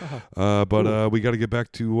 but we got to get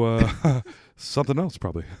back to something else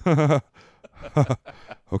probably.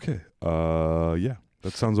 Okay, yeah,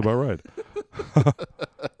 that sounds about right.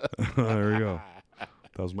 There we go.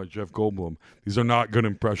 That was my Jeff Goldblum. These are not good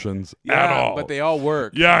impressions at all, but they all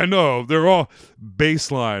work. Yeah, I know. They're all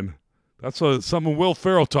baseline. That's something Will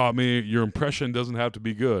Ferrell taught me. Your impression doesn't have to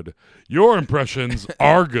be good. Your impressions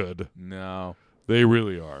are good. No, they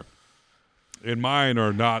really are. And mine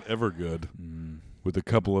are not ever good, with a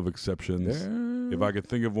couple of exceptions. If I could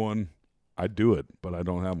think of one, I'd do it, but I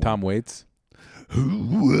don't have one. Tom Waits.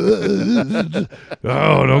 Oh,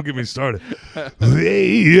 don't get me started.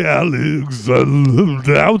 Hey, Alex,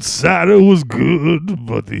 the outsider was good,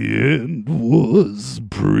 but the end was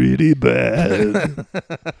pretty bad.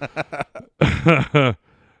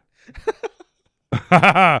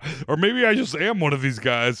 Or maybe I just am one of these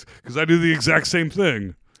guys because I do the exact same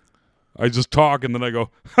thing. I just talk and then I go,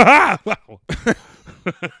 ha ha!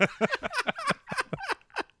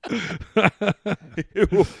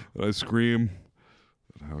 I scream.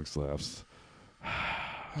 And Alex laughs.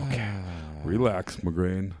 Okay. Relax,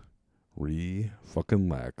 McGrain.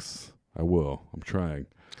 Fucking-lax. I will. I'm trying.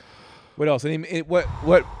 What else?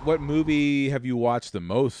 What movie have you watched the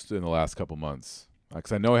most in the last couple months?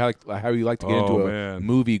 Because I know how you like to get into a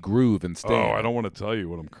movie groove and stay. Oh, I don't want to tell you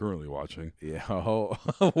what I'm currently watching. Yeah. Oh,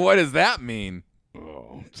 what does that mean?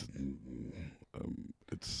 Oh,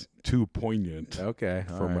 it's too poignant. Okay.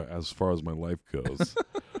 As far as my life goes.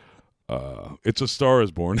 It's A Star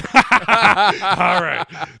Is Born. All right.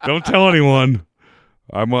 Don't tell anyone.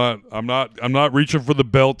 I'm not reaching for the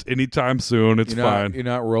belt anytime soon. It's fine. You're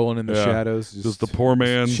not rolling in the shadows. Just the poor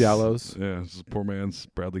man's shallows. Yeah, it's the poor man's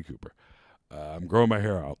Bradley Cooper. I'm growing my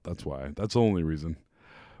hair out. That's why. That's the only reason.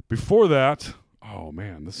 Before that, oh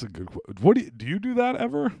man, this is a good. What do you do that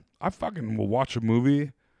ever? I fucking will watch a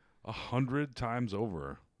movie 100 times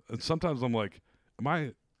over, and sometimes I'm like, am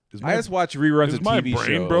I I just watch reruns is of my TV brain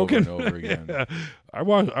show broken? over and over again. Yeah. I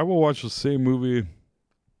will watch the same movie.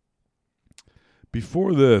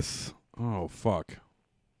 Before this, oh fuck,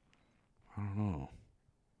 I don't know.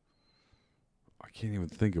 I can't even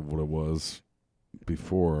think of what it was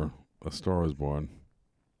before A Star Is Born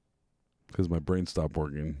because my brain stopped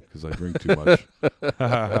working because I drink too much.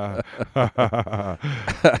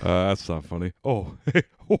 That's not funny. Oh, hey,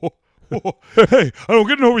 hey, I don't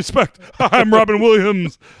get no respect. I'm Robin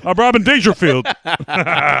Williams. I'm Robin Dangerfield.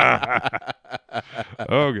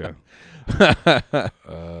 Okay.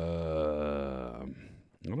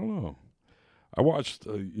 I don't know. I watched,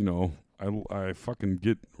 I fucking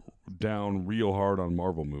get down real hard on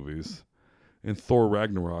Marvel movies. And Thor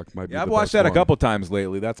Ragnarok might be I've the watched best that one. a couple times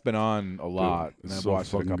lately. That's been on a lot. Dude, And I've so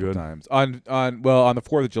watched it a fucking couple good. times. On the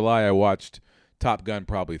 4th of July, I watched Top Gun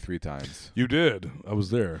probably 3 times. You did. I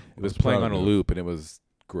was there. It was playing on a loop, and it was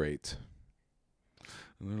great.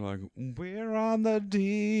 And they're like, we're on the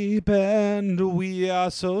deep end, we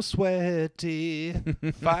are so sweaty,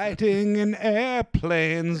 fighting in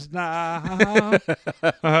airplanes now.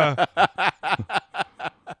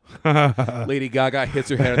 Lady Gaga hits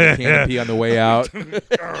her head on the canopy on the way out.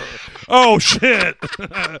 Oh, shit.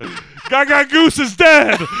 Gaga Goose is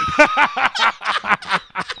dead.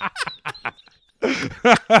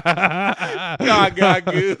 Gaga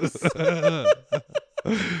Goose.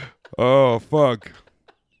 Oh, fuck.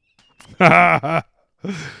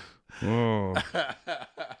 Oh.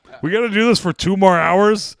 We got to do this for 2 more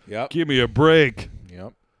hours? Yep. Give me a break.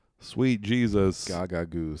 Yep. Sweet Jesus. Gaga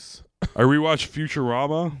Goose. I rewatched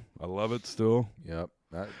Futurama. I love it still. Yep.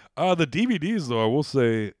 The DVDs, though, I will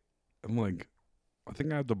say, I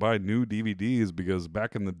think I have to buy new DVDs because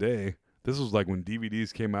back in the day, this was like when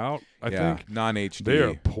DVDs came out, I think. Non-HD. They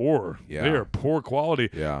are poor. Yeah. They are poor quality.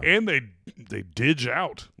 Yeah. And they dig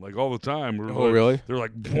out like all the time. Oh, really? They're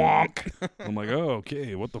like, bonk. I'm like, oh,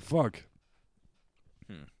 okay, what the fuck?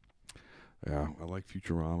 Yeah, I like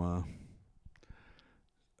Futurama.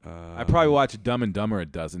 I probably watched Dumb and Dumber a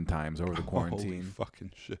dozen times over the quarantine. Holy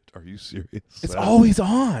fucking shit. Are you serious? It's always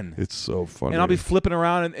on. It's so funny. And I'll be flipping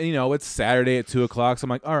around, and it's Saturday at 2 o'clock, so I'm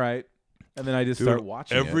like, all right. And then I just start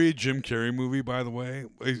watching every Jim Carrey movie, by the way,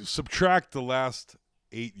 subtract the last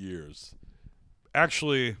 8 years.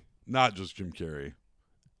 Actually, not just Jim Carrey.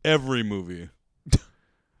 Every movie.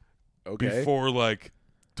 Okay. Before like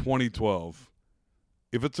 2012.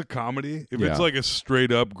 If it's a comedy, if Yeah. it's like a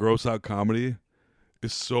straight up gross out comedy,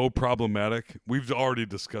 it's so problematic. We've already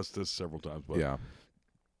discussed this several times, but Yeah.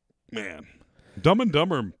 man, Dumb and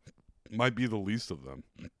Dumber might be the least of them.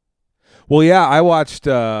 Well, yeah, I watched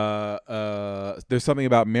There's Something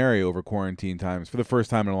About Mary over quarantine times for the first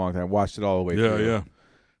time in a long time. Watched it all the way through. Yeah.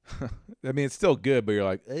 I mean, it's still good, but you're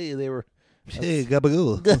like, hey, they were... Hey,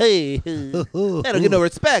 gabagoo. Hey, I don't get no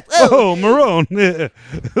respect. Oh, Marone.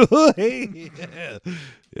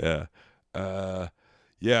 Yeah.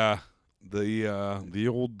 Yeah. The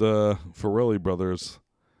old Farrelly brothers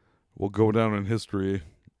will go down in history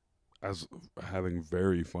as having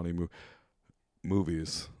very funny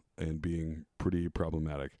movies and being pretty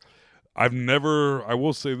problematic. I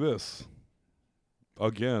will say this,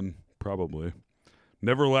 again, probably,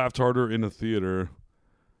 never laughed harder in a theater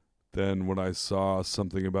than when I saw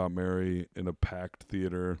Something About Mary in a packed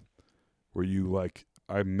theater where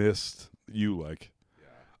I missed like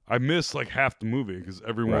half the movie because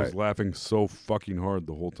everyone was laughing so fucking hard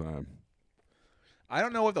the whole time. I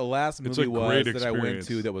don't know what the last movie was that I went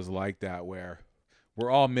to that was like that, where we're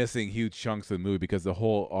all missing huge chunks of the movie because the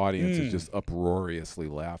whole audience is just uproariously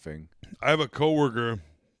laughing. I have a coworker,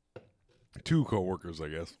 2 coworkers, I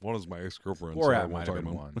guess. One is my ex-girlfriend. Borat might have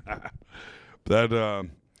been one. That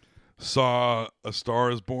saw A Star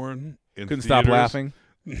Is Born in Couldn't theaters. stop laughing?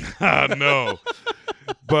 No.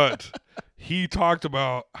 But he talked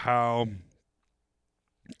about how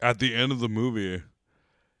at the end of the movie,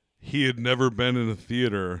 he had never been in a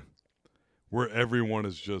theater where everyone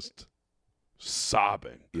is just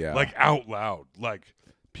sobbing. Yeah. Like out loud. Like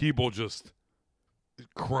people just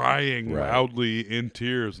crying loudly in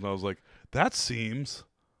tears. And I was like, that seems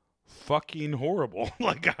fucking horrible.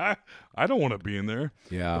 Like I don't want to be in there.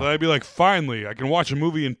 Yeah. But I'd be like, finally, I can watch a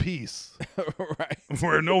movie in peace. Right.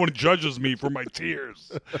 Where no one judges me for my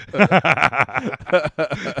tears.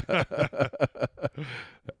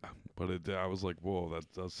 But I was like, whoa,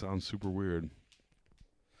 that does sound super weird.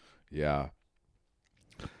 Yeah.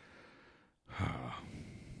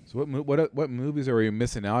 So what movies are we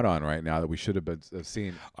missing out on right now that we should have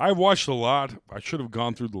seen? I watched a lot. I should have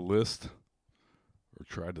gone through the list or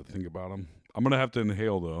tried to think about them. I'm going to have to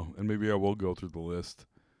inhale, though, and maybe I will go through the list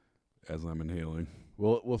as I'm inhaling.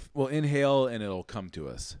 We'll inhale and it'll come to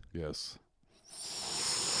us. Yes.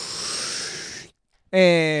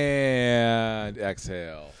 And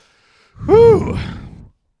exhale. Whew.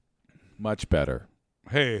 Much better.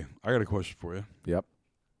 Hey, I got a question for you. Yep.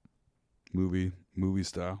 Movie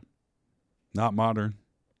style, not modern.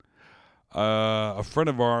 A friend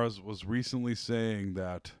of ours was recently saying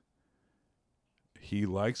that he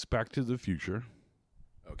likes Back to the Future.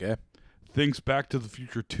 Okay. Thinks Back to the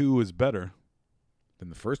Future 2 is better than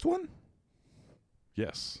the first one?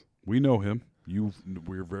 Yes. We know him.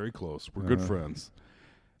 We're very close. We're good friends.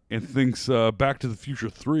 And thinks Back to the Future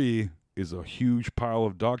 3 is a huge pile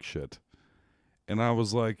of dog shit. And I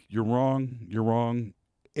was like, you're wrong,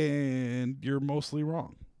 and you're mostly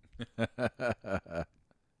wrong.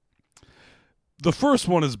 The first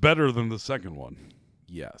one is better than the second one.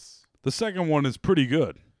 Yes. The second one is pretty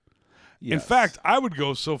good. Yes. In fact, I would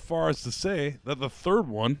go so far as to say that the third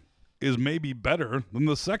one is maybe better than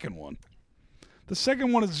the second one. The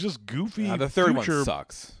second one is just goofy. The third future. one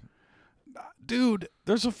sucks. Dude,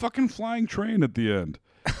 there's a fucking flying train at the end.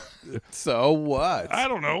 So what? I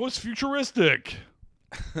don't know. It's futuristic.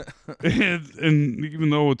 and even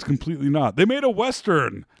though it's completely not. They made a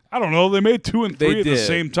Western. I don't know. They made 2 and 3 at the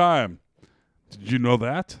same time. Did you know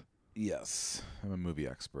that? Yes. I'm a movie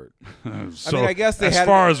expert. So, I guess they as had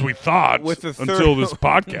far as we thought with the third, until this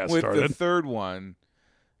podcast with started. the third one,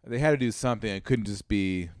 they had to do something. It couldn't just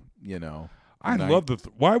be, I love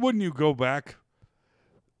why wouldn't you go back?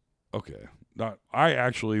 Okay. I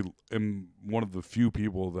actually am one of the few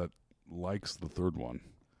people that likes the third one.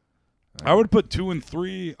 I would put 2 and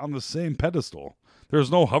 3 on the same pedestal.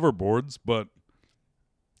 There's no hoverboards, but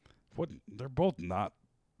they're both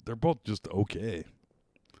just okay.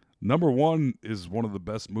 Number 1 is one of the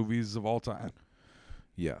best movies of all time.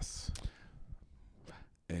 Yes.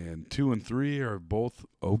 And 2 and 3 are both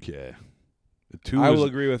okay. I will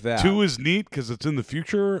agree with that. 2 is neat because it's in the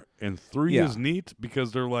future, and 3 is neat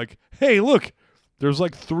because they're like, hey, look, there's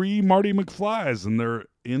like 3 Marty McFlys, and they're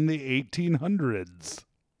in the 1800s.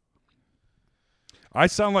 I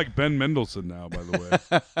sound like Ben Mendelsohn now, by the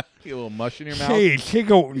way. You a little mush in your mouth? Hey,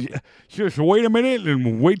 just wait a minute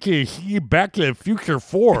and wait till you see Back to the Future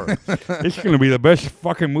 4. It's going to be the best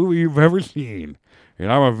fucking movie you've ever seen. And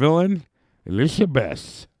I'm a villain, and it's the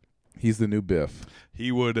best. He's the new Biff. He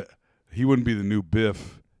wouldn't be the new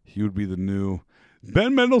Biff. He would be the new...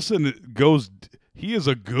 Ben Mendelsohn he is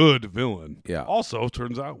a good villain. Yeah. Also,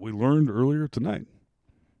 turns out we learned earlier tonight,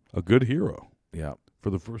 a good hero. Yeah. For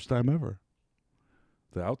the first time ever.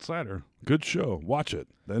 The Outsider. Good show. Watch it.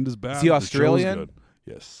 The end is bad. Is he Australian? The show is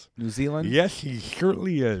good. Yes. New Zealand? Yes, he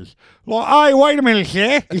certainly is. Well, wait a minute,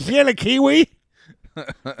 sir. Is that a Kiwi?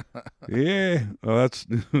 Yeah. Oh, that's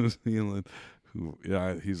New Zealand.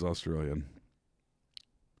 Yeah, he's Australian.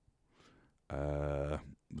 The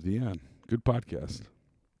end. Good podcast.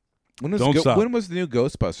 When was the new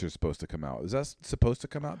Ghostbusters supposed to come out? Is that supposed to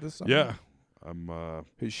come out this summer? Yeah.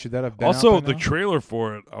 Should that have been also out by the now? trailer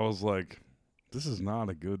for it? I was like, this is not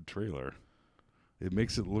a good trailer. It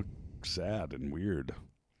makes it look sad and weird.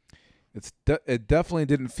 It definitely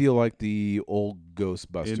didn't feel like the old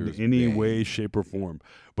Ghostbusters in any way, shape, or form.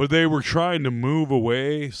 But they were trying to move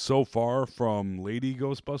away so far from Lady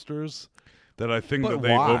Ghostbusters that I think that they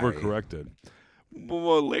overcorrected.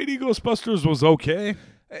 Well, Lady Ghostbusters was okay.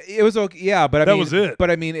 It was okay, yeah, but that was it. But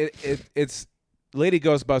I mean, it's Lady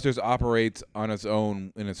Ghostbusters operates on its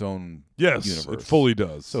own yes, universe. It fully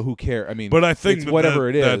does. So who cares? I mean, but I think it's whatever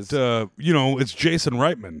it is, it's Jason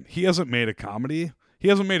Reitman. He hasn't made a comedy. He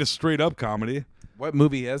hasn't made a straight up comedy. What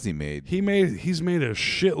movie has he made? He's made a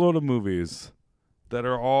shitload of movies that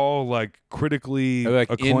are all like critically like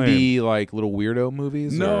acclaimed. indie, like little weirdo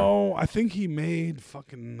movies. No, I think he made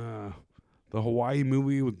fucking the Hawaii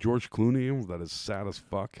movie with George Clooney that is sad as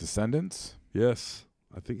fuck. Descendants. Yes,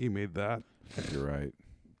 I think he made that. You're right.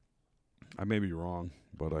 I may be wrong,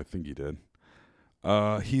 but I think he did.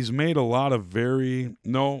 He's made a lot of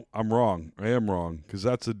No, I'm wrong. I am wrong because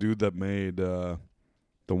that's the dude that made the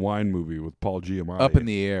wine movie with Paul Giamatti. Up in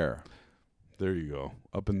the Air. There you go.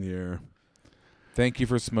 Up in the Air. Thank You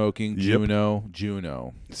for Smoking. Yep.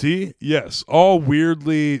 Juno. See? Yes. All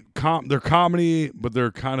weirdly they're comedy, but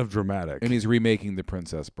they're kind of dramatic. And he's remaking The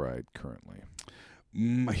Princess Bride currently.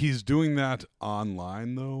 He's doing that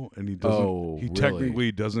online though, and he doesn't. He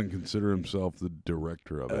technically doesn't consider himself the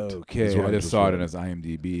director of it. Okay, I just saw it in his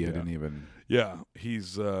IMDb. Yeah. I didn't even. Yeah,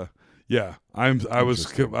 he's. Yeah, I was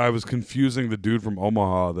confusing the dude from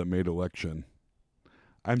Omaha that made Election.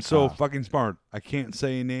 I'm so fucking smart. I can't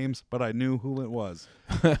say names, but I knew who it was.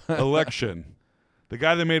 Election, the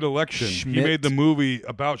guy that made Election. Schmidt? He made the movie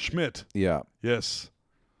about Schmidt. Yeah. Yes.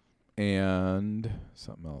 and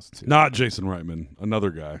something else too. Not Jason Reitman. Another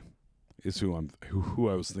guy is who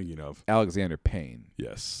I was thinking of. Alexander Payne.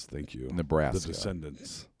 Yes, thank you. Nebraska. The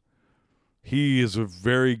Descendants. He is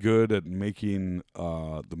very good at making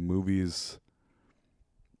the movies,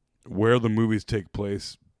 where the movies take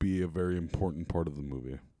place, be a very important part of the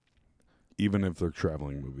movie, even if they're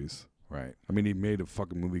traveling movies. Right. I mean, he made a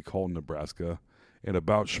fucking movie called Nebraska, and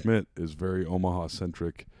About Schmidt is very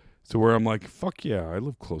Omaha-centric, to where I'm like, fuck yeah, I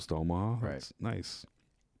live close to Omaha. Right. That's nice.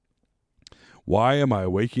 Why am I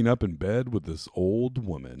waking up in bed with this old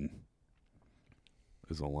woman?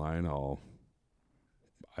 Is a line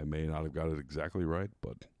I may not have got it exactly right,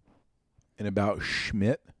 but... And About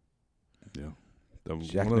Schmidt? Yeah. That was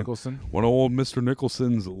Jack Nicholson? One of old Mr.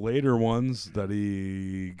 Nicholson's later ones that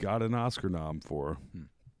he got an Oscar nom for.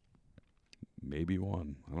 Maybe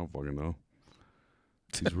one. I don't fucking know.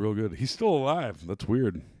 He's real good. He's still alive. That's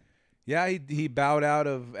weird. Yeah, he bowed out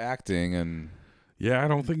of acting, and yeah, I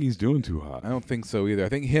don't think he's doing too hot. I don't think so either. I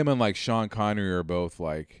think him and like Sean Connery are both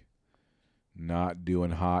like not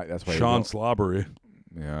doing hot. That's why Sean Slobbery.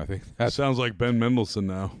 Yeah, I think that sounds like Ben Mendelsohn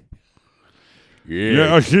now.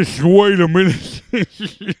 Yeah, just wait a minute.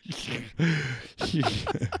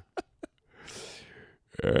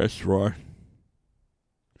 That's right.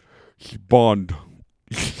 Bond.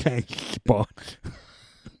 Bond.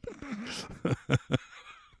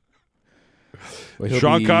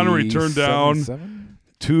 Sean Connery turned down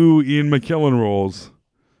 2 Ian McKellen roles.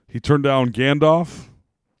 He turned down Gandalf.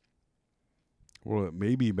 Well,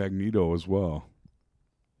 maybe Magneto as well.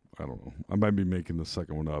 I don't know. I might be making the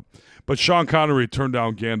second one up. But Sean Connery turned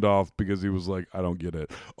down Gandalf because he was like, I don't get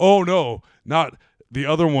it. Oh, no. Not the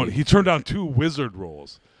other one. He turned down 2 wizard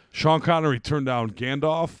roles. Sean Connery turned down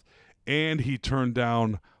Gandalf, and he turned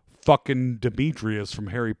down fucking Demetrius from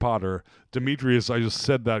Harry Potter. Demetrius, I just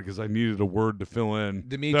said that because I needed a word to fill in.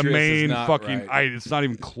 Demetrius the main is not fucking. right. It's not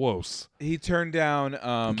even close. He turned down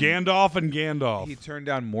Gandalf and Gandalf. He turned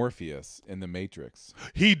down Morpheus in The Matrix.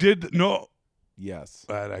 He did no. Yes,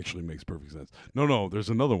 that actually makes perfect sense. No, there's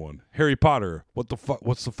another one. Harry Potter. What the fuck?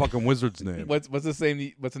 What's the fucking wizard's name? What's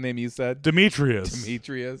the name you said? Demetrius.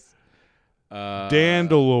 Demetrius.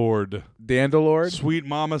 Dandalord. Dandalord. Sweet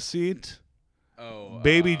Mama Seat. Oh,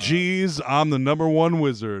 Baby G's. I'm the #1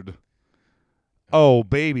 wizard. Oh,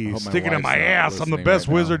 baby, stick it in my ass. I'm the best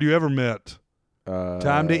wizard you ever met.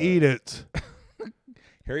 Time to eat it.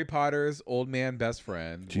 Harry Potter's old man best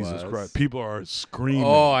friend. Jesus Christ. People are screaming.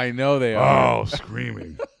 Oh, I know they are. Oh,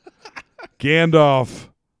 screaming. Gandalf.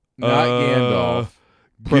 Not Gandalf.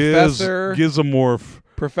 Professor Gizamorph.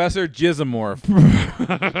 Professor Gizamorph.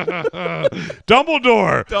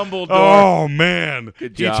 Dumbledore. Oh, man.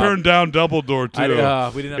 Good He job. turned down Dumbledore, too. We didn't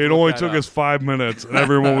have to It look only that took up. us 5 minutes, and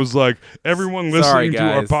everyone was like, everyone listening to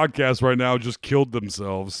our guys. podcast right now just killed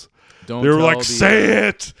themselves. Don't They were tell like, the, say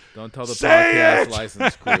it. Don't tell the Say podcast it!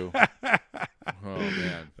 license crew. Oh,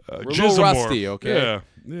 man. We're a little Gizamorph. rusty, okay?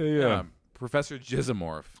 Yeah. Professor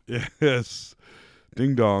Gizamorph. Yes.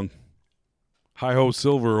 Ding dong. Hi-ho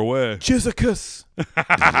silver away. Jizicus.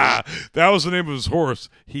 That was the name of his horse.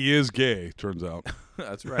 He is gay, turns out.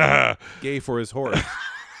 That's right. Gay for his horse.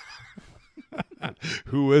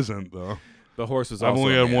 Who isn't, though? The horse was I've also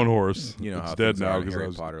only a had man. one horse. You know it's how dead things are now in because I Harry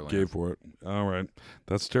was Potter gay land. for it. All right.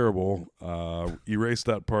 That's terrible. Erase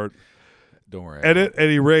that part. Don't worry. Edit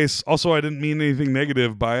and erase. Also, I didn't mean anything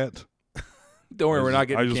negative by it. Don't worry, we're not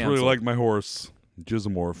getting I just canceled. really like my horse,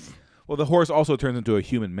 Gizamorph. Well, the horse also turns into a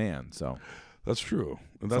human man, so. That's true.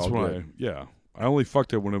 And It's that's all when good. I only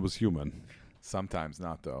fucked it when it was human. Sometimes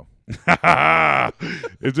not, though.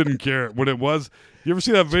 It didn't care when it was. You ever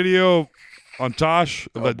see that video on Tosh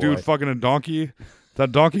of that dude boy. fucking a donkey?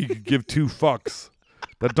 That donkey could give 2 fucks.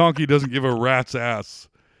 That donkey doesn't give a rat's ass.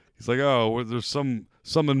 He's like, oh, well, there's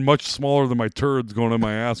something much smaller than my turds going in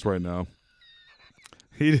my ass right now.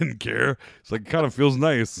 He didn't care. It's like, it kind of feels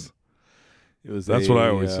nice. That's what I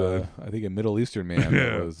always say. I think a Middle Eastern man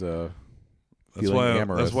that was feeling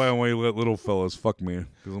amorous. That's why I only let little fellas fuck me,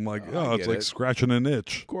 because I'm like, oh, it's get like it. scratching an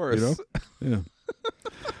itch. Of course. You know?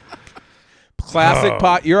 Yeah. Classic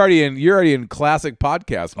pot. You're already in classic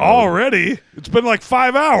podcast mode. Already? It's been like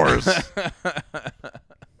 5 hours.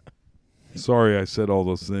 Sorry I said all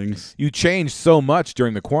those things. You changed so much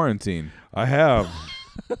during the quarantine. I have.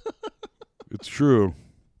 It's true.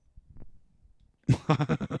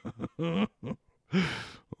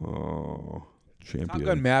 Oh, champion. Top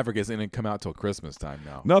Gun Maverick isn't going to come out till Christmas time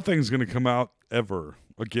now. Nothing's going to come out ever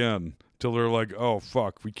again till they're like, oh,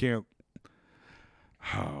 fuck, we can't.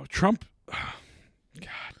 Oh, Trump.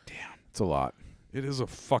 God damn. It's a lot. It is a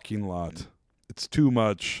fucking lot. It's too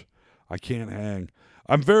much. I can't hang.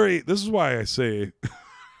 This is why I say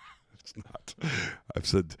It's not. I've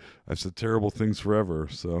said terrible things forever,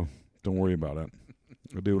 so don't worry about it.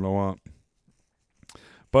 I do what I want.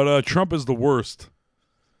 But Trump is the worst.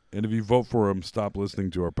 And if you vote for him, stop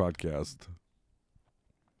listening to our podcast.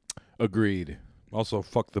 Agreed. Also,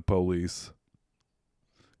 fuck the police.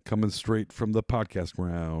 Coming straight from the podcast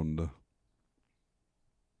ground.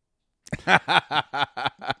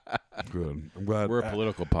 Good. I'm glad We're a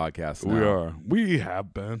political podcast now. we are. We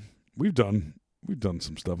have been. We've done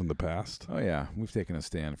some stuff in the past. Oh, yeah. We've taken a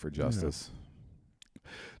stand for justice.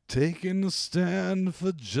 Taking a stand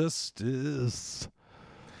for justice.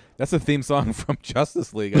 That's a theme song from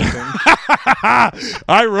Justice League, I think.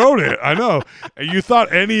 I wrote it. I know. And you thought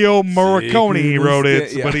Ennio Morricone wrote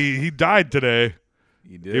it, but he died today.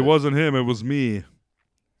 He did. It wasn't him. It was me.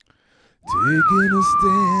 Taking a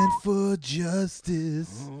stand for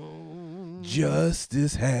justice.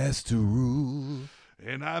 Justice has to rule.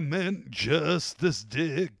 And I meant Justice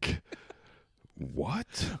Dick.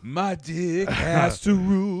 What? My dick has to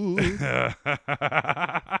rule.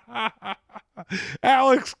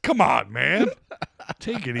 Alex, come on, man.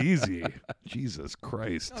 Take it easy. Jesus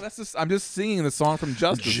Christ. No, I'm just singing the song from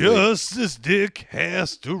Justice League. Justice Dick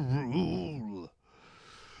has to rule.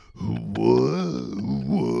 Whoa.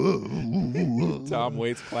 Tom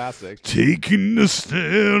Waits classic. Taking a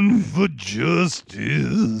stand for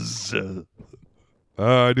justice.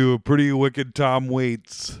 I do a pretty wicked Tom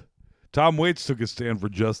Waits. Tom Waits took a stand for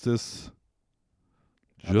justice.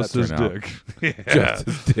 Justice Dick. Yeah.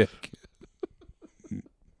 Justice Dick.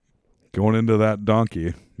 Going into that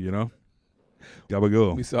donkey, you know? Gotta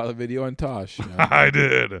go. We saw the video on Tosh. I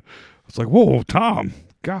did. I was like, whoa, Tom.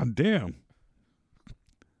 God damn.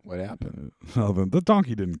 What happened? The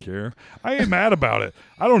donkey didn't care. I ain't mad about it.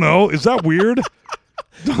 I don't know. Is that weird?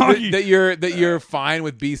 Donkey. that you're fine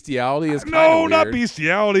with bestiality is kind of No, weird. not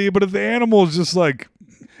bestiality, but if the animal is just like,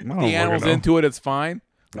 I don't The animal's fucking know. into it, it's fine.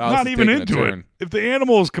 Wow, Not this is even taking a into it. turn. If the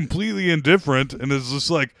animal is completely indifferent and is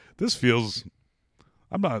just like, this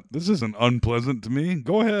isn't unpleasant to me.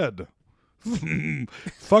 Go ahead.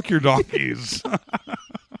 Fuck your donkeys.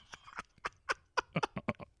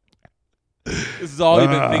 This is all you've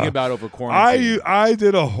been thinking about over quarantine. I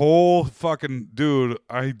did a whole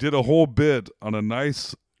bit on a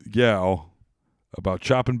nice gal about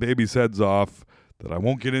chopping babies' heads off that I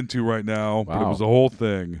won't get into right now, but it was a whole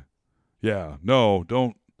thing. Yeah. No,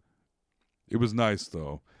 don't. It was nice,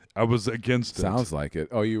 though. I was against it. Sounds like it.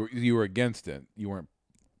 Oh, you were against it. You weren't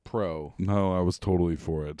pro. No, I was totally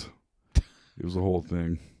for it. It was a whole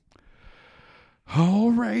thing.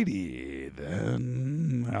 Alrighty,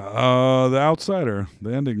 then. The Outsider.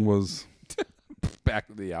 The ending was... Back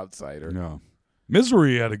to The Outsider. No.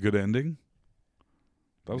 Misery had a good ending.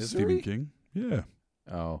 That was Misery? Stephen King. Yeah.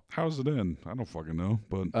 Oh. How's it end? I don't fucking know,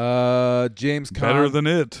 but... James Caan better than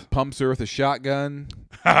it. pumps her with a shotgun.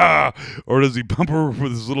 Or does he pump her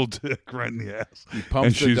with his little dick right in the ass? He pumps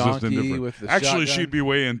and the she's just donkey indifferent. with the Actually, shotgun. she'd be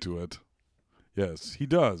way into it. Yes, he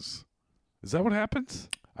does. Is that what happens?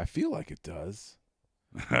 I feel like it does.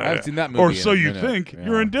 I haven't seen that movie Or in so a you minute. think. Yeah.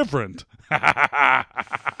 You're indifferent.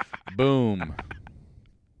 Boom.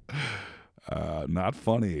 Not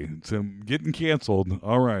funny. It's him getting canceled.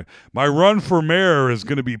 All right. My run for mayor is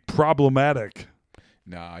going to be problematic.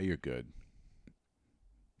 Nah, you're good.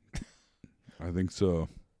 I think so.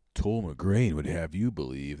 Toll McGrain would have you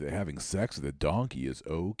believe that having sex with a donkey is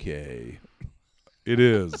okay. It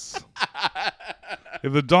is.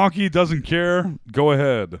 If the donkey doesn't care, go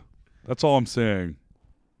ahead. That's all I'm saying.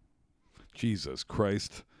 Jesus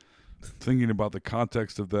Christ. Thinking about the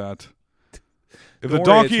context of that. If Don't the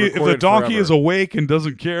worry, it's donkey recorded is forever. awake and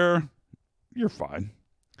doesn't care, you're fine.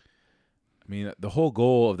 I mean, the whole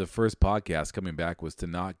goal of the first podcast coming back was to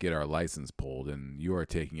not get our license pulled, and you are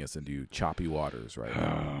taking us into choppy waters right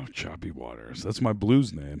now. Oh, Choppy Waters. That's my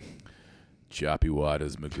blues name. Choppy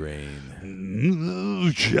Waters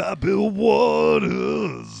McGrain. Choppy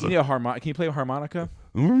Waters. Can you play a harmonica?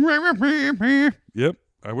 Yep.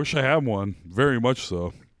 I wish I had one. Very much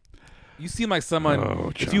so. You seem like someone,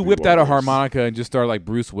 if Choppy you whipped out a Waters. harmonica and just started like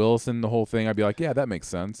Bruce Wilson the whole thing, I'd be like, yeah, that makes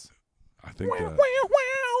sense. I think that.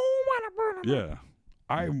 Yeah.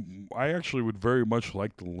 I actually would very much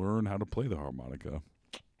like to learn how to play the harmonica.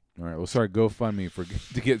 All right, we'll start GoFundMe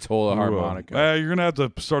to get Toll a harmonica. You're going to have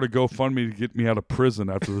to start a GoFundMe to get me out of prison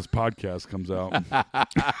after this podcast comes out.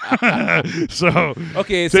 So,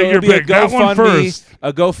 Okay, take so your it'll be a pick. That one first.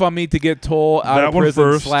 GoFundMe to get Toll out That of one prison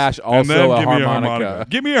first, / and also then a give me harmonica.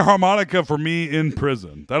 Give me a harmonica for me in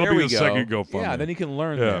prison. That'll There be we the go. second GoFundMe. Yeah, then you can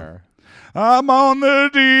learn Yeah. there. I'm on the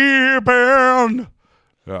deep end.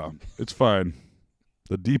 Yeah, it's fine.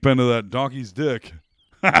 The deep end of that donkey's dick.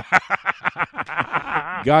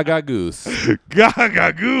 Gaga Goose.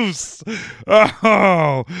 Gaga Goose.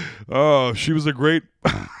 Oh, she was a great.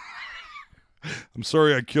 I'm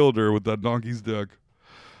sorry I killed her with that donkey's dick.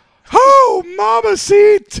 Oh, mama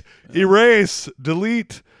seat. Erase.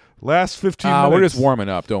 Delete. Last 15 minutes. We're just warming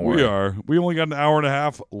up. Don't worry. We are. We only got an hour and a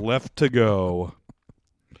half left to go.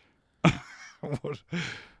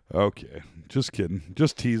 Okay. Just kidding.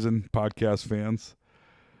 Just teasing, podcast fans.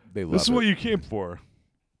 They love This is it. what you came for.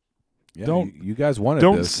 Yeah, you guys wanted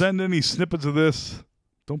Don't this. send any snippets of this.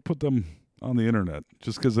 Don't put them on the internet.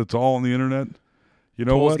 Just because it's all on the internet. You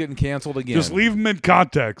know Toll's what? getting canceled again. Just leave them in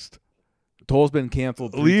context. Toll's been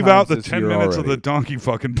canceled 3 Leave times out the this 10 year minutes of already. the donkey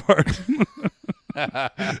fucking part.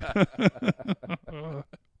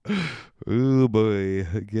 Oh boy.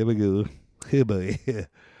 Give a go. Hey boy.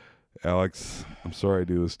 Alex, I'm sorry I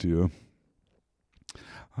do this to you.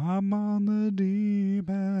 I'm on the deep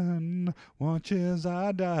end, watch as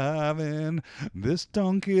I dive in. This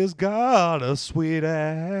donkey's got a sweet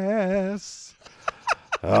ass.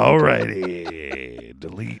 Alrighty,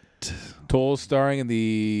 delete. Toll starring in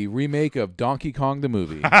the remake of Donkey Kong the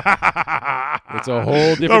movie. It's a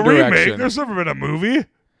whole different remake? direction. There's never been a movie.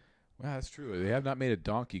 Wow, that's true. They have not made a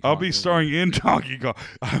Donkey Kong I'll be movie. starring in Donkey Kong.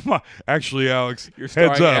 Actually, Alex, You're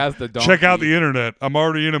heads starring up. as the donkey. Check out the internet. I'm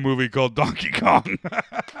already in a movie called Donkey Kong.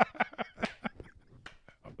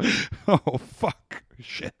 Oh, fuck.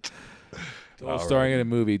 Shit. Toll starring in a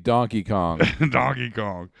movie, Donkey Kong. Donkey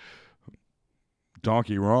Kong.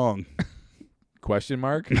 Donkey wrong. Question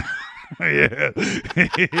mark? Yeah.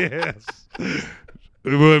 Yes.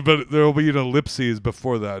 But there will be an ellipses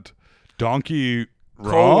before that. Donkey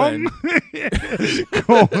wrong?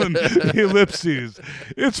 Colon. Ellipses.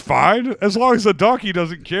 It's fine. As long as the donkey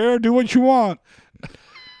doesn't care, do what you want.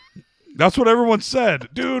 That's what everyone said.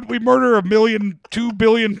 Dude, we murder 1 million, 2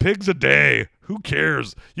 billion pigs a day. Who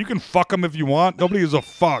cares? You can fuck them if you want. Nobody gives a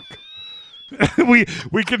fuck. we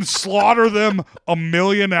can slaughter them 1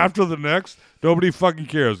 million after the next. Nobody fucking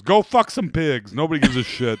cares. Go fuck some pigs. Nobody gives a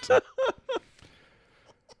shit.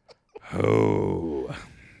 Oh,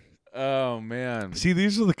 man. See,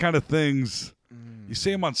 these are the kind of things you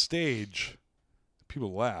say them on stage,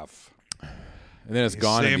 people laugh. And then it's You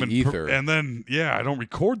gone say in the 'em ether. and then, yeah, I don't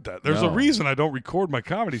record that. There's a No. reason I don't record my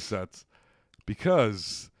comedy sets,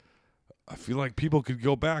 because I feel like people could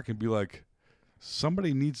go back and be like,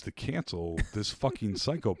 somebody needs to cancel this fucking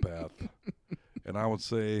psychopath. And I would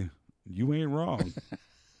say, you ain't wrong.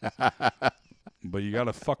 But you got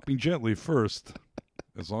to fuck me gently first,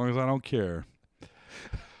 as long as I don't care.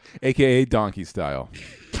 AKA Donkey Style.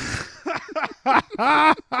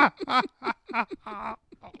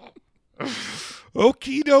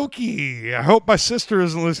 Okie dokie. I hope my sister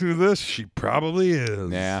isn't listening to this. She probably is.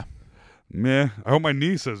 Nah. Meh. I hope my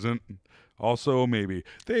niece isn't. Also, maybe.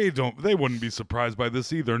 They wouldn't be surprised by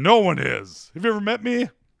this either. No one is. Have you ever met me?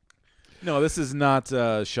 No, this is not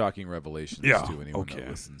shocking revelations Yeah, to anyone okay. that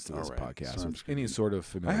listens to this All right. podcast. So I'm or just any sort of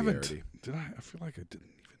I haven't. familiarity. Did I? I feel like I didn't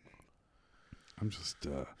even. I'm just.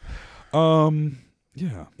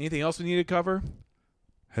 Yeah. Anything else we need to cover?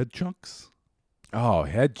 Head chunks. Oh,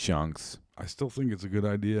 head chunks. I still think it's a good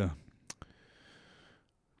idea.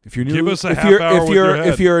 If you're new, Give us a if half you're, hour if with you're your head.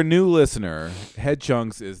 if you're a new listener, head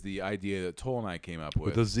chunks is the idea that Toll and I came up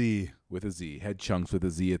with With a Z. With a Z. Head chunks with a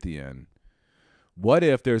Z at the end. What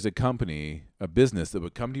if there's a company, a business that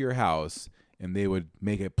would come to your house and they would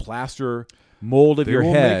make a plaster mold of They your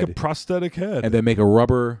will head make a prosthetic head. and then make a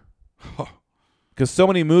rubber? Because so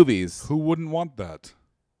many movies Who wouldn't want that?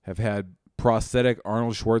 have had prosthetic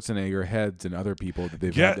Arnold Schwarzenegger heads and other people that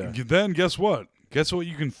they've had to. Then guess what? Guess what?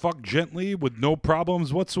 You can fuck gently with no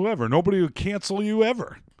problems whatsoever. Nobody will cancel you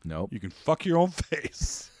ever. Nope. You can fuck your own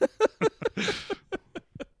face.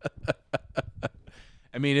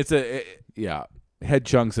 I mean, yeah. Head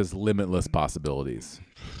chunks has limitless possibilities.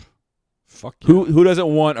 Fuck yeah. Who doesn't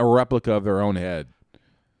want a replica of their own head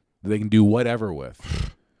that they can do whatever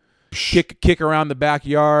with? Kick around the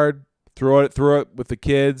backyard, throw it with the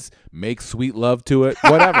kids, make sweet love to it,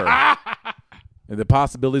 whatever. And the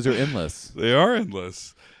possibilities are endless. They are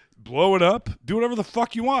endless. Blow it up. Do whatever the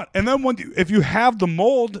fuck you want. And then if you have the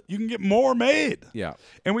mold, you can get more made. Yeah.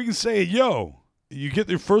 And we can say, yo, you get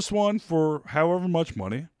your first one for however much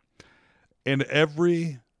money, and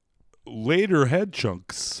every later head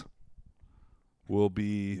chunks will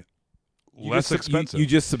be less expensive. You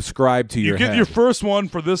just subscribe to your You get head. your first one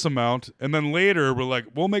for this amount, and then later we're like,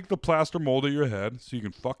 we'll make the plaster mold of your head so you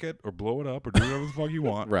can fuck it or blow it up or do whatever the fuck you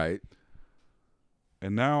want. Right.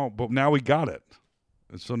 And now we got it.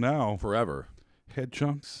 And so now, Forever. head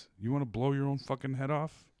chunks, you want to blow your own fucking head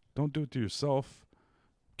off? Don't do it to yourself.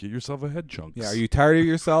 Get yourself a head chunks. Yeah. Are you tired of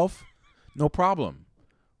yourself? No problem.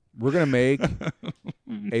 We're going to make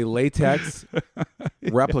a latex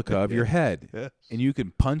replica of your head. Yes. And you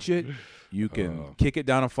can punch it. You can kick it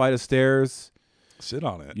down a flight of stairs. Sit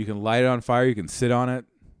on it. You can light it on fire. You can sit on it.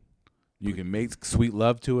 You can make sweet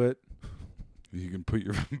love to it. You can put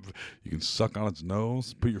your, you can suck on its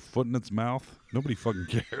nose, put your foot in its mouth. Nobody fucking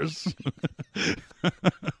cares.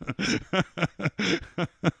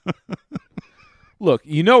 Look,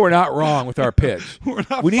 we're not wrong with our pitch. We're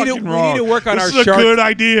not we need fucking to wrong. We need to work on this our is Shark. a good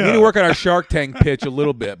idea. We need to work on our Shark Tank pitch a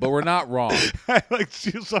little bit, but we're not wrong. I like to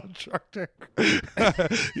see us on Shark Tank.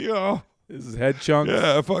 This is head chunks.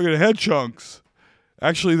 Yeah, fucking head chunks.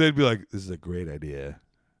 Actually, they'd be like, "This is a great idea."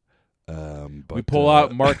 But we pull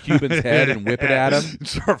out Mark Cuban's head and whip it at him.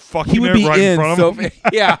 Start fucking He would it be right in in. front So of him.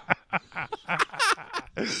 yeah,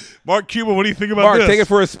 Mark Cuban, what do you think about Mark, this? take it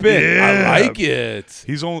for a spin. Yeah. I like it.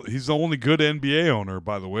 He's the only good NBA owner,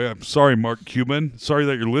 by the way. I'm sorry, Mark Cuban. Sorry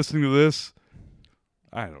that you're listening to this.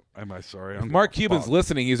 Am I sorry? If Mark Cuban's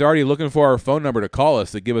listening, he's already looking for our phone number to call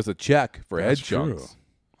us to give us a check for head chunks.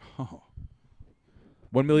 Oh.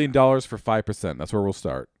 $1 million for 5%. That's where we'll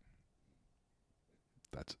start.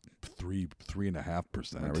 That's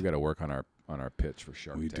 3.5%. We got to work on our pitch for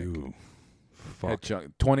Shark We Tank. do. Head Fuck.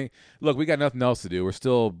 chunk 20. Look, we got nothing else to do. We're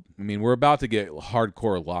still. We're about to get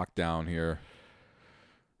hardcore lockdown here.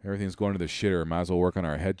 Everything's going to the shitter. Might as well work on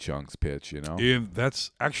our head chunks pitch. And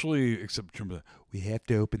that's actually, except we have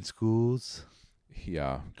to open schools.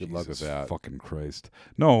 Yeah. Good luck with Jesus that. Fucking Christ.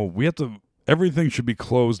 No, we have to. Everything should be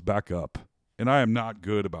closed back up, and I am not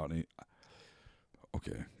good about it.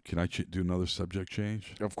 Okay, can I do another subject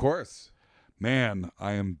change? Of course. Man,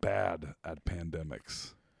 I am bad at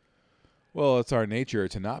pandemics. Well, it's our nature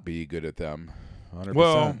to not be good at them. 100%.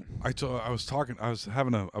 Well, I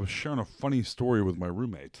was sharing a funny story with my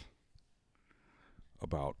roommate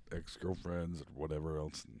about ex-girlfriends or whatever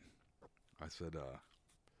else. And I said,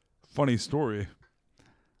 funny story.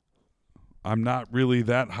 I'm not really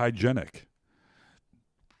that hygienic.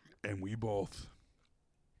 And we both,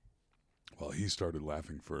 well, he started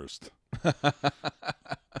laughing first.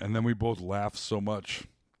 And then we both laughed so much.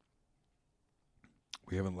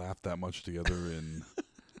 We haven't laughed that much together in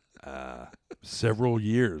several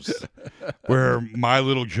years. Where my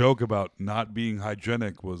little joke about not being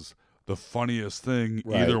hygienic was the funniest thing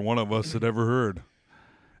either one of us had ever heard.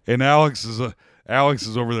 And Alex is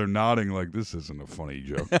over there nodding like, this isn't a funny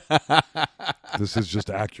joke. This is just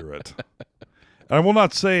accurate. And I will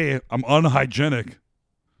not say I'm unhygienic.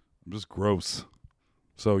 I'm just gross.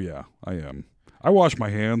 So yeah, I am. I wash my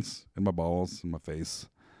hands and my balls and my face.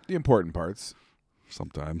 The important parts.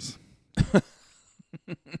 Sometimes. I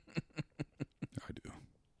do.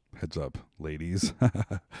 Heads up, ladies.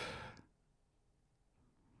 If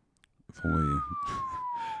only...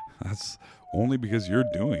 That's only because you're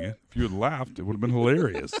doing it. If you had laughed, it would have been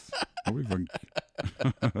hilarious.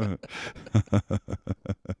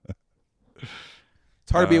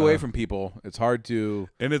 It's hard to be away from people. It's hard to...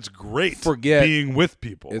 And it's great forget being with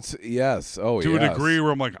people. It's yes. Oh, to a degree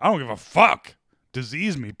where I'm like, I don't give a fuck.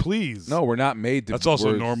 Disease me, please. No, we're not made to... That's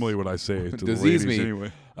also normally what I say to the disease ladies me.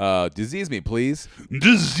 anyway. Disease me, please.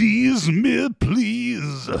 Disease me,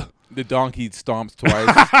 please. The donkey stomps twice.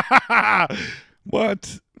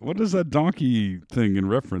 What? What is that donkey thing in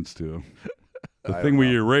reference to? The thing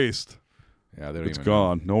we erased. Yeah, they don't it's even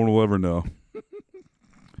gone. know. No one will ever know.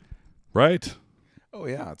 Right? Oh,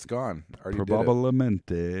 yeah, it's gone. Already did it.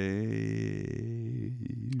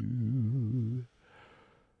 Probablemente.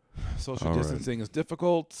 Social distancing is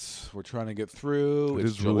difficult. We're trying to get through. It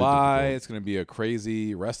It's is really July. difficult. It's going to be a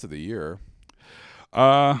crazy rest of the year.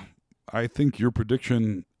 I think your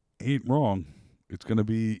prediction ain't wrong. It's going to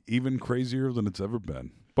be even crazier than it's ever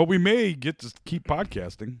been. But we may get to keep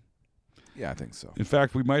podcasting. Yeah, I think so. In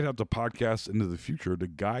fact, we might have to podcast into the future to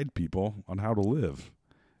guide people on how to live.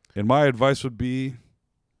 And my advice would be,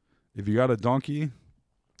 if you got a donkey,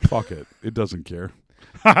 fuck it. It doesn't care.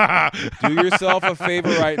 Do yourself a favor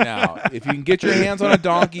right now. If you can get your hands on a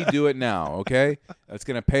donkey, do it now, okay? That's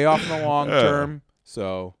going to pay off in the long term.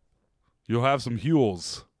 So, you'll have some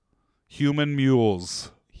hules. Human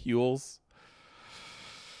mules. Hules?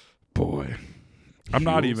 Boy. I'm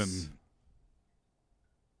not even...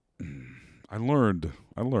 I learned,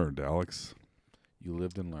 Alex. You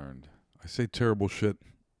lived and learned. I say terrible shit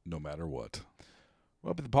no matter what.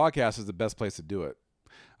 Well, but the podcast is the best place to do it.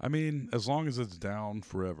 I mean, as long as it's down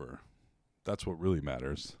forever, that's what really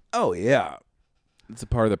matters. Oh, yeah. It's a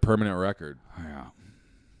part of the permanent record. Yeah.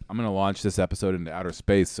 I'm going to launch this episode into outer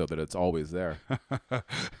space so that it's always there.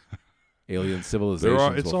 Alien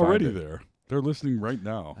civilizations It's will already find it. there. They're listening right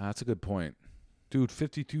now. That's a good point. Dude,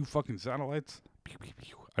 52 fucking satellites. Pew, pew,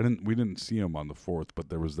 pew. We didn't see them on the 4th, but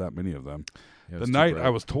there was that many of them. Yeah, it The was too night bright. I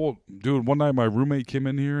was told, dude, one night my roommate came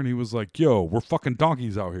in here and he was like, "Yo, we're fucking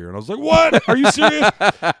donkeys out here," and I was like, "What? Are you serious?"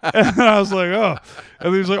 And I was like, "Oh,"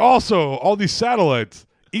 and he was like, "Also, all these satellites,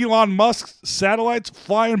 Elon Musk's satellites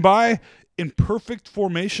flying by in perfect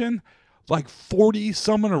formation, like 40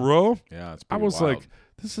 some in a row." Yeah, it's I pretty was wild. like,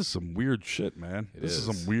 "This is some weird shit, man. This is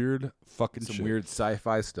is. some weird fucking some shit weird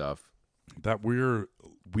sci-fi stuff. that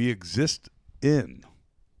we exist in."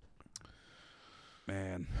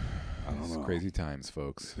 Man, I don't It's know. crazy times,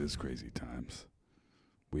 folks. It is crazy times.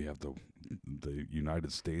 We have the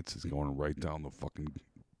United States is going right down the fucking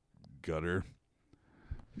gutter,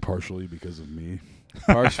 partially because of me.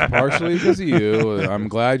 Partially because of you. I'm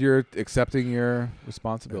glad you're accepting your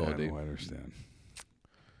responsibility. I understand.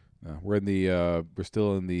 We're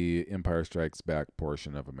still in the Empire Strikes Back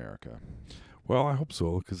portion of America. Well, I hope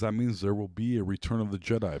so, because that means there will be a Return of the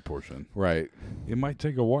Jedi portion. Right. It might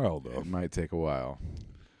take a while, though. It might take a while.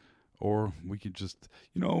 Or we could just,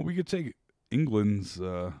 we could take England's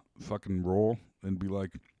fucking role and be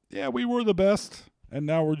like, yeah, we were the best, and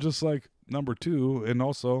now we're just like number 2, and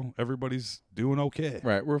also everybody's doing okay.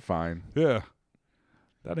 Right, we're fine. Yeah.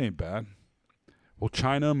 That ain't bad. Will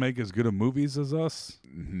China make as good of movies as us?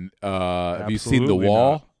 Have you seen The Absolutely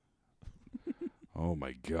Wall? not. Oh,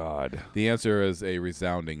 my God. The answer is a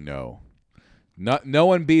resounding no. No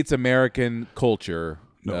one beats American culture.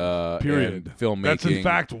 No, period. And filmmaking. That's in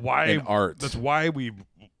fact why and art. That's why we.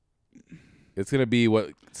 It's gonna be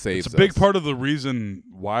what saves It's a big us. part of the reason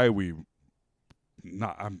why we.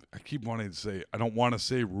 I keep wanting to say. I don't want to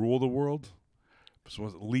say rule the world. So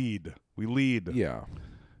lead. We lead. Yeah.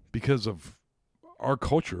 Because of our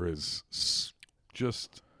culture is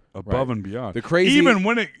just above Right. and beyond. The crazy, even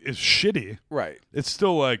when it is shitty. Right. It's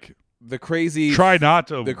still like. The crazy Try not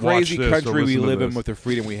to the watch crazy this or country we listen to live in this. with the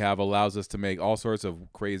freedom we have allows us to make all sorts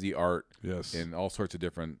of crazy art Yes. in all sorts of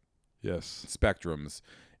different Yes. spectrums,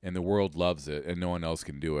 and the world loves it, and no one else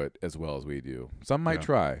can do it as well as we do. Some might Yeah.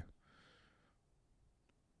 try,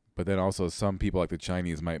 but then also some people like the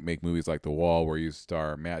Chinese might make movies like The Wall, where you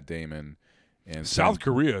star Matt Damon and South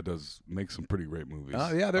Korea does make some pretty great movies.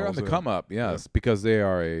 Oh yeah, they're I on the was come up. Yes, because they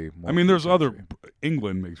are a. More I mean, there's free other. country.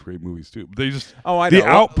 England makes great movies too. They just I the know.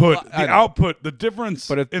 output. I The know. output. The difference.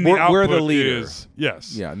 But in the we're output the leader. is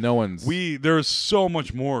yes. Yeah, no one's. There's so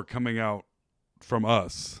much more coming out from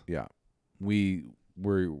us. Yeah, we're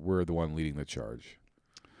the one leading the charge.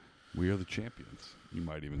 We are the champions. You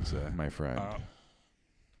might even say, my friend.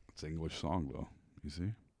 It's an English song though. You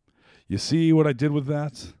see. You see what I did with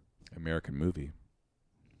that? American movie.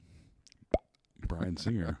 Bryan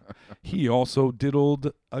Singer. He also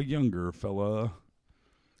diddled a younger fella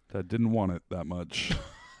that didn't want it that much.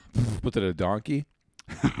 Was it a donkey?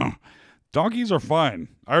 Donkeys are fine.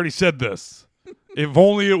 I already said this. If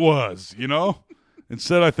only it was,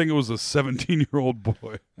 Instead, I think it was a 17-year-old boy.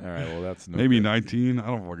 All right, well, that's no maybe good. 19. I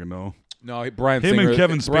don't fucking know. No, Bryan Him Singer. and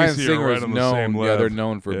Kevin Bryan Spacey Singer are right is on the known. same Yeah, they're level.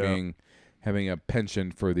 known for Yeah. having a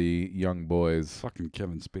penchant for the young boys. Fucking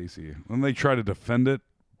Kevin Spacey. And they try to defend it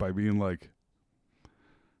by being like,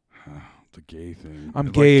 the gay thing. I'm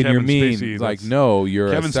Like gay and Kevin you're mean. Spacey, Like, that's- no,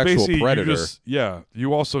 you're Kevin a sexual Spacey, predator.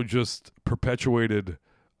 You also just perpetuated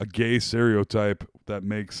a gay stereotype that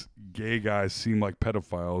makes gay guys seem like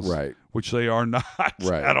pedophiles. Right. Which they are not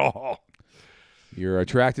Right. at all. You're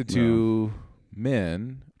attracted to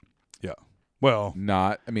men. Yeah. Well,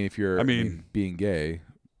 if you're being gay.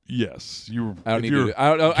 Yes, you. I don't if need you're to.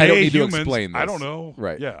 I don't gay need to humans, explain this. I don't know.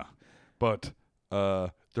 Right. Yeah, but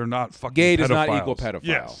they're not fucking. Gay does pedophiles. not equal pedophile.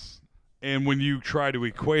 Yes, and when you try to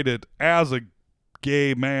equate it as a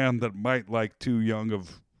gay man that might like too young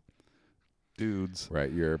of dudes,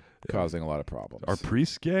 Right. You're causing a lot of problems. are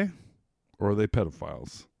priests gay, or are they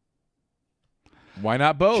pedophiles? Why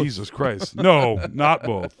not both? Jesus Christ! No, not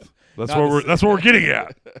both. That's Not what the we're. same. That's what we're getting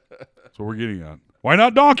at. That's what we're getting at. Why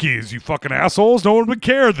not donkeys? You fucking assholes! No one would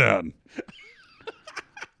care then.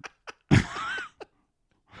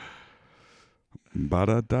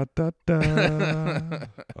 Ba-da-da-da-da.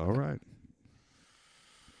 All right.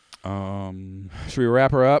 Should we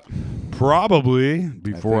wrap her up? Probably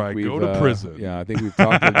before I think go we've, to prison. Yeah, I think we've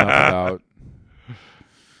talked enough about.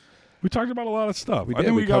 We talked about a lot of stuff. We I did.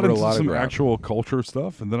 think We we got covered a into lot of some ground. actual culture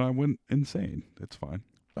stuff, and then I went insane. It's fine.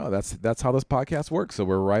 Oh, that's how this podcast works. So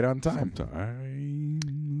we're right on time.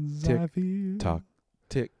 Sometimes Tick, I feel... Talk,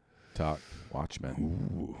 tick, tock. Watchmen. Ooh,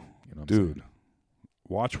 You know what I'm dude, saying?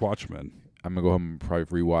 watch Watchmen. I'm gonna go home and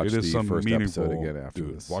probably rewatch It is the some first meaningful. episode again after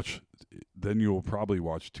Dude, this. watch. Then you'll probably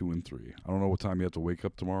watch 2 and 3. I don't know what time you have to wake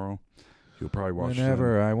up tomorrow. You'll probably watch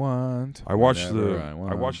whenever them. I want. I watched whenever the. I I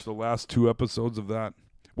want. watched the last 2 episodes of that.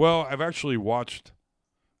 Well, I've actually watched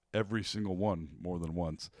every single one more than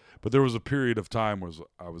once. But there was a period of time where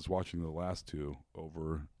I was watching the last two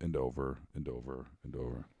over and over and over and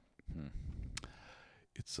over.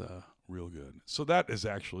 It's real good. So that is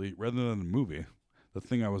actually, rather than a movie, the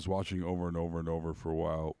thing I was watching over and over and over for a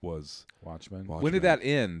while was Watchmen. When did that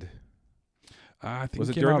end? I think was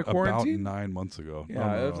it it came during out the quarantine? about 9 months ago. Yeah,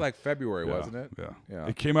 No. it was like February, Yeah, wasn't it? Yeah.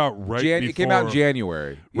 It came out right before. It came out in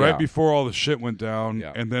January. Right Yeah. before all the shit went down,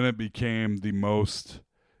 Yeah. and then it became the most.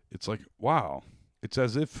 It's like, wow, it's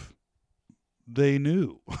as if they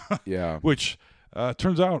knew. Yeah. Which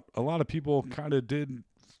turns out a lot of people kind of did.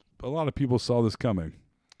 A lot of people saw this coming.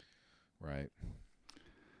 Right.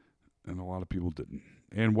 And a lot of people didn't.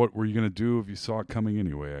 And what were you going to do if you saw it coming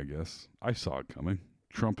anyway, I guess? I saw it coming.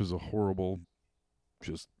 Trump is a horrible,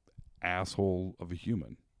 just asshole of a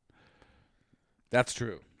human. That's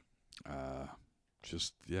true.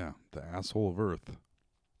 The asshole of Earth.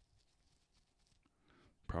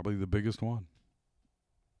 Probably the biggest one.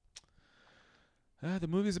 The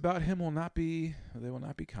movies about him will not be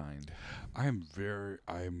kind. I'm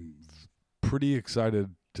pretty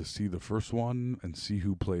excited to see the first one and see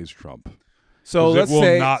who plays Trump. So let's it will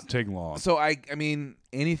say not take long. So I mean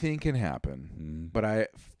anything can happen, but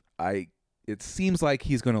it seems like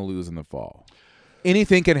he's going to lose in the fall.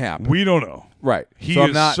 Anything can happen. We don't know. Right. He so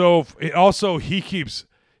is also he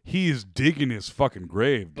is digging his fucking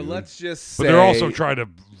grave, dude. But let's just say, but they're also trying to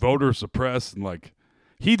voter suppress and like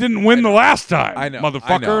he didn't win the last time. I know,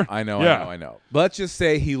 motherfucker. I know. Yeah. Let's just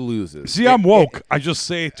say he loses. See, I'm woke. I just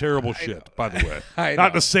say terrible shit. By the way,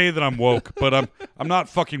 not to say that I'm woke, but I'm not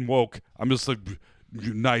fucking woke. I'm just a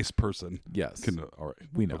nice person. Yes. All right.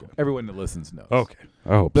 We know. Okay. Everyone that listens knows. Okay.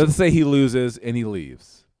 I hope. Let's say he loses and he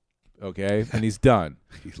leaves. Okay, and he's done.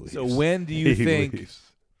 He leaves. So when do you think leaves.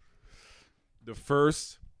 the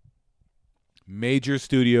first major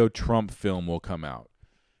studio Trump film will come out?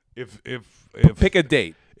 If Pick a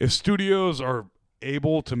date. If studios are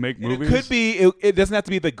able to make movies, it could be. It doesn't have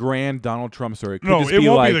to be the grand Donald Trump story. It could no, just it be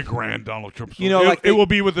won't like, be the grand Donald Trump story. You know, like it will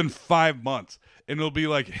be within 5 months, and it'll be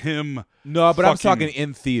like him. No, but I'm talking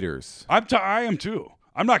in theaters. I am too.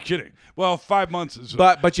 I'm not kidding. Well, 5 months is.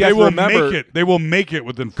 But you have to remember, they will make it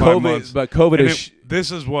within 5 months. But COVID is.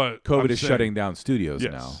 This is what COVID I'm is saying. shutting down studios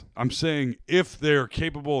Yes. now. I'm saying if they're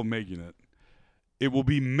capable of making it, it will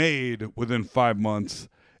be made within 5 months,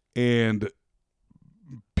 and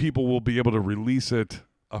people will be able to release it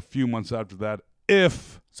a few months after that.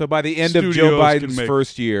 So by the end of Joe studios Biden's can make-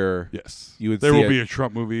 first year, yes, you would there see will be a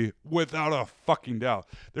Trump movie without a fucking doubt.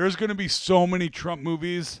 There's going to be so many Trump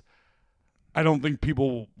movies. I don't think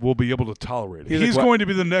people will be able to tolerate it. He's going to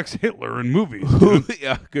be the next Hitler in movies. Dude.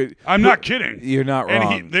 Yeah, good. I'm not kidding. You're not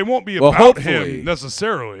wrong. And they won't be Well, about hopefully. him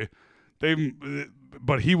necessarily.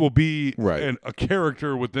 But he will be Right. a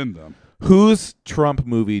character within them. Whose Trump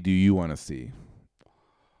movie do you want to see?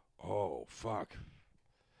 Oh, fuck.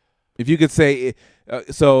 If you could say,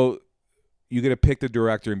 so you're gonna pick the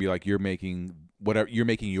director and be like, you're making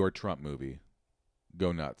your Trump movie.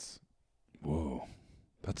 Go nuts. Whoa,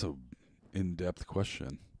 that's a in-depth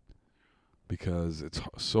question because it's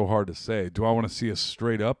so hard to say. Do I want to see a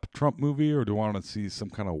straight-up Trump movie or do I want to see some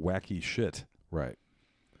kind of wacky shit? Right.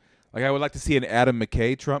 Like I would like to see an Adam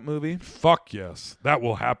McKay Trump movie. Fuck yes, that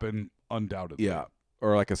will happen undoubtedly. Yeah.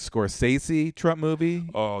 Or like a Scorsese Trump movie.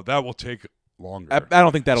 Oh, that will take longer. I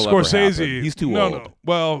don't think that'll Scorsese, ever happen. He's too old. No.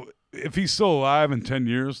 Well, if he's still alive in 10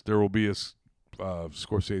 years, there will be a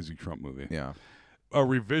Scorsese Trump movie. Yeah. A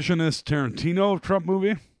revisionist Tarantino Trump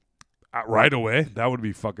movie right away. That would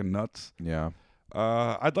be fucking nuts. Yeah.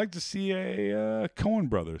 I'd like to see a Coen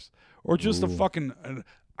Brothers or just a fucking.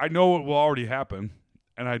 I know it will already happen,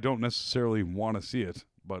 and I don't necessarily want to see it.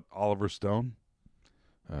 But Oliver Stone.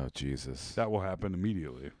 Oh Jesus. That will happen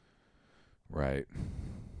immediately. Right.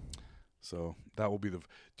 So that will be the.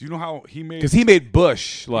 Do you know how he made? Because he made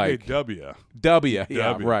Bush he like made W. W. Yeah.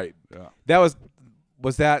 W. Right. Yeah. That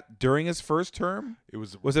was that during his first term? It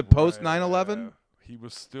was. Was it post 9/11? He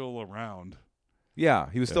was still around. Yeah,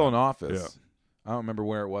 he was still in office. Yeah. I don't remember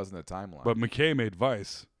where it was in the timeline. But McKay made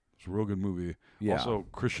Vice. It's a real good movie. Yeah. Also,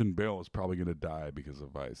 Christian Bale is probably going to die because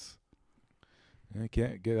of Vice. You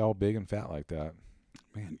can't get all big and fat like that.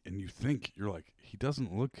 Man, and you think, you're like, he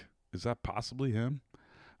doesn't look, is that possibly him?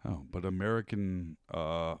 Oh, but American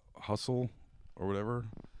Hustle or whatever,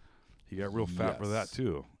 he got real fat for that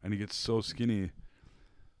too. And he gets so skinny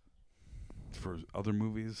for other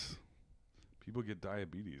movies. People get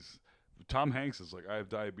diabetes. Tom Hanks is like, I have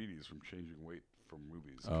diabetes from changing weight from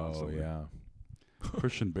movies. Constantly. Yeah.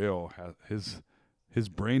 Christian Bale his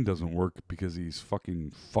brain doesn't work because he's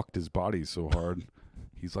fucking fucked his body so hard.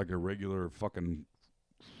 He's like a regular fucking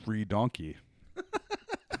free donkey.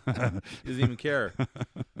 Doesn't even care.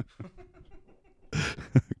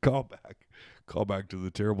 Call back to the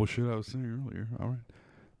terrible shit I was saying earlier. All right.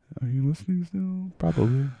 Are you listening still?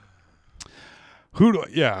 Probably.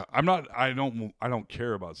 I don't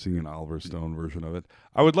care about seeing an Oliver Stone version of it.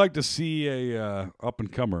 I would like to see a up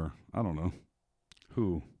and comer. I don't know.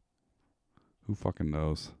 Who fucking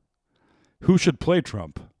knows? Who should play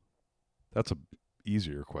Trump? That's a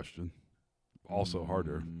easier question. Also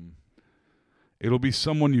harder. It'll be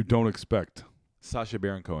someone you don't expect. Sacha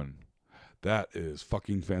Baron Cohen. That is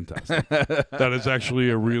fucking fantastic. That is actually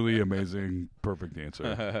a really amazing, perfect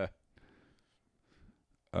answer.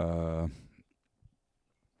 Because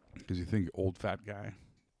you think old fat guy?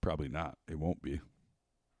 Probably not. It won't be.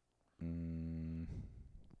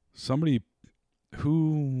 Somebody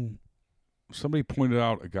pointed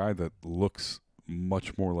out a guy that looks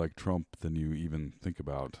much more like Trump than you even think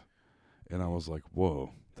about. And I was like,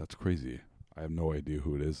 whoa, that's crazy. I have no idea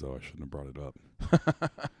who it is, though. I shouldn't have brought it up.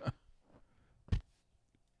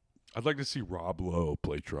 I'd like to see Rob Lowe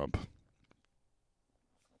play Trump.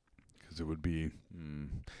 Because it would be...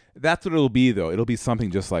 That's what it'll be, though. It'll be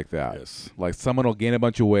something just like that. Yes. Like someone will gain a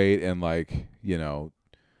bunch of weight and, like,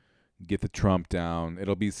 get the Trump down.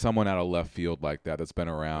 It'll be someone out of left field like that that's been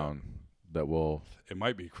around that will... It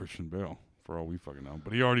might be Christian Bale, for all we fucking know.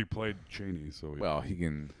 But he already played Cheney, so... Well, he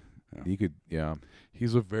can... Yeah. He could, yeah.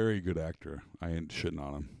 He's a very good actor. I ain't shitting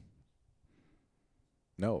on him.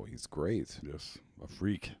 No, he's great. Yes, a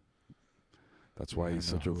freak. That's why he's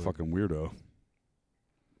such a fucking weirdo.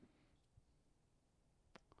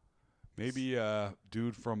 Maybe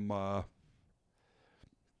dude from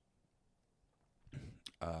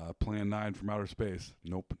Plan 9 from Outer Space.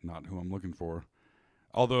 Nope, not who I'm looking for.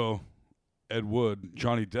 Although Ed Wood,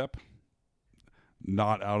 Johnny Depp,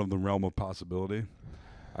 not out of the realm of possibility.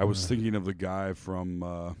 I was thinking of the guy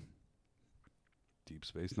from Deep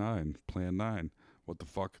Space Nine, Plan 9. What the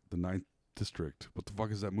fuck? The Ninth District. What the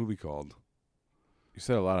fuck is that movie called? You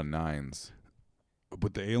said a lot of nines.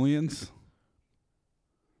 With the aliens?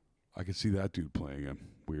 I could see that dude playing him,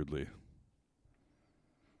 weirdly.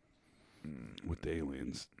 With the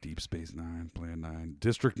aliens. Deep Space Nine, Plan 9.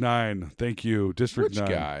 District 9. Thank you. District 9. Which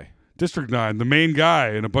guy? District 9. The main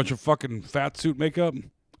guy in a bunch of fucking fat suit makeup.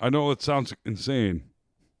 I know it sounds insane.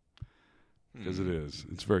 Because it is.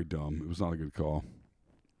 It's very dumb. It was not a good call.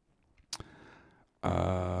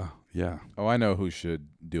 Yeah. Oh, I know who should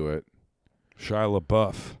do it. Shia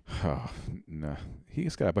LaBeouf. Oh, no.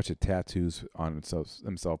 He's got a bunch of tattoos on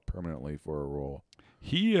himself permanently for a role.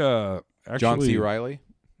 He actually... John C. Reilly?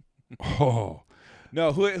 Oh.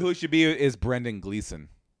 No, who it should be is Brendan Gleeson.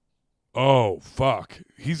 Oh, fuck.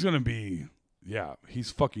 He's going to be... Yeah,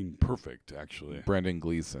 he's fucking perfect, actually. Brendan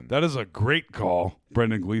Gleeson. That is a great call,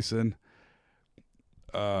 Brendan Gleeson.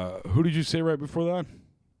 Who did you say right before that?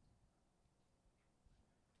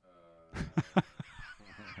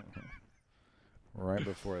 Right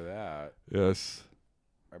before that. Yes.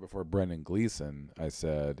 Right before Brendan Gleeson, I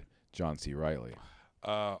said John C. Reilly.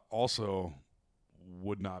 Also,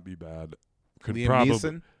 would not be bad. Could Liam probably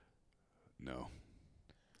Neeson? No.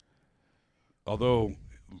 Although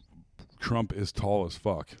Trump is tall as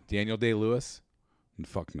fuck. Daniel Day-Lewis?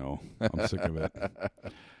 Fuck no. I'm sick of it.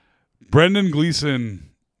 Brendan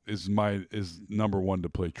Gleeson is number one to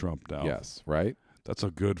play Trump now. Yes, right? That's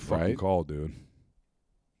a good fucking call, dude.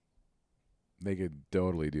 They could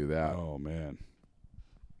totally do that. Oh, man.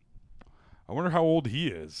 I wonder how old he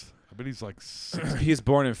is. I bet he's like 60. He's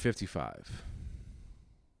born in 55.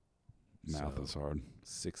 Math is hard.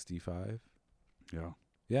 65? Yeah.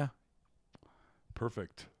 Yeah.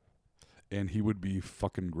 Perfect. And he would be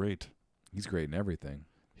fucking great. He's great in everything.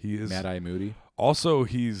 He is. Mad Eye Moody. Also,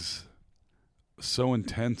 he's so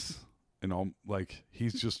intense and all, like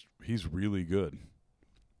he's really good.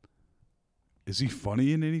 Is he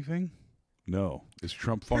funny in anything? No. Is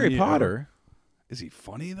Trump funny? Harry Potter. Is he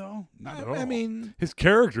funny though? Not at all. I mean, his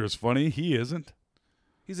character is funny. He isn't.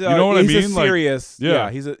 He's you know what I mean? He's a serious.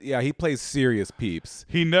 Like, he plays serious peeps.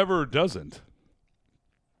 He never doesn't.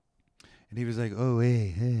 And he was like, "Oh,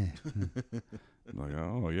 hey." Like,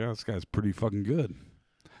 oh yeah, this guy's pretty fucking good.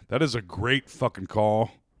 That is a great fucking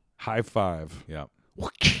call. High five. Yeah.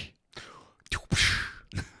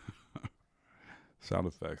 Sound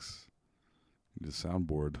effects. The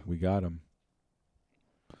soundboard. We got him.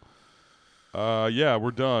 Yeah,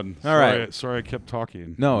 we're done. All right. Sorry, I kept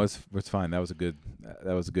talking. No, it's fine. That was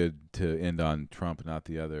good to end on Trump, not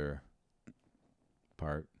the other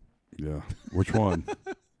part. Yeah. Which one?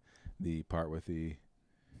 The part with the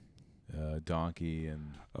donkey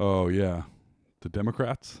and. Oh yeah, the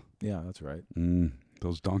Democrats. Yeah, that's right.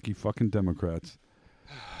 Those donkey fucking Democrats.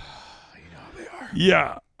 You know how they are.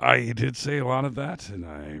 Yeah, I did say a lot of that, and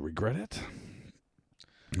I regret it.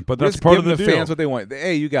 But We're that's just part of giving the the deal. fans what they want.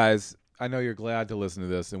 Hey, you guys, I know you're glad to listen to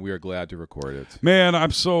this, and we are glad to record it. Man,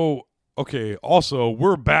 I'm so okay. Also,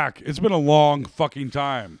 we're back. It's been a long fucking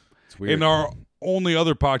time. It's weird. And our only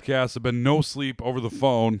other podcasts have been no sleep over the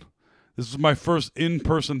phone. This is my first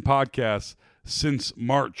in-person podcast since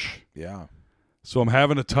March. Yeah. So I'm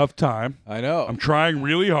having a tough time. I know. I'm trying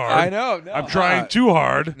really hard. I know. No, I'm trying too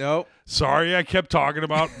hard. Nope. Sorry I kept talking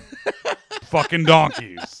about fucking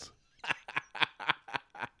donkeys.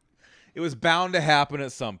 It was bound to happen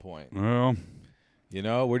at some point. Well,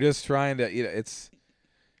 We're just trying to,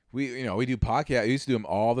 we do podcasts. We used to do them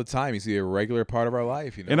all the time. You see a regular part of our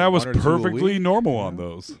life, and I was 1 or 2 a perfectly week. normal on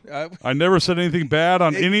those. I never said anything bad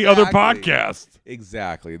on any other podcast.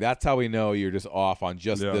 Exactly. That's how we know you're just off on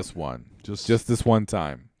just Yeah. this one. Just this one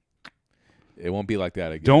time. It won't be like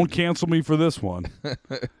that again. Don't cancel me for this one.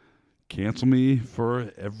 Cancel me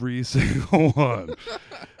for every single one.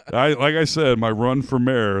 Like I said, my run for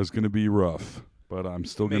mayor is going to be rough, but I'm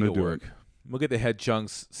still going to do work. We'll get the Head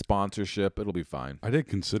Chunks sponsorship. It'll be fine. I did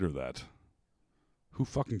consider that. Who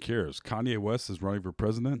fucking cares? Kanye West is running for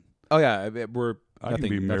president. Oh yeah, I can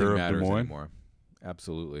be mayor of Des Moines anymore.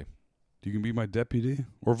 Absolutely. You can be my deputy,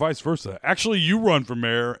 or vice versa. Actually, you run for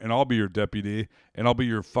mayor, and I'll be your deputy, and I'll be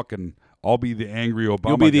your fucking. I'll be the angry Obama.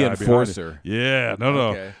 You'll be the guy behind it. enforcer. Yeah, no.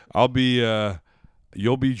 Okay. I'll be.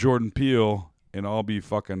 You'll be Jordan Peele, and I'll be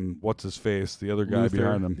fucking what's his face, the other guy Luther,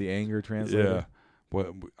 behind him. the anger translator. Yeah.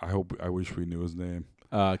 What? I wish we knew his name.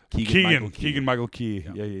 Keegan Michael Key.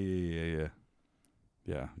 Yeah. Yeah.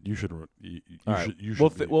 Yeah. You should. You All right. should. You We'll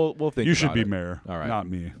should. we'll think. You should about be it. mayor. All right. Not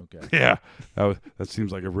me. Okay. Yeah. That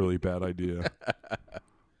seems like a really bad idea.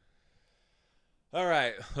 All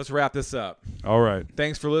right. Let's wrap this up. All right.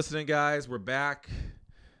 Thanks for listening, guys. We're back.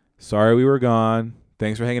 Sorry we were gone.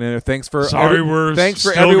 Thanks for hanging in there. Thanks for Thanks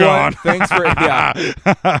for everyone. gone. Thanks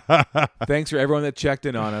for Thanks for everyone that checked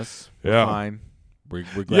in on us. We're fine. We're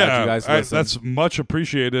glad you guys listened. That's much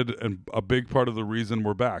appreciated and a big part of the reason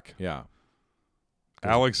we're back. Yeah.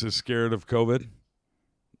 Alex is scared of COVID.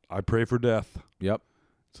 I pray for death. Yep.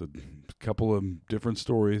 It's a couple of different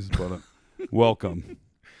stories, but welcome.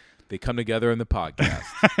 They come together in the podcast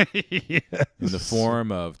Yes. in the form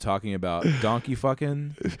of talking about donkey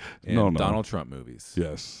fucking and Donald Trump movies.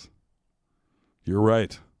 Yes. You're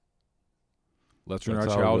right. Let's Ruin Our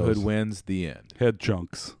That's how it Childhood goes. wins the end. Head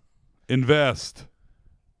chunks. Invest.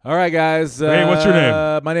 All right, guys. Hey, what's your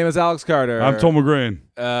name? My name is Alex Carter. I'm Tom McGrain.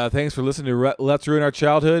 Thanks for listening to Let's Ruin Our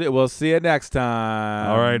Childhood. We'll see you next time.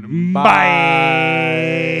 All right. Bye.